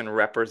person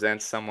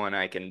represents someone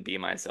I can be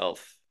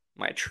myself,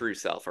 my true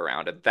self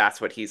around, and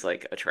that's what he's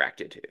like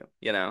attracted to,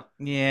 you know?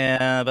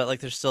 Yeah, but like,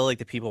 there's still like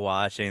the people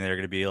watching. They're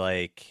gonna be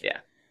Yeah.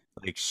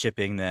 like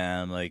shipping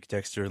them, like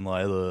Dexter and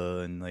Lila,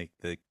 and like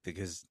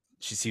because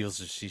she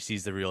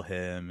sees the real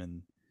him,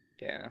 and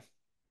Yeah.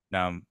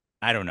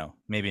 I don't know.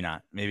 Maybe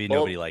not. Maybe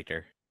nobody Well, liked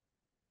her.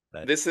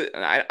 But this is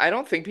I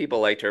don't think people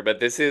liked her, but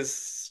this is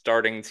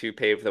starting to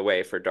pave the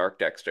way for Dark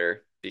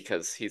Dexter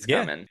because he's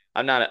yeah, coming.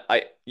 I'm not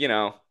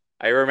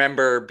I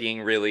remember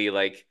being really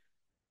like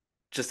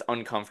just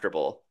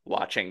uncomfortable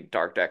watching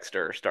Dark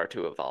Dexter start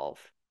to evolve.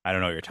 I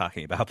don't know what you're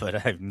talking about,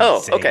 but I'm Oh,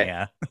 saying okay.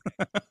 yeah.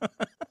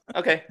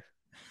 Okay.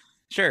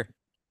 Sure.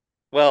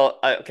 Well,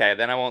 okay,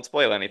 then I won't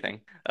spoil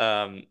anything.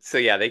 So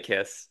yeah, they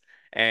kiss,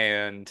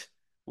 and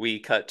we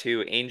cut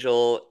to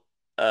Angel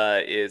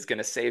is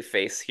gonna save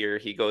face here.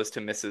 He goes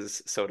to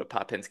Mrs. Soda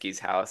Popinski's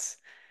house,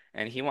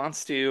 and he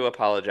wants to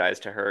apologize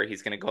to her.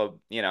 He's gonna go,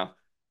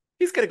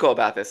 he's gonna go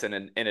about this in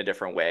a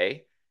different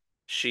way. I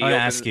She want to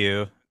ask opens,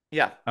 you.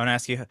 yeah. I want to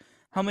ask you,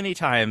 how many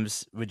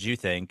times would you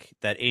think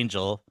that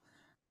Angel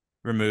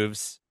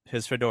removes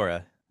his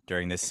fedora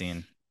during this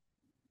scene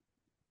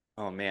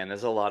Oh man,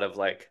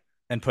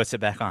 and puts it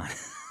back on?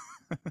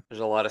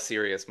 there's a lot of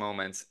serious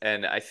moments,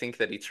 and I think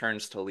that he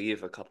turns to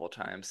leave a couple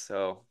times.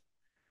 So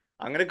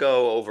I'm gonna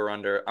go over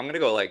under. I'm gonna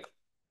go like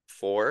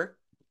 4.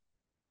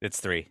 It's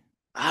three.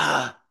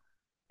 Ah,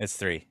 It's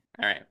three.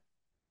 all right,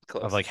 Of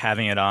close. like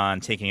having it on,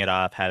 taking it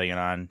off, having it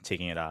on,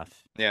 taking it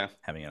off, Yeah.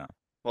 having it on.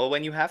 Well,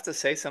 when you have to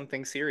say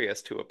something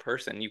serious to a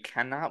person, you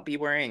cannot be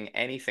wearing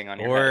anything on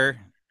your head. Or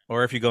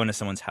or if you go into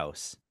someone's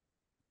house.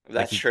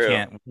 Like That's true.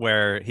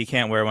 he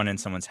can't wear one in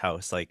someone's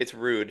house. Like It's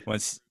rude.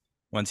 once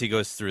once he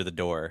goes through the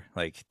door,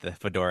 like the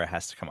fedora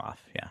has to come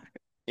off. Yeah.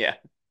 Yeah.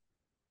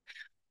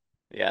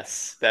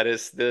 Yes.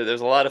 There's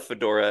a lot of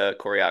fedora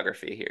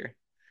choreography here.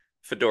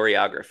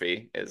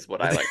 Fedoriography is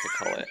what I like to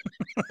call it.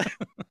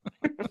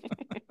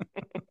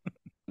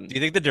 Do you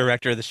think the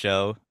director of the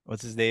show,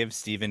 what's his name?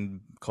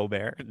 Stephen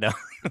Colbert? No.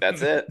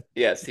 That's it.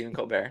 Yeah, Stephen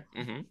Colbert.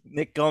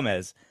 Nick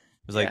Gomez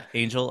was Yeah. like,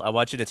 Angel, I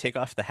want you to take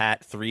off the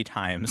hat 3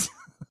 times.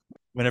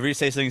 Whenever you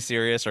say something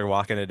serious or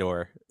walk in a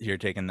door, you're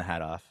taking the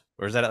hat off.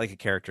 Or is that like a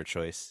character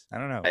choice? I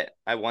don't know.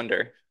 I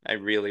wonder. I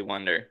really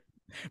wonder.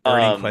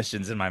 Burning Um,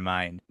 questions in my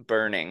mind.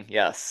 Burning,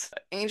 yes.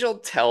 Angel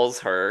tells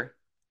her,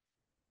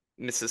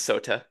 Mrs.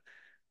 Sota,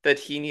 that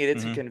he needed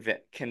to Hmm.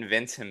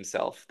 convince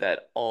himself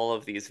that all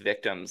of these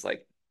victims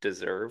like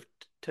deserved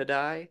to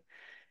die.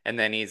 And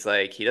then he's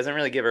like, he doesn't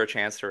really give her a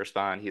chance to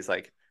respond. He's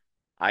like,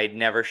 I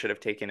never should have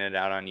taken it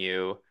out on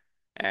you,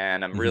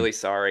 and I'm Hmm. really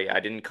sorry. I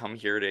didn't come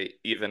here to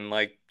even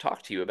like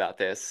talk to you about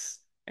this.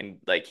 And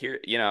like here,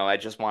 I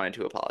just wanted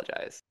to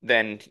apologize.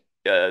 Then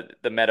the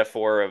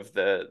metaphor of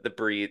the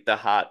breeze,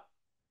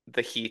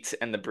 the heat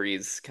and the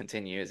breeze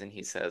continues, and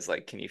he says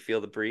like, "Can you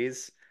feel the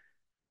breeze?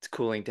 It's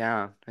cooling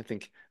down. I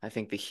think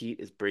the heat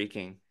is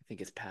breaking. I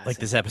think it's Like passing.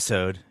 this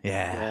episode.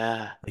 Yeah.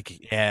 Yeah.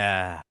 Like,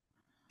 yeah.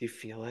 Do you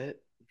feel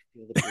it? You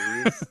feel the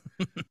breeze?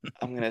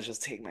 I'm gonna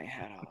just take my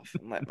hat off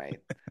and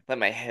let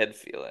my head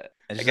feel it.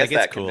 And I she's guess like,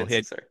 it's that cool.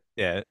 convinces her.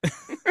 Yeah.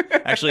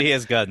 Actually, he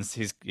has guns.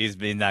 He's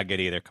being not good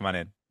either. Come on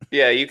in.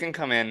 Yeah, you can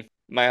come in.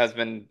 My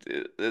husband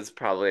is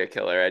probably a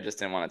killer. I just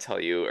didn't want to tell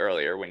you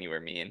earlier when you were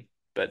mean,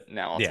 but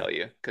now I'll Yeah. tell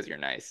you because you're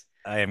nice.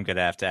 I am gonna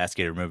have to ask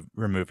you to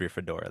remove your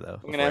fedora though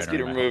I'm gonna before ask you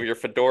to entering my remove home. your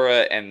fedora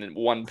and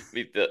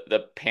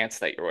the pants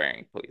that you're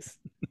wearing, please.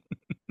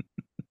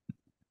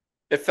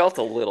 It felt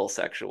a little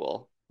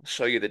sexual. I'll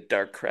show you the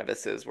dark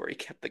crevices where he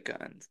kept the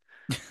guns.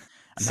 I'm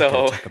not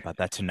gonna So talk about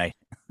that tonight.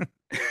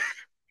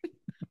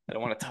 I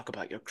don't want to talk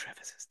about your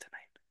crevices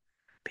tonight,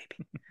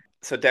 baby.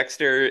 So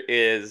Dexter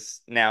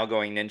is now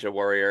going Ninja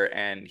Warrior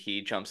and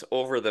he jumps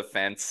over the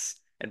fence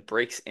and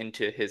breaks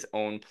into his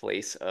own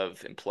place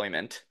of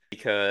employment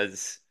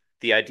because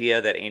the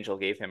idea that Angel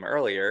gave him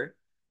earlier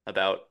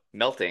about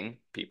melting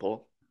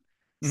people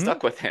Hmm.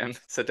 stuck with him.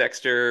 So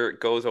Dexter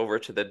goes over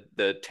to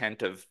the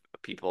tent of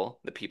people,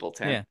 the people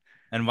tent. Yeah.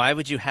 And why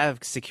would you have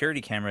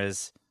security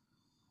cameras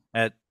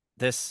at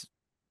this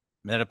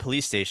at a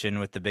police station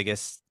with the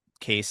biggest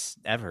case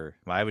ever?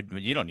 Why would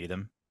you don't need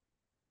them?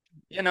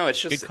 It's Good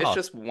just it's call.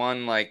 just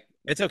one like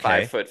It's five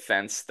okay. foot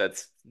fence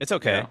that's It's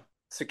okay.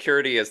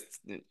 security is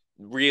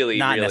really,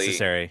 Not really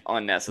necessary. Not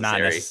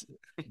unnecessary. necessary.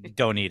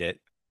 Don't need it.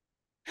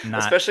 Not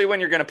Especially when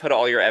you're going to put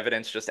all your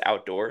evidence just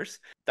outdoors.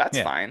 That's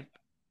yeah. fine.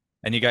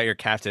 And you got your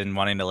captain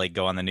wanting to like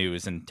go on the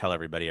news and tell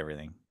everybody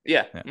everything.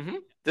 Yeah. Yeah.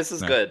 This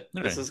is No. good.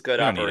 No, This no. is good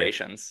We don't need it.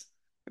 operations.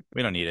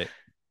 We don't need it.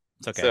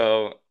 It's okay.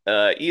 So,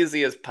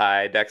 easy as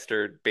pie,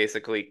 Dexter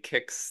basically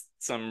kicks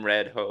some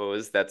red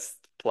hose that's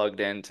plugged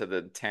into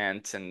the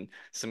tent and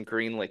some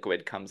green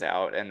liquid comes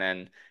out and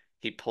then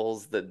he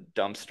pulls the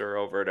dumpster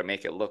over to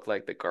make it look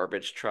like the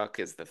garbage truck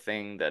is the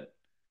thing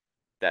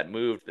that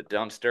moved the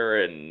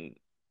dumpster and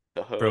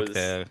the Broke hose the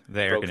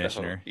air broke the hose.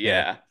 conditioner.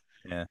 Yeah.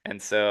 Yeah. Yeah.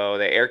 And so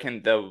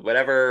the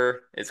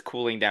whatever is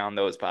cooling down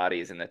those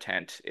bodies in the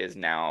tent is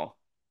now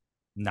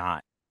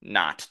Not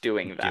not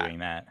doing that doing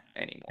that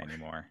anymore.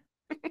 anymore.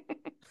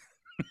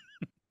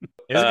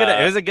 It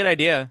Uh, was a good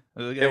idea. It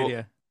was a good it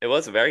idea. it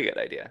was a very good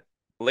idea.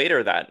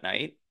 Later that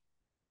night,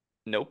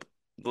 nope.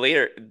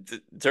 Later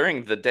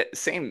during the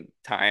same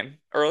time,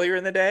 earlier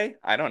in the day,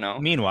 I don't know.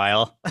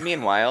 Meanwhile,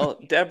 Meanwhile,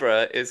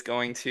 Deborah is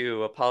going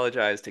to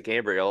apologize to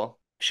Gabriel.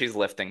 She's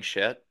lifting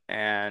shit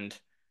and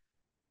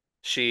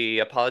she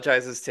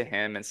apologizes to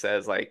him and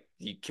says like,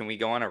 "Can we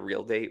go on a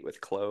real date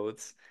with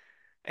clothes?"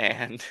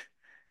 And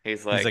he's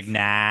he's like, like,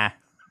 nah.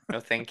 "No,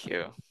 thank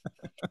you."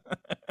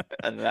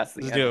 And that's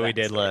the Let's end do of what we that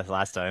did story.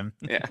 last time.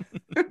 Yeah.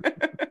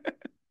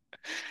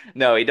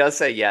 No, he does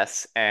say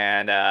yes,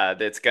 and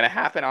it's gonna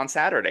happen on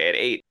Saturday at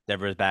 8.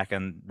 Deborah's back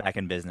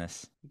in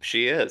business.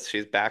 She is.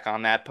 She's back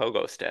on that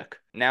pogo stick.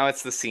 Now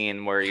it's the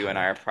scene where you and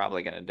I are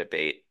probably gonna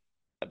debate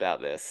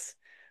about this.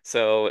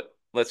 So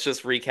let's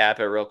just recap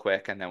it real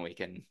quick, and then we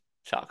can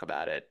talk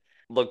about it.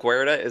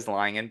 LaGuerta is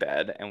lying in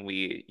bed, and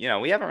we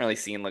haven't really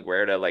seen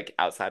LaGuerta like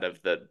outside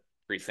of the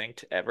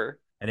precinct ever.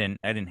 I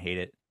didn't hate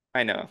it.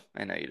 I know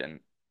you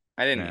didn't.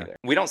 I didn't No. either.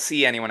 We don't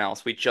see anyone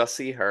else. We just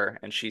see her,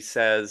 and she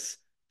says,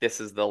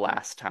 "This is the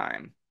last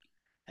time."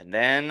 And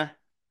then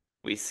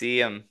we see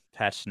him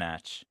Patch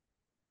Snatch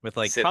with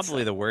like sit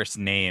probably some. the worst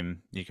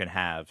name you can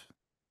have.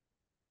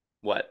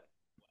 What?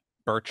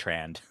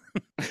 Bertrand.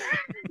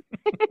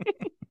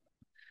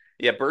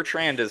 Yeah,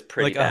 Bertrand is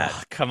pretty Like, bad.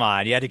 oh, come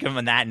on. You had to give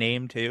him that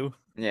name too?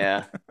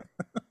 Yeah.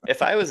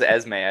 If I was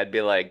Esme, I'd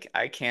be like,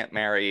 I can't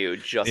marry you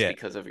just Yeah.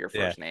 because of your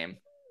Yeah. first name.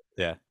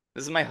 Yeah.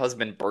 This is my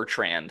husband,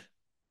 Bertrand.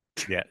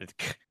 Yeah.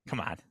 Come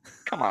on.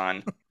 Come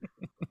on.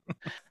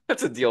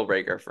 That's a deal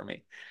breaker for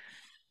me.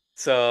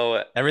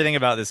 So, Everything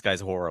about this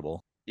guy's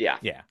horrible. yeah.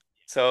 Yeah.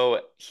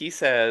 So he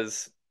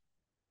says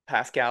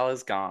Pascal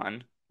is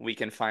gone. We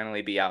can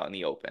finally be out in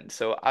the open.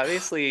 So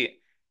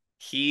obviously,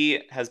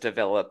 he has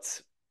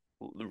developed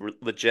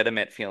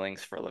legitimate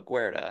feelings for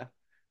LaGuerta.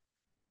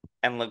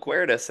 And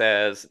LaGuerta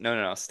says, no,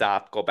 no, no,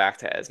 stop, go back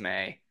to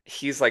Esme.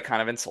 He's like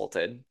kind of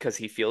insulted because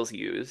he feels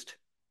used,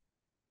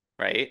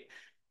 right?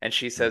 And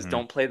she says, Hmm.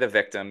 don't play the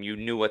victim. You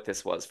knew what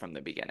this was from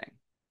the beginning.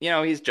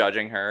 He's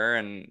judging her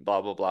and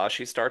blah, blah, blah.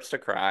 She starts to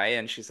cry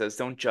and she says,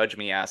 don't judge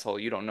me, asshole.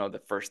 You don't know the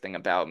first thing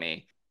about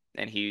me.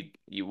 And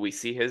we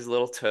see his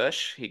little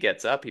tush. He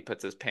gets up, he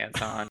puts his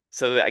pants on.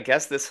 So I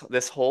guess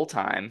this whole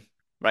time,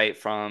 right,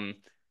 from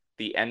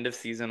the end of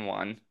season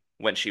one,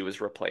 when she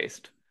was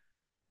replaced,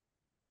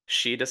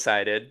 she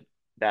decided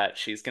that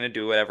she's going to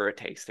do whatever it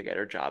takes to get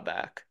her job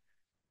back.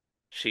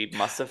 She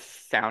must have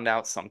found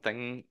out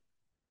something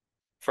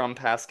from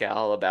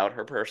Pascal about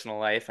her personal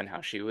life and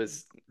how she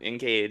was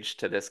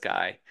engaged to this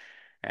guy.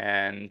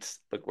 And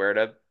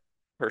LaGuerta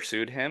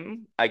pursued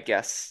him, I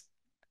guess,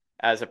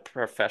 as a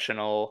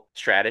professional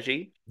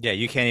strategy. Yeah,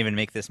 you can't even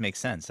make this make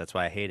sense. That's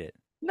why I hate it.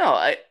 No,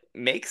 it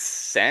makes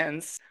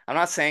sense. I'm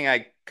not saying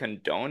I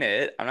condone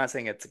it. I'm not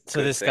saying it's a So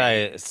good this thing.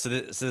 guy, so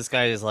this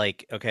guy is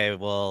like, okay,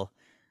 well,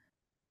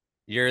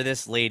 you're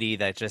this lady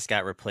that just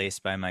got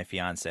replaced by my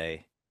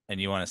fiance, and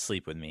you want to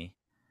sleep with me.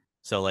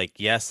 So like,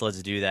 yes,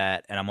 let's do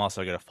that. And I'm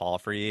also gonna fall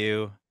for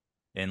you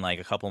in like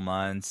a couple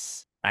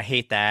months. I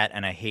hate that,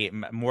 and I hate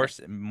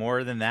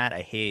more than that.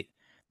 I hate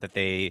that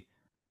they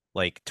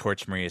like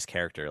torch Maria's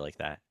character like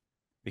that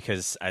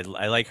because I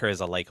like her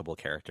as a likable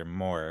character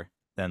more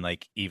than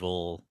like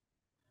evil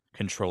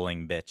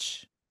controlling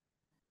bitch.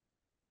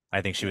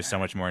 I think she was so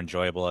much more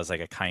enjoyable as like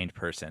a kind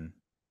person,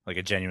 like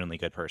a genuinely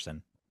good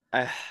person.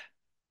 Uh,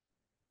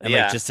 And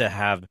like yeah. just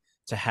have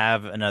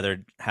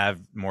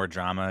more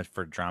drama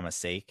for drama's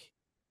sake.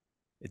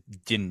 It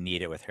didn't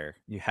need it with her.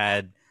 You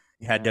had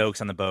Yeah.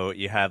 Dokes on the boat.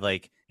 You had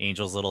like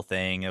Angel's little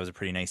thing. It was a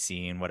pretty nice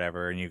scene,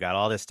 whatever. And you got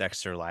all this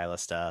Dexter Lila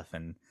stuff,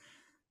 and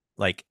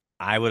like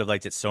I would have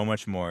liked it so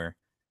much more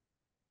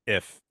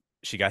if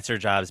she gets her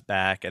jobs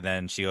back and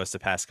then she goes to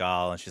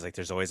Pascal and she's like,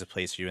 "There's always a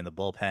place for you in the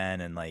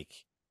bullpen," and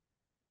like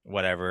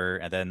whatever.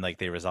 And then like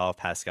they resolve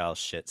Pascal's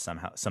shit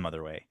somehow, some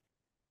other way.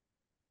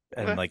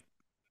 And Okay. like,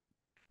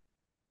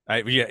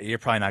 you're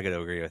probably not going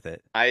to agree with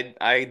it.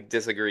 I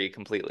disagree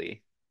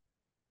completely.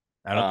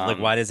 I don't like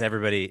Um, why does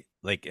everybody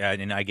like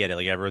and I get it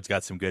like everyone's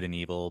got some good and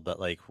evil but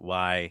like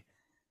why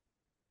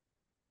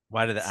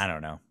did I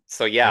don't know.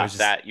 so It yeah, was just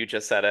that you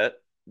just said it.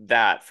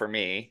 That for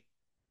me,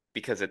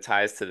 because it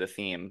ties to the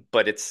theme,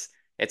 but it's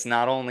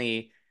not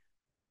only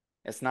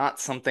it's not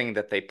something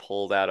that they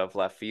pulled out of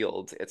left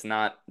field. It's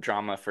not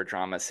drama for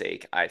drama's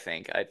sake, I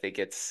think. I think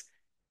it's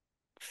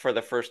for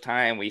the first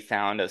time we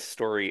found a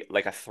story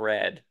like a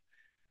thread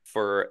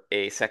for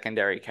a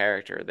secondary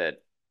character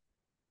that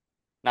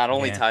not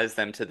only yeah. ties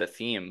them to the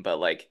theme, but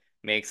like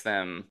makes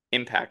them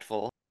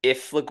impactful.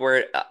 If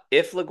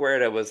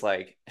LaGuerta was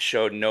like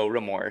showed no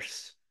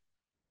remorse,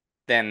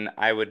 then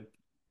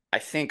I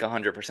think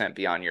 100%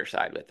 be on your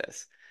side with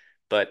this.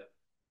 But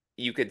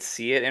you could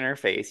see it in her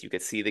face. You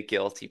could see the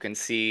guilt. You can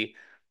see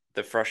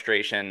the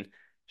frustration.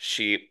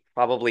 She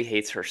probably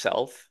hates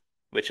herself,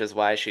 which is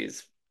why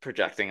she's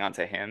projecting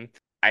onto him.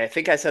 I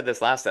think I said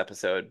this last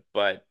episode,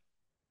 but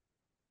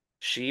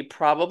she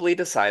probably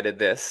decided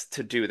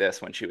to do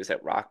this when she was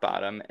at rock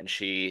bottom and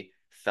she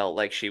felt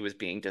like she was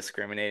being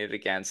discriminated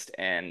against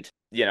and,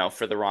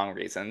 for the wrong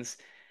reasons.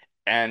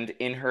 And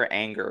in her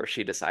anger,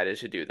 she decided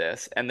to do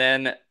this. And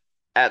then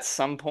at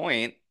some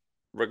point,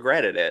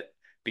 regretted it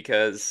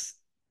because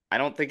I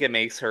don't think it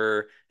makes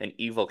her an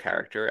evil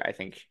character. I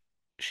think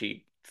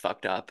she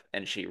fucked up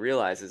and she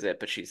realizes it,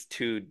 but she's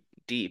too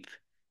deep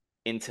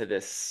into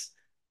this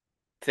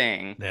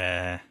thing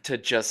Yeah. to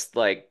just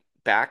like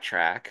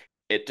backtrack.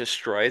 It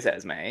destroys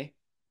Esme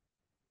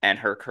and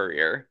her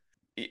career.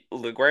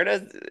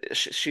 LaGuardia,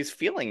 she's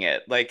feeling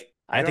it. Like,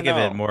 I I don't think of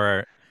it know.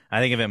 more I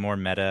think of it more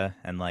meta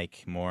and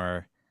like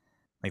more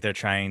like they're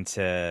trying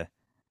to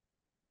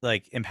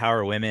like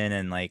empower women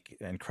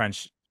and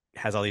Crunch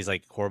has all these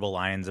like horrible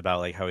lines about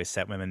like how he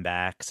set women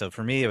back. So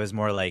for me it was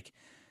more like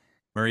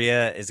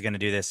Maria is going to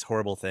do this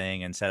horrible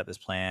thing and set up this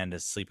plan to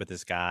sleep with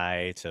this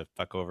guy to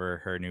fuck over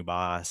her new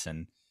boss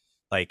and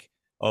like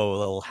oh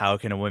well how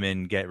can a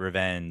woman get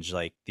revenge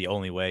like the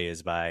only way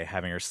is by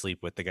having her sleep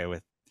with the guy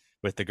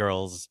with the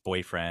girl's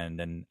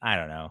boyfriend and I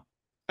don't know.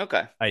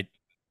 Okay, I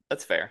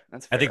that's fair.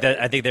 That's I fair. think that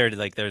I think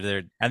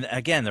they're and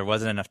again there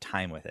wasn't enough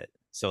time with it.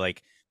 So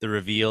like the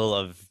reveal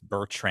of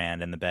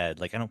Bertrand in the bed,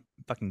 like I don't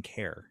fucking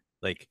care.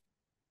 Like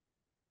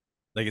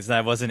it's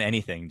that wasn't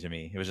anything to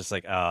me. It was just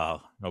like,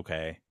 oh,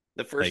 okay.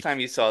 The first time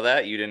Like you saw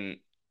that, you didn't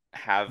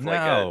have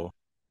like a no,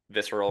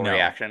 visceral no,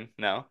 reaction?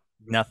 No?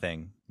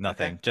 nothing,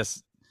 Okay. nothing.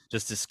 Just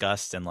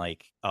disgust and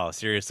like, oh,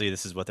 seriously,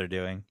 this is what they're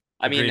doing.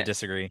 I Agree to mean,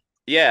 disagree.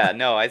 yeah,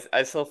 no,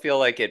 I still feel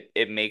like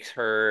it makes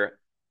her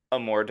a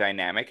more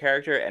dynamic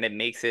character, and it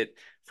makes it,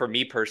 for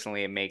me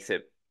personally, it makes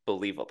it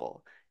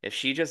believable. If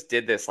she just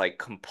did this like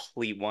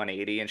complete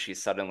 180 and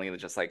she's suddenly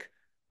just like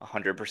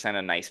 100%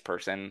 a nice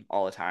person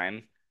all the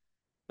time,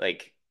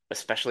 like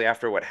especially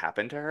after what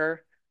happened to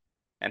her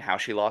and how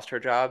she lost her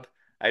job,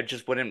 I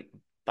just wouldn't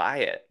buy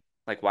it.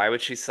 Like why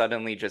would she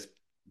suddenly just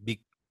Be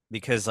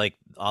because like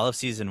all of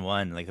season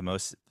one, like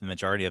the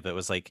majority of it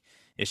was like,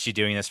 is she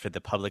doing this for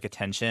the public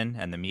attention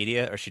and the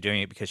media, or is she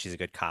doing it because she's a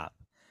good cop?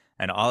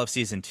 And all of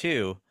season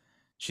two,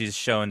 she's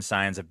shown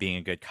signs of being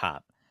a good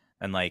cop.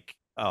 And like,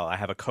 oh, I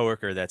have a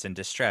coworker that's in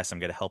distress. I'm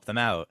gonna help them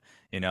out.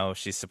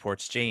 She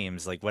supports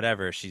James, like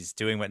whatever. She's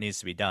doing what needs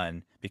to be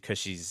done because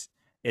she's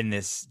in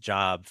this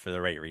job for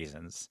the right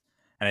reasons.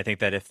 And I think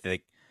that if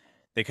they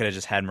could have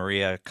just had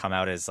Maria come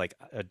out as like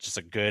just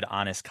a good,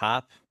 honest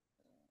cop,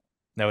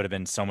 that would have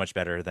been so much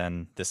better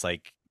than this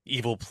like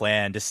evil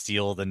plan to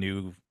steal the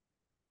new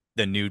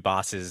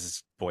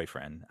boss's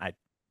boyfriend. I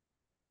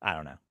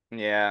don't know.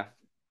 yeah.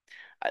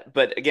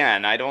 But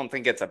again, I don't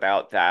think it's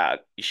about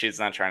that. She's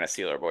not trying to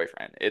steal her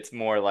boyfriend. It's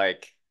more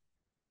like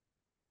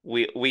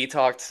we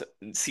talked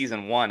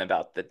season one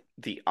about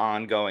the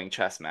ongoing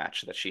chess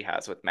match that she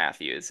has with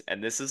Matthews,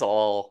 and this is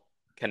all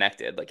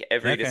connected. Like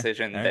every Okay.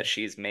 decision All that right.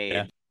 she's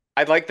Yeah. made.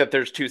 I like that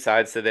there's two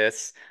sides to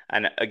this,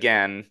 and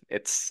again,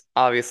 it's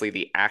obviously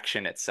the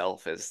action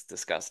itself is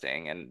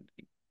disgusting and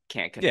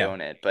can't Yeah.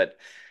 condone it, but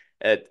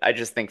I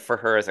just think for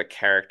her as a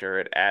character,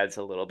 it adds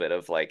a little bit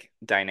of like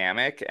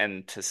dynamic,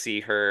 and to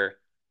see her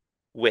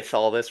with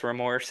all this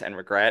remorse and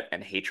regret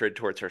and hatred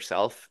towards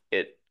herself,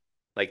 it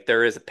like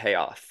there is a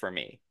payoff for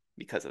me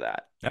because of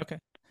that. Okay.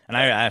 And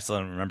But I still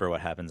don't remember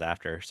what happens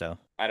after, so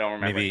I don't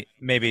remember.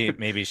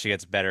 maybe she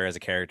gets better as a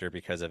character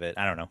because of it.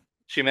 I don't know.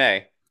 She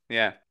may.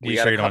 Yeah, we You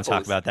got sure a you don't want to couple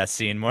talk of about that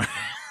scene more?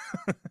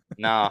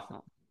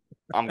 no,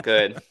 I'm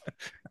good.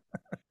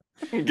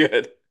 I'm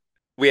good.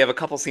 We have a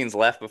couple scenes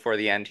left before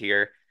the end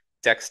here.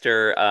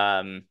 Dexter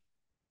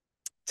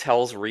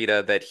tells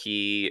Rita that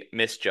he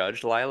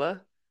misjudged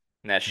Lila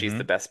and that she's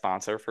the Hmm. best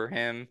sponsor for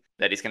him,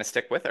 that he's going to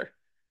stick with her.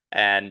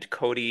 And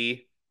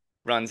Cody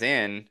runs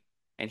in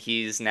and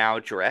he's now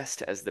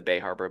dressed as the Bay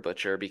Harbor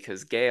Butcher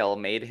because Gail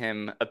made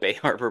him a Bay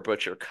Harbor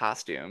Butcher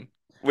costume,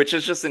 which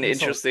is just an Thanks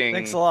a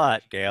interesting.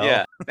 lot, Gail.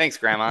 Yeah, thanks,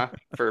 Grandma,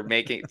 for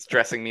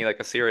dressing me like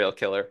a serial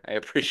killer. I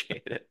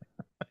appreciate it.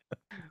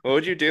 What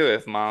would you do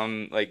if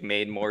Mom like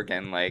made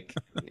Morgan like,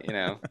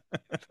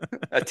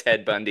 a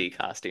Ted Bundy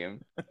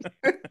costume?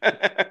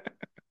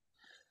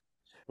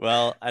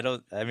 Well, I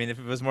mean, if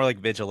it was more like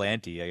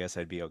vigilante, I guess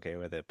I'd be okay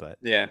with it, but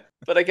Yeah.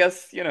 But I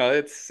guess,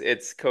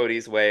 it's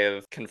Cody's way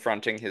of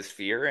confronting his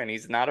fear and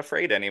he's not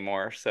afraid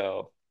anymore.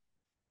 So,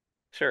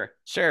 sure.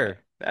 sure.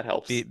 That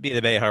Be helps. be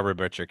the Bay Harbor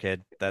Butcher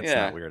kid. That's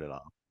not Yeah. weird at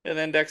all. And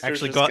then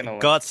Dexter's Actually, just go gonna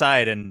go like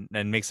outside and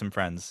make some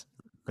friends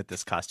with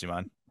this costume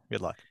on.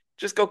 Good luck.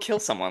 just go kill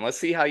someone. Let's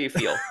see how you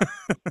feel.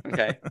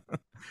 Okay?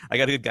 I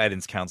got a good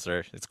guidance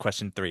counselor. It's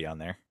question 3 on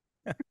there.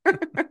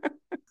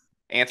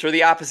 Answer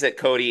the opposite,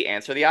 Cody.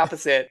 Answer the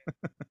opposite.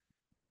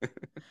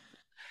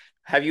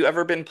 Have you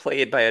ever been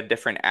played by a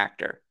different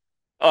actor?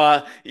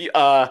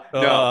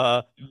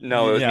 No.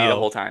 No, it was me the No.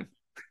 whole time.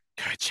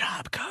 Good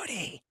job,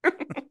 Cody.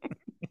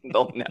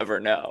 They'll never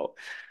know.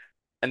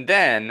 And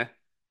then,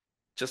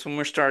 just when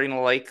we're starting to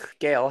like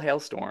Gale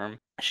Hailstorm,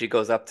 she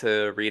goes up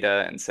to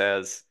Rita and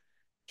says,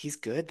 "He's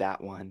good,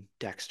 that one,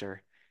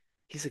 Dexter.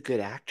 He's a good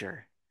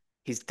actor.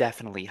 He's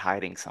definitely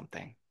hiding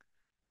something."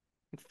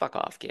 Fuck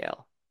off,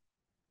 Gale.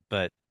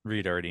 But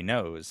Reed already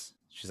knows.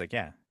 She's like,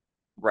 yeah.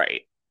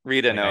 Right.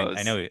 Rita Like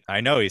I knows.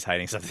 know he's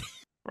hiding something.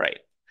 Right.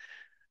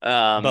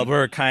 But Um,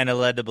 we're kind of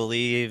led to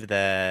believe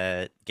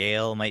that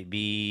Gale might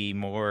be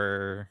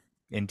more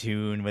in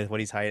tune with what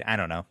he's hiding. I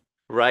don't know.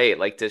 right.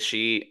 Like,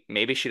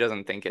 maybe she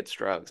doesn't think it's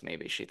drugs.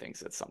 Maybe she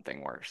thinks it's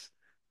something worse.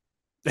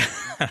 I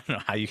don't know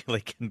how you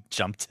like can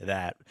jump to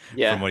that from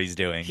Yeah. what he's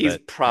doing, He's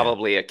but yeah.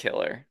 probably a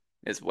killer,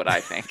 is what I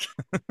think.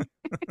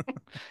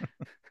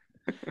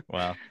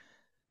 Well,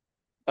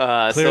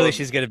 clearly So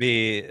she's going to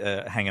be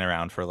hanging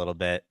around for a little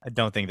bit. I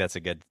don't think that's a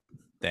good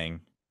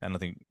thing. I don't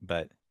think,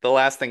 but the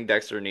last thing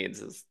Dexter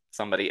needs is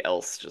somebody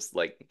else just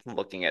like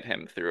looking at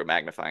him through a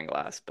magnifying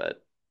glass,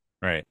 but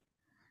right.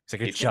 It's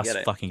like I he's gonna get just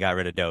it. fucking got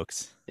rid of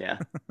Dokes. Yeah.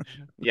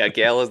 Yeah,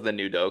 Gale is the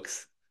new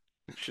Dokes.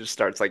 She just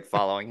starts like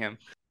following him.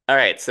 All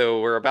right,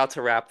 so we're about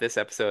to wrap this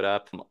episode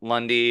up.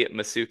 Lundy,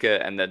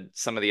 Masuka, and then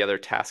some of the other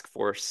task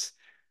force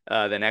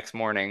the next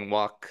morning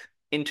walk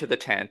into the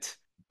tent.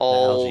 The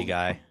algae All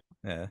guy.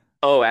 Yeah.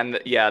 Oh, and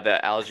yeah,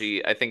 the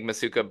algae. I think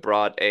Masuka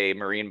brought a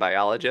marine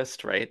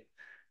biologist, right?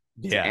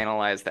 to Yeah.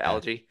 analyze the Yeah.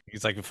 algae.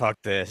 He's like,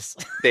 fuck this.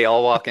 They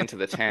all walk into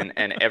the tent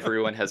and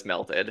everyone has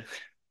melted.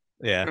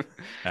 Yeah.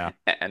 Yeah.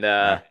 And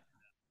Uh,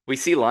 we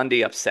see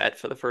Lundy upset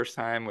for the first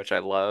time, which I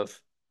love.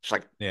 She's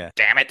like, yeah.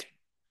 damn it,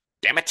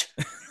 damn it.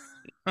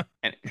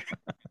 And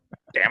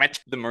damn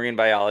it. The marine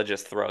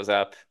biologist throws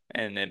up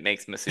and it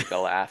makes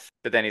Masuka laugh.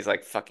 But then he's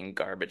like, fucking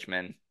garbage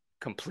man,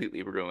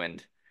 completely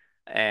ruined.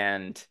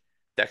 And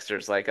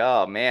Dexter's like,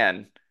 oh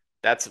man,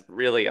 that's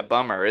really a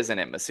bummer, isn't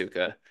it,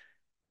 Masuka?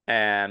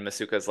 And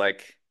Masuka's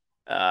like,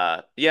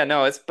 yeah,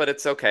 no,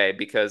 it's okay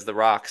because the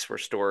rocks were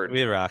We stored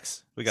had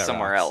rocks. We got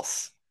somewhere rocks.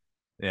 else.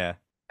 Yeah.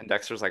 And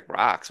Dexter's like,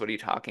 rocks? What are you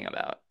talking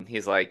about? And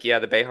he's like, yeah,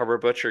 the Bay Harbor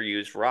Butcher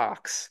used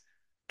rocks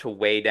to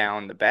weigh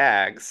down the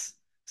bags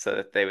so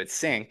that they would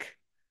sink,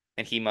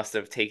 and he must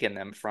have taken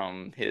them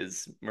from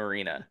his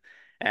marina.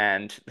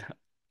 And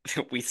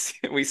we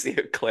see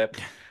a clip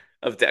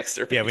of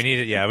Dexter Yeah, picking. we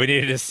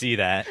needed to see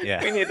that.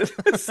 Yeah. We needed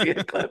to see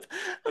a clip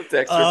of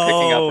Dexter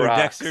picking up Oh,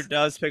 Dexter rocks.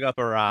 does pick up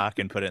a rock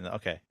and put it in the,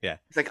 okay, yeah.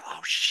 He's like, oh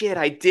shit,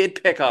 I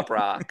did pick up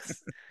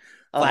rocks.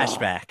 Oh,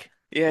 Flashback.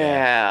 Yeah.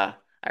 yeah,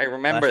 I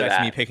remember Flashback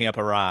to me that. picking up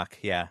a rock.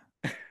 Yeah.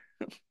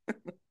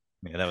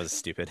 Yeah, that was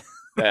stupid.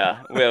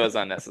 Yeah, it was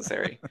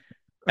unnecessary.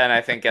 And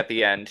I think at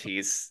the end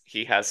he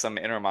has some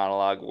inner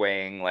monologue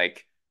weighing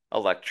like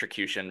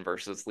electrocution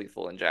versus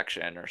lethal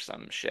injection or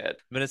some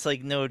shit. But it's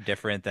like no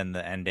different than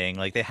the ending.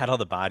 Like they had all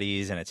the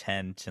bodies in a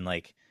tent and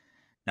like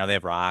now they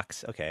have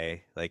rocks.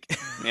 Okay. Like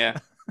Yeah.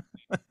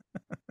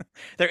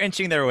 they're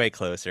inching their way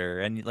closer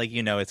and like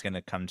it's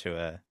gonna come to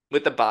a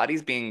With the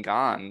bodies being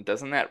gone,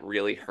 doesn't that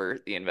really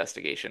hurt the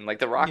investigation? Like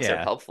the rocks are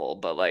yeah. helpful,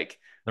 but like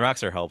The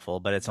rocks are helpful,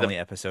 but it's the only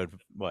episode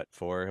what,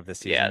 4 of the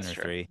yeah, season it's or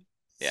true. 3.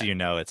 So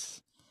Yeah.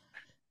 it's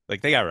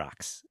like they got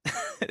rocks.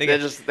 They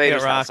just They they got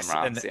just have some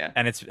rocks rocks, yeah.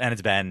 and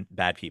it's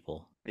bad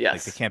people. Like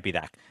Yes. they can't be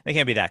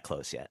that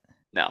close yet.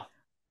 No.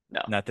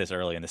 No. Not this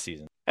early in the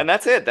season. And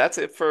that's it. That's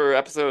it for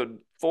episode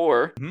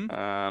 4.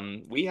 Hmm.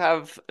 We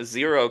have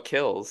 0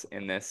 kills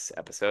in this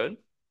episode.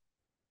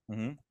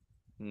 Hmm.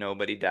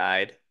 Nobody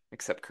died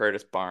except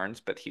Curtis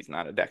Barnes, but he's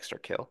not a Dexter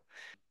kill.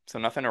 So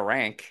nothing to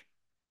rank.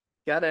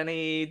 Got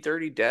any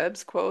Dirty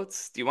Debs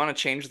quotes? Do you want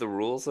to change the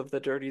rules of the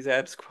Dirty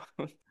Debs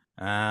quote?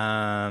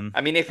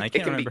 I mean, if I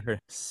can't remember her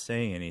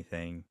saying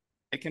anything.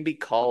 it can be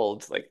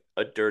called like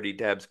a Dirty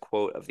Debs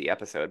quote of the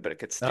episode, but it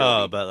could still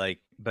Oh, be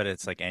but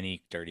it's like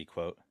any dirty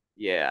quote.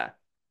 yeah.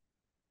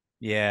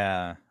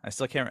 Yeah, I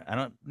still can't. I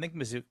don't think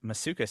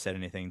Masuka said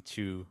anything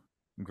too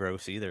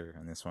gross either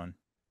on this one.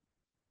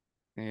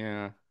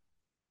 Yeah.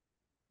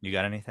 You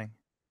got anything?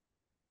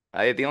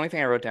 The only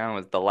thing I wrote down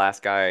was the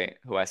last guy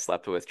who I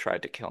slept with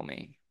tried to kill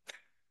me.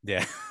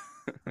 Yeah,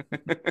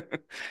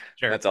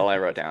 sure. That's all I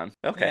wrote down.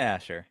 Okay, Yeah,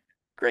 sure.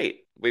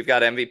 great. We've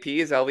got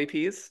MVPs,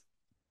 LVPs.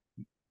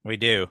 We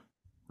do.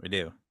 We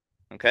do.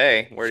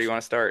 Okay, where do you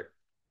want to start?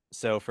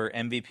 So for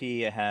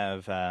MVP, I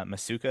have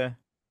Masuka.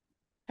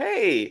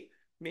 Hey,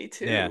 me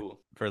Yeah, too.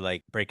 for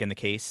like breaking the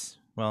case.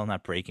 Well,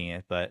 not breaking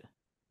it, but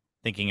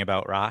thinking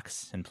about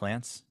rocks and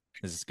plants.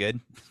 This is good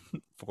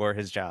for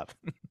his job.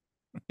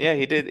 Yeah,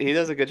 he did. He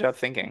does a good job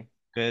thinking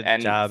Good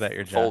and job at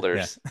your job.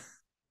 Yeah. folders.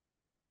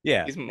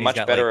 Yeah. He's He's much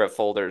got like better at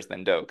folders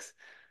than Dokes.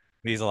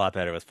 he's a lot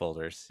better with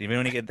folders. Even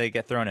when they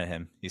get thrown at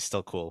him, he's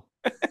still cool.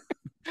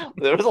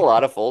 There was a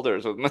lot of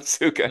folders with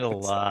Masuka There's a in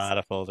this lot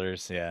of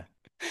folders. Yeah.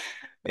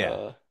 Yeah.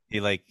 episode. He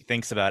like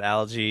thinks about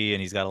algae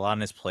and he's got a lot on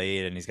his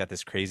plate and he's got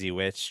this crazy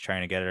witch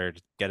trying to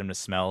get him to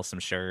smell some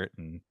shirt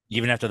and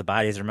even after the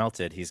bodies are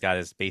melted, he's got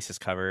his bases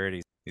covered.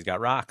 He's got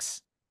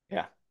rocks.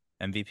 Yeah.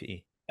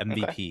 MVP.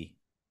 Okay. MVP.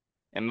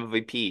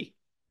 MVP.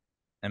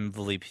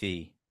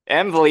 MVP.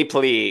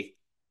 MVP.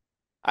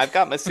 I've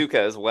got Masuka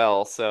as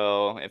well,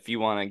 so if you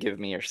want to give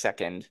me your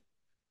second,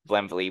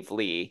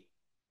 Vlemvli.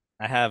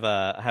 I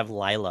have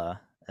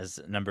Lila as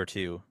number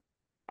 2.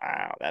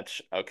 Wow,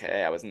 that's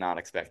okay. I was not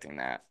expecting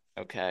that.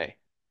 Okay.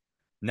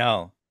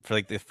 No, for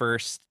like the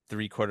first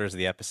 3 quarters of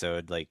the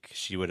episode, like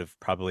she would have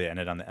probably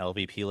ended on the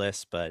LVP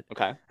list, but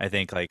Okay. I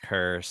think like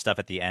her stuff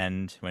at the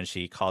end when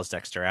she calls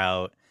Dexter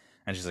out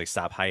and she's like,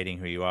 "Stop hiding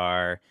who you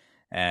are,"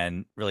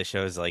 and really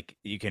shows like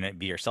you can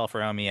be yourself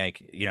around me.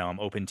 Like I'm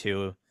open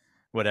to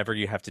whatever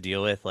you have to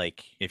deal with.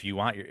 Like if you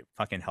want your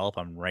fucking help,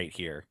 I'm right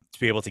here. To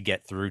be able to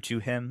get through to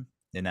him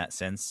in that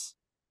sense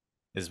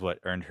is what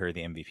earned her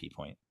the MVP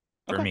point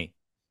for Okay. me.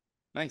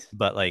 Nice.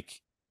 But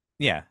like,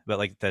 yeah, but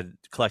like the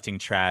collecting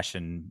trash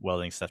and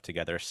welding stuff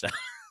together stuff,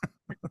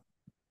 a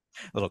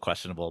little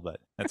questionable, but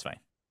that's fine.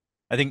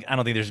 I don't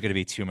think there's going to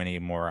be too many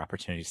more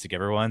opportunities to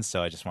give her one,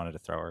 so I just wanted to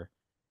throw her.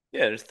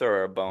 Yeah, just throw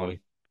her a Well, bone.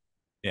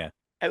 yeah,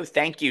 Oh,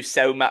 thank you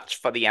so much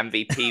for the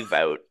MVP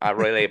vote. I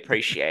really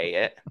appreciate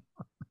it.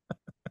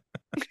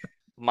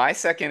 My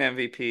second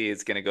MVP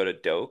is going to go to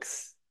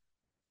Dokes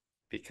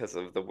because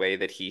of the way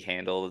that he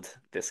handled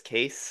this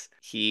case.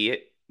 He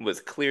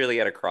was clearly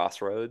at a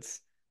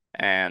crossroads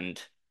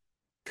and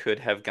could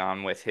have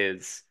gone with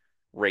his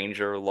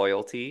Ranger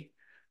loyalty,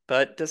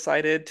 but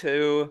decided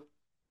to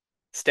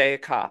stay a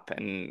cop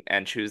and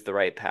choose the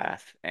right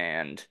path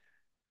and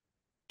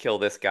kill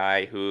this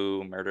guy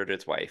who murdered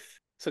his wife.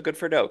 So good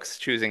for Dokes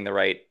choosing the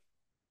right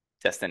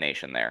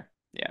destination there.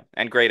 Yeah,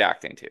 and great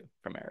acting too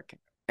from Eric.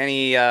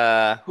 Any who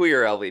are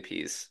your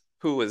LVPs?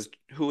 Who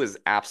was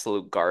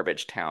absolute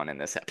garbage town in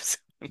this episode?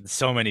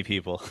 So many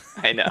people.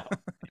 I know.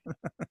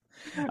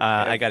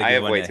 I I have got to I give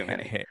have one way to too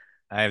many.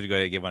 I have to go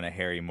to give one to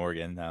Harry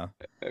Morgan though.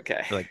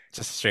 Okay. Like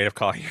just straight up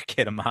call your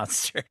kid a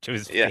monster to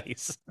his Yeah.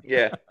 face.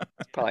 Yeah.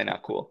 It's probably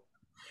not cool.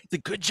 It's a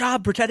good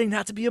job pretending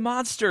not to be a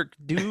monster,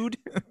 dude.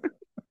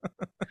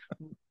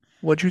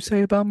 What'd you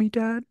say about me,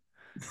 Dad?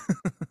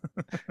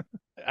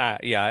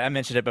 Yeah, I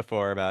mentioned it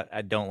before about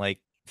I don't like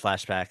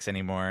flashbacks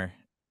anymore.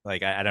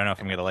 Like I don't know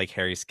if I'm gonna like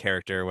Harry's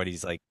character, what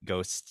he's like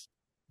ghost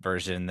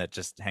version that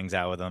just hangs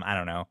out with him. I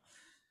don't know,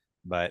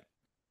 but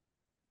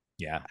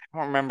yeah, I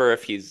don't remember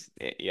if he's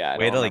yeah, I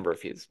way don't to like remember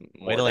if he's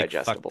way more to like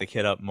fuck the digestible.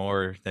 kid up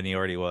more than he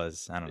already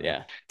was. I don't know.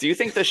 Yeah. Do you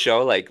think the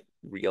show like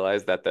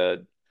realized that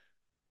the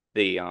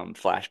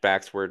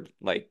flashbacks were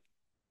like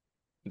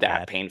that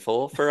Bad.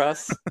 painful for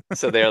us?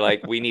 So they're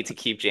like, we need to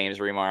keep James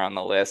Remar on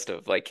the list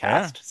of like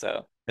Yeah, cast.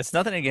 So it's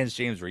nothing against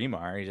James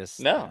Remar. He just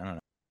I no, don't know.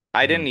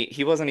 I Mhm. didn't.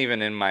 He wasn't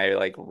even in my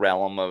like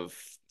realm of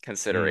Mm,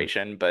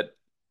 consideration. But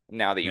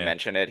now that you yeah,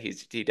 mention it,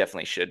 he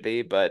definitely should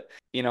be. But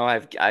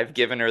I've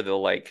given her the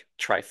like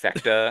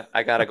trifecta.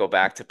 I gotta go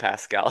back to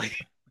Pascal.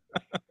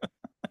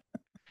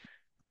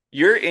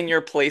 You're in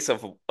your place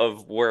of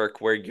work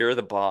where you're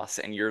the boss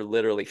and you're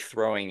literally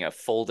throwing a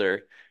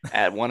folder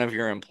at one of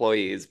your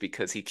employees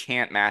because he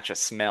can't match a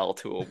smell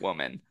to a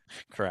woman.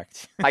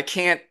 correct. I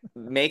can't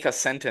make a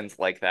sentence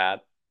like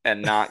that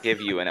and not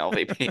give you an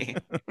LVP.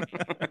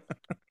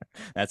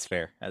 That's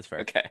fair. That's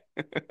fair. Okay.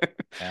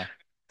 Yeah.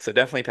 So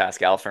definitely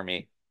Pascal for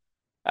me.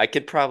 I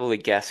could probably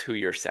guess who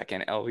your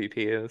second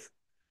LVP is.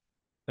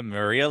 The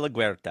Maria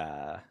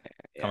LaGuerta.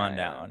 Come Yeah, on yeah.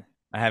 down.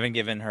 I haven't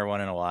given her one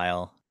in a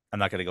while. I'm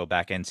not going to go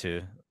back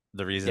into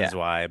the reasons Yeah.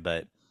 why,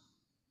 but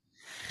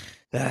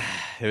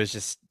it was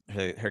just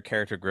her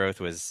character growth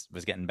was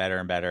getting better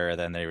and better.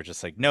 Then they were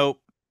just like,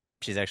 nope,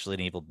 she's actually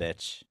an evil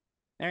bitch.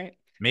 All right.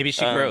 Maybe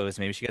she Um, grows.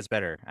 Maybe she gets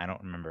better. I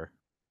don't remember.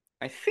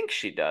 I think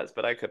she does,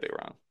 but I could be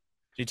wrong.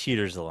 She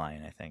teeters the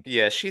line, I think.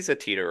 Yeah, she's a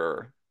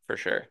teeterer for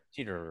sure.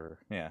 Teeter,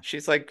 yeah.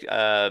 She's like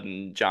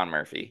John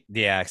Murphy.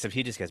 Yeah, except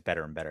he just gets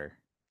better and better.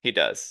 He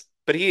does.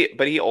 But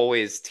he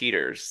always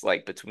teeters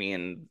like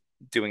between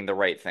doing the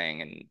right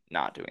thing and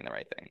not doing the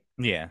right thing,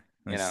 Yeah,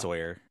 you and know?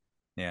 Sawyer.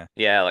 Yeah.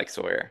 Yeah, like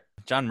Sawyer.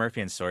 John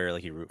Murphy and Sawyer,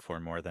 like you root for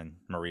more than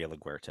Maria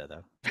LaGuerta,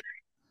 though,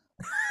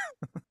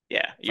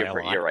 Yeah, by a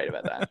you're lot. right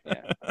about that.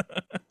 Yeah.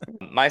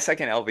 My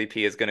second LVP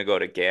is going to go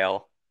to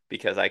Gail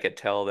because I could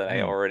tell that I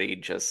Mm, already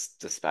just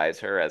despise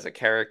her as a mm.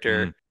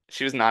 character.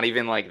 She was not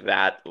even like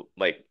that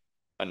like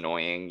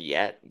annoying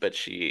yet,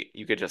 but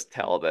you could just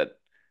tell that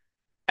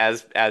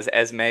as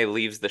Esme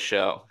leaves the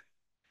show,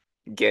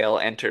 Gail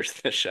enters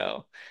the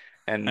show,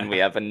 and we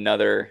have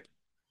another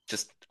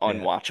just Yeah.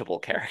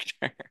 unwatchable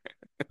character.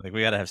 Like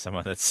we gotta have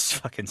someone that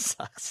fucking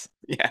sucks.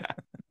 Yeah,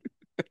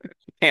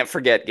 can't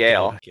forget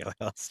Gil Gail. Gil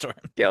Hellstorm.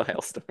 Gail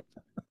Hailstorm.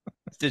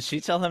 Did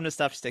she tell him to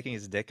stop sticking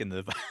his dick in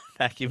the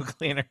vacuum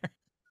cleaner?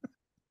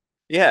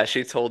 Yeah,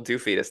 she told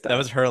Doofy to That stop.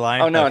 was her Oh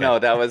line. no, Okay. no,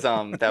 that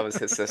was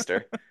his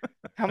sister.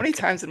 How many Okay.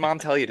 times did mom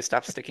tell you to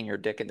stop sticking your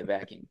dick in the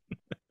vacuum?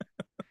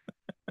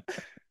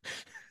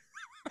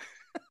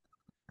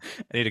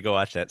 I need to go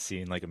watch that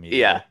scene like Yeah.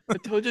 immediately. I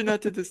told you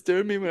not to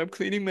disturb me when I'm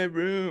cleaning my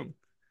room.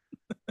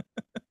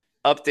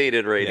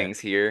 Updated Yeah. ratings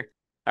here.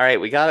 All right,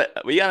 we got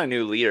a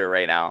new leader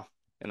right now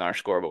in our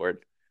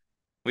scoreboard.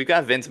 We've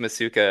got Vince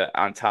Masuka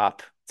on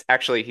top.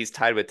 Actually, he's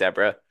tied with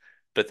Deborah,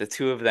 but the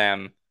two of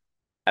them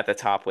at the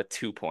top with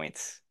 2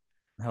 points.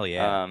 Hell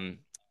yeah. Um,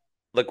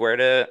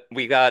 LaGuerta,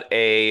 we got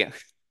an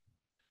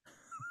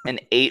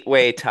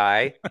eight-way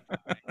tie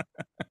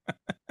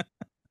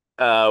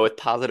with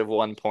positive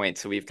 1 point.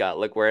 So we've got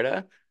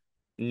LaGuerta,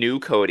 New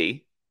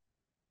Cody,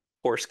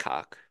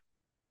 Horsecock,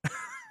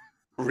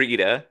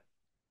 Rita,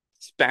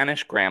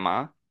 Spanish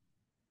Grandma,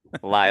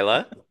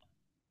 Lila,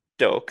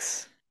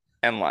 Dokes,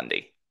 and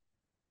Lundy.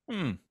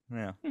 Hmm.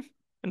 Yeah.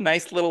 A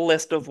nice little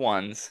list of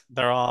ones.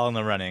 They're all in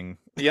the running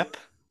Yep,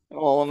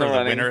 all in the for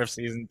the winner running. of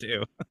season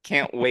 2.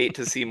 Can't wait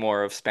to see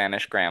more of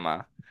Spanish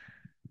Grandma.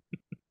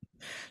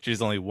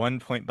 She's only 1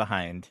 point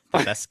behind the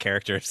best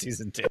character of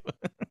season 2.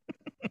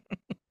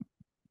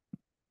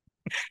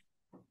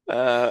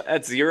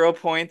 At 0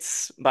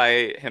 points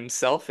by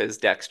himself is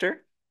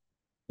Dexter.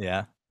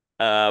 Yeah.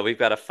 We've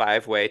got a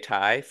five-way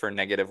tie for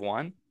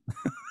 -1.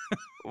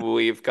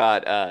 We've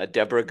got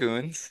Deborah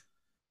Goons.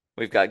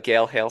 We've got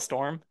Gail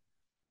Hailstorm,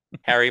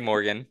 Harry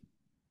Morgan,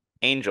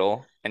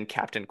 Angel, and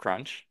Captain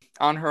Crunch.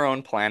 On her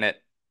own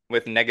planet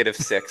with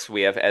 -6,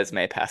 we have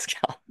Esme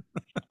Pascal.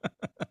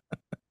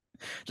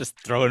 Just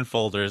throwing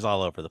folders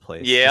all over the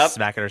place. Just Yep,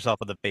 smacking herself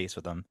in the face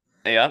with them.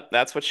 yep,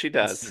 that's what she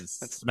does. It's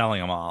That's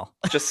smelling them all.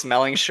 just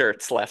smelling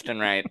shirts left and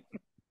right.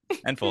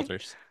 And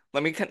folders.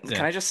 Can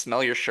Yeah. I just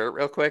smell your shirt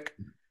real quick?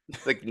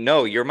 Like,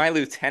 no, you're my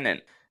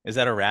lieutenant. Is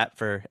that a rat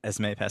for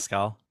Esme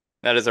Pascal?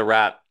 That is a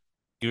rat.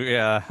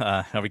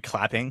 Are we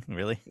clapping?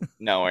 Really?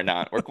 No, we're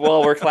not.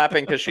 We're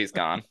clapping because she's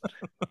gone.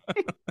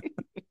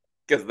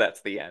 Because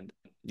that's the end.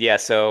 Yeah,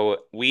 so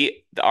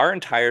our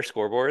entire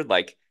scoreboard,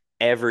 like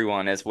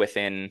everyone is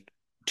within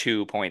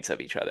 2 points of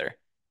each other,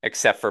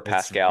 except for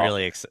Pascal.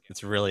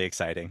 It's really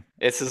exciting.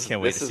 This is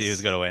Can't wait this to see who's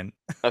is gonna win.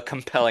 a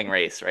compelling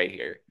race right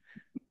here.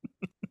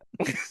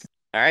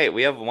 All right,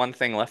 we have one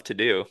thing left to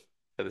do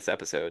for this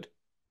episode,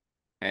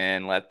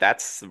 and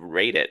that's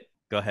rate it.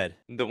 Go ahead.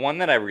 The one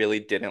that I really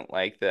didn't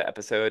like the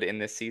episode in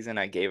this season,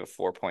 I gave a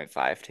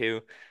 4.5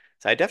 to.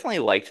 So I definitely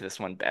liked this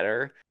one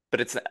better, but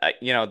it's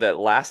the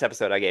last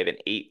episode I gave an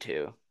 8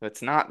 to. So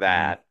it's not Hmm.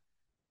 that.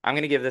 I'm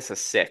gonna give this a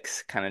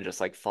 6, kind of just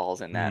like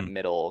falls in that Hmm.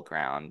 middle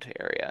ground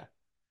area.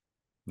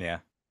 Yeah.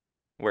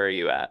 Where are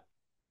you at?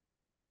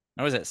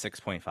 I was at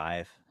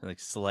 6.5, like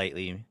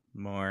slightly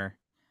more.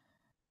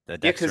 The Yeah,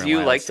 Dexter because and you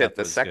Lila liked stuff it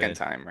the was second good.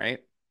 time, right?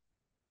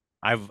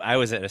 I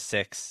was at a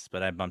 6,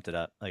 but I bumped it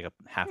up like a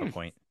half a Hmm.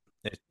 point.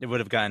 It would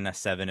have gotten a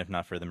 7 if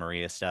not for the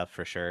Maria stuff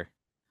for sure.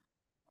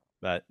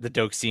 But the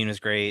Doke scene was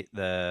great.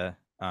 The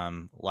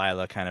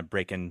Lila kind of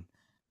breaking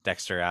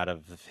Dexter out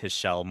of his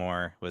shell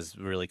more was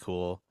really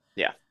cool.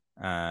 Yeah.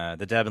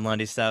 The Deb and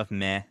Lundy stuff,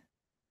 meh,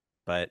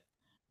 but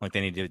like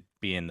they need to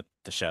be in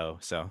the show.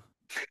 So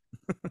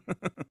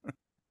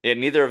Yeah,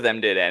 neither of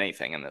them did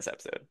anything in this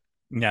episode.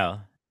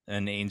 no,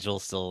 an angel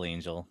still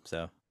angel.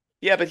 So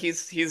Yeah, but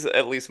he's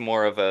at least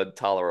more of a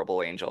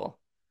tolerable angel.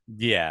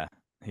 yeah,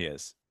 he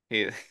is.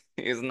 He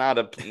he's not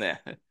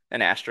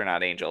an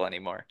astronaut angel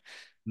anymore.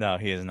 No,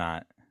 he is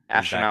not. He's back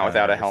Astronaut on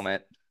without a Earth.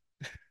 helmet.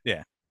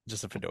 Yeah,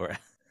 just a fedora.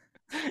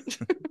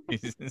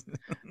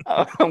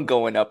 I'm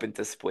going up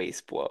into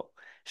space, bro.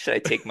 Should I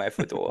take my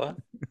fedora?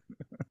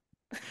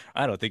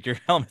 I don't think your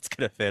helmet's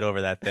gonna fit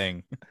over that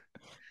thing.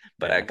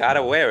 But I Yeah, gotta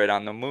no. wear it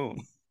on the moon.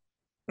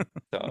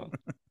 So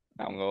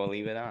I'm gonna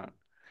leave it on.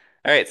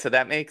 All right, so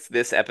that makes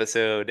this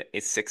episode a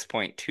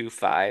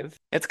 6.25.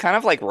 It's kind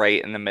of like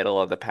right in the middle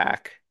of the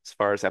pack as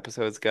far as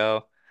episodes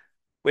go,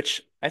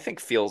 which I think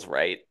feels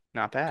right.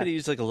 Not Could bad. have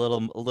used like a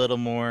little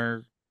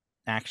more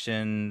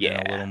action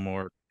and a Yeah. little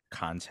more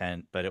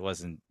content, but it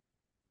wasn't.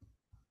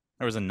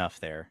 There was enough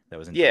there that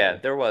was Yeah,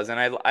 enjoyable. there was. And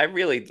I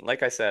really,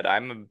 like I said,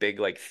 I'm a big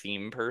like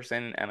theme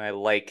person and I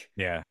like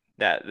Yeah.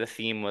 that the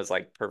theme was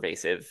like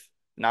pervasive,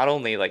 not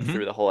only like Hmm.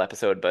 through the whole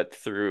episode, but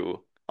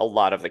through a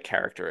lot of the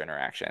character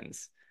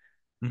interactions.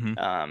 Hmm.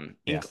 Yeah.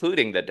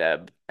 Including the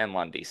Deb and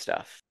Lundy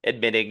stuff,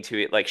 admitting to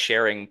it, like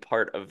sharing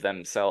part of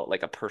themselves,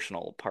 like a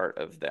personal part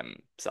of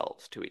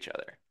themselves to each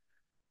other.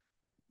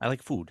 I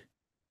like food.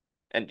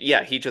 And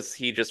yeah, he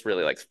just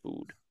really likes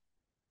food.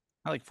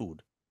 I like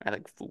food. I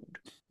like food.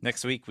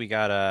 Next week we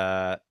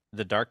got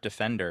The Dark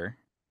Defender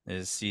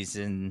is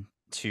season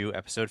 2,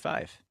 episode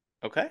 5.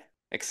 Okay,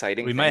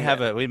 exciting We might thing have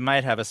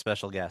that a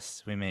special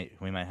guest. We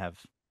might have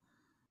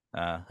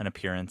an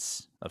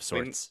appearance of we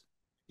sorts.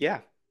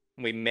 yeah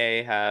we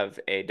may have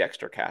a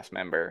Dexter cast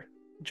member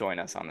join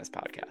us on this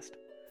podcast.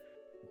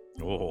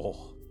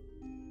 Oh,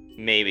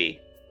 Maybe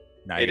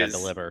now you it got to is.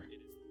 deliver.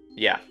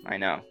 Yeah, I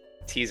know.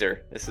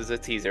 Teaser. This is a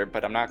teaser,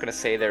 but I'm not gonna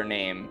say their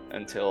name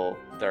until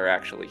they're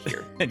actually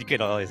here. And you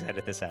could always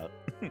edit this out.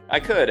 I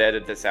could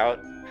edit this out.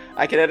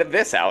 I could edit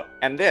this out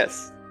and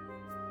this.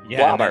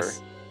 Yeah, and Blobber.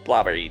 this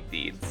Blobber eat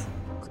deeds.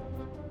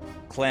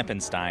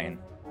 Klampenstein.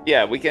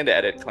 Yeah, we can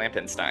edit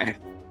Clampenstein.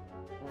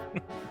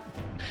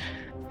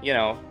 You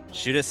know,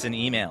 Shoot us an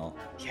email.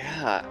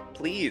 yeah,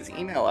 please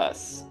email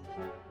us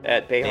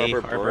at Bay Bay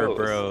Harbor Harbor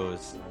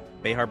Bros. Bros.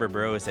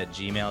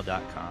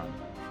 BayHarborBros@gmail.com.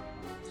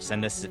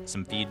 Send us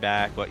some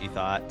feedback, what you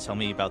thought. Tell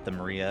me about the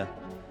Maria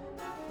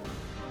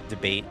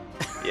debate.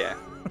 Yeah,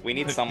 we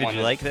need Did someone you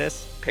to like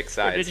this? pick Or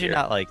sides did you here.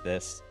 not like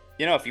this?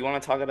 If you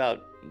want to talk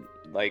about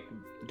like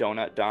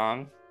Donut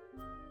Dong,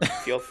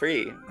 feel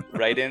free.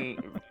 Write in,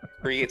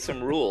 create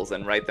some rules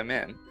and write them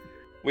in.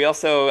 We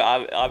also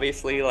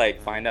obviously like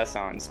find us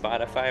on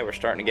Spotify. We're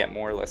starting to get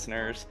more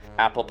listeners.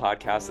 Apple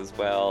Podcasts as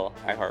well,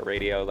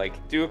 iHeartRadio.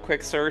 Like, do a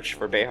quick search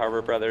for Bay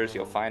Harbor Brothers.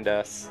 You'll find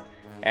us.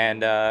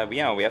 And we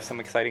have some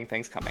exciting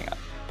things coming up.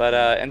 But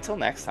until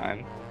next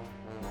time,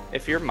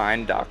 if your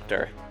mind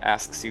doctor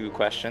asks you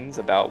questions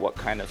about what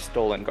kind of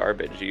stolen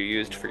garbage you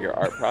used for your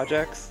art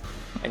projects,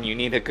 and you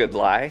need a good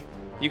lie,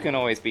 you can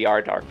always be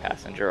our dark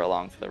passenger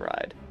along for the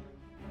ride.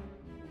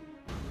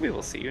 We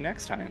will see you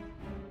next time.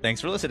 Thanks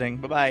for listening.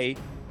 Bye-bye.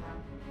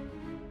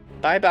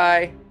 Bye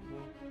bye.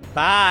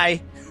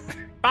 Bye.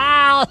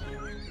 Bye.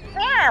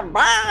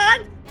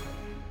 Bye.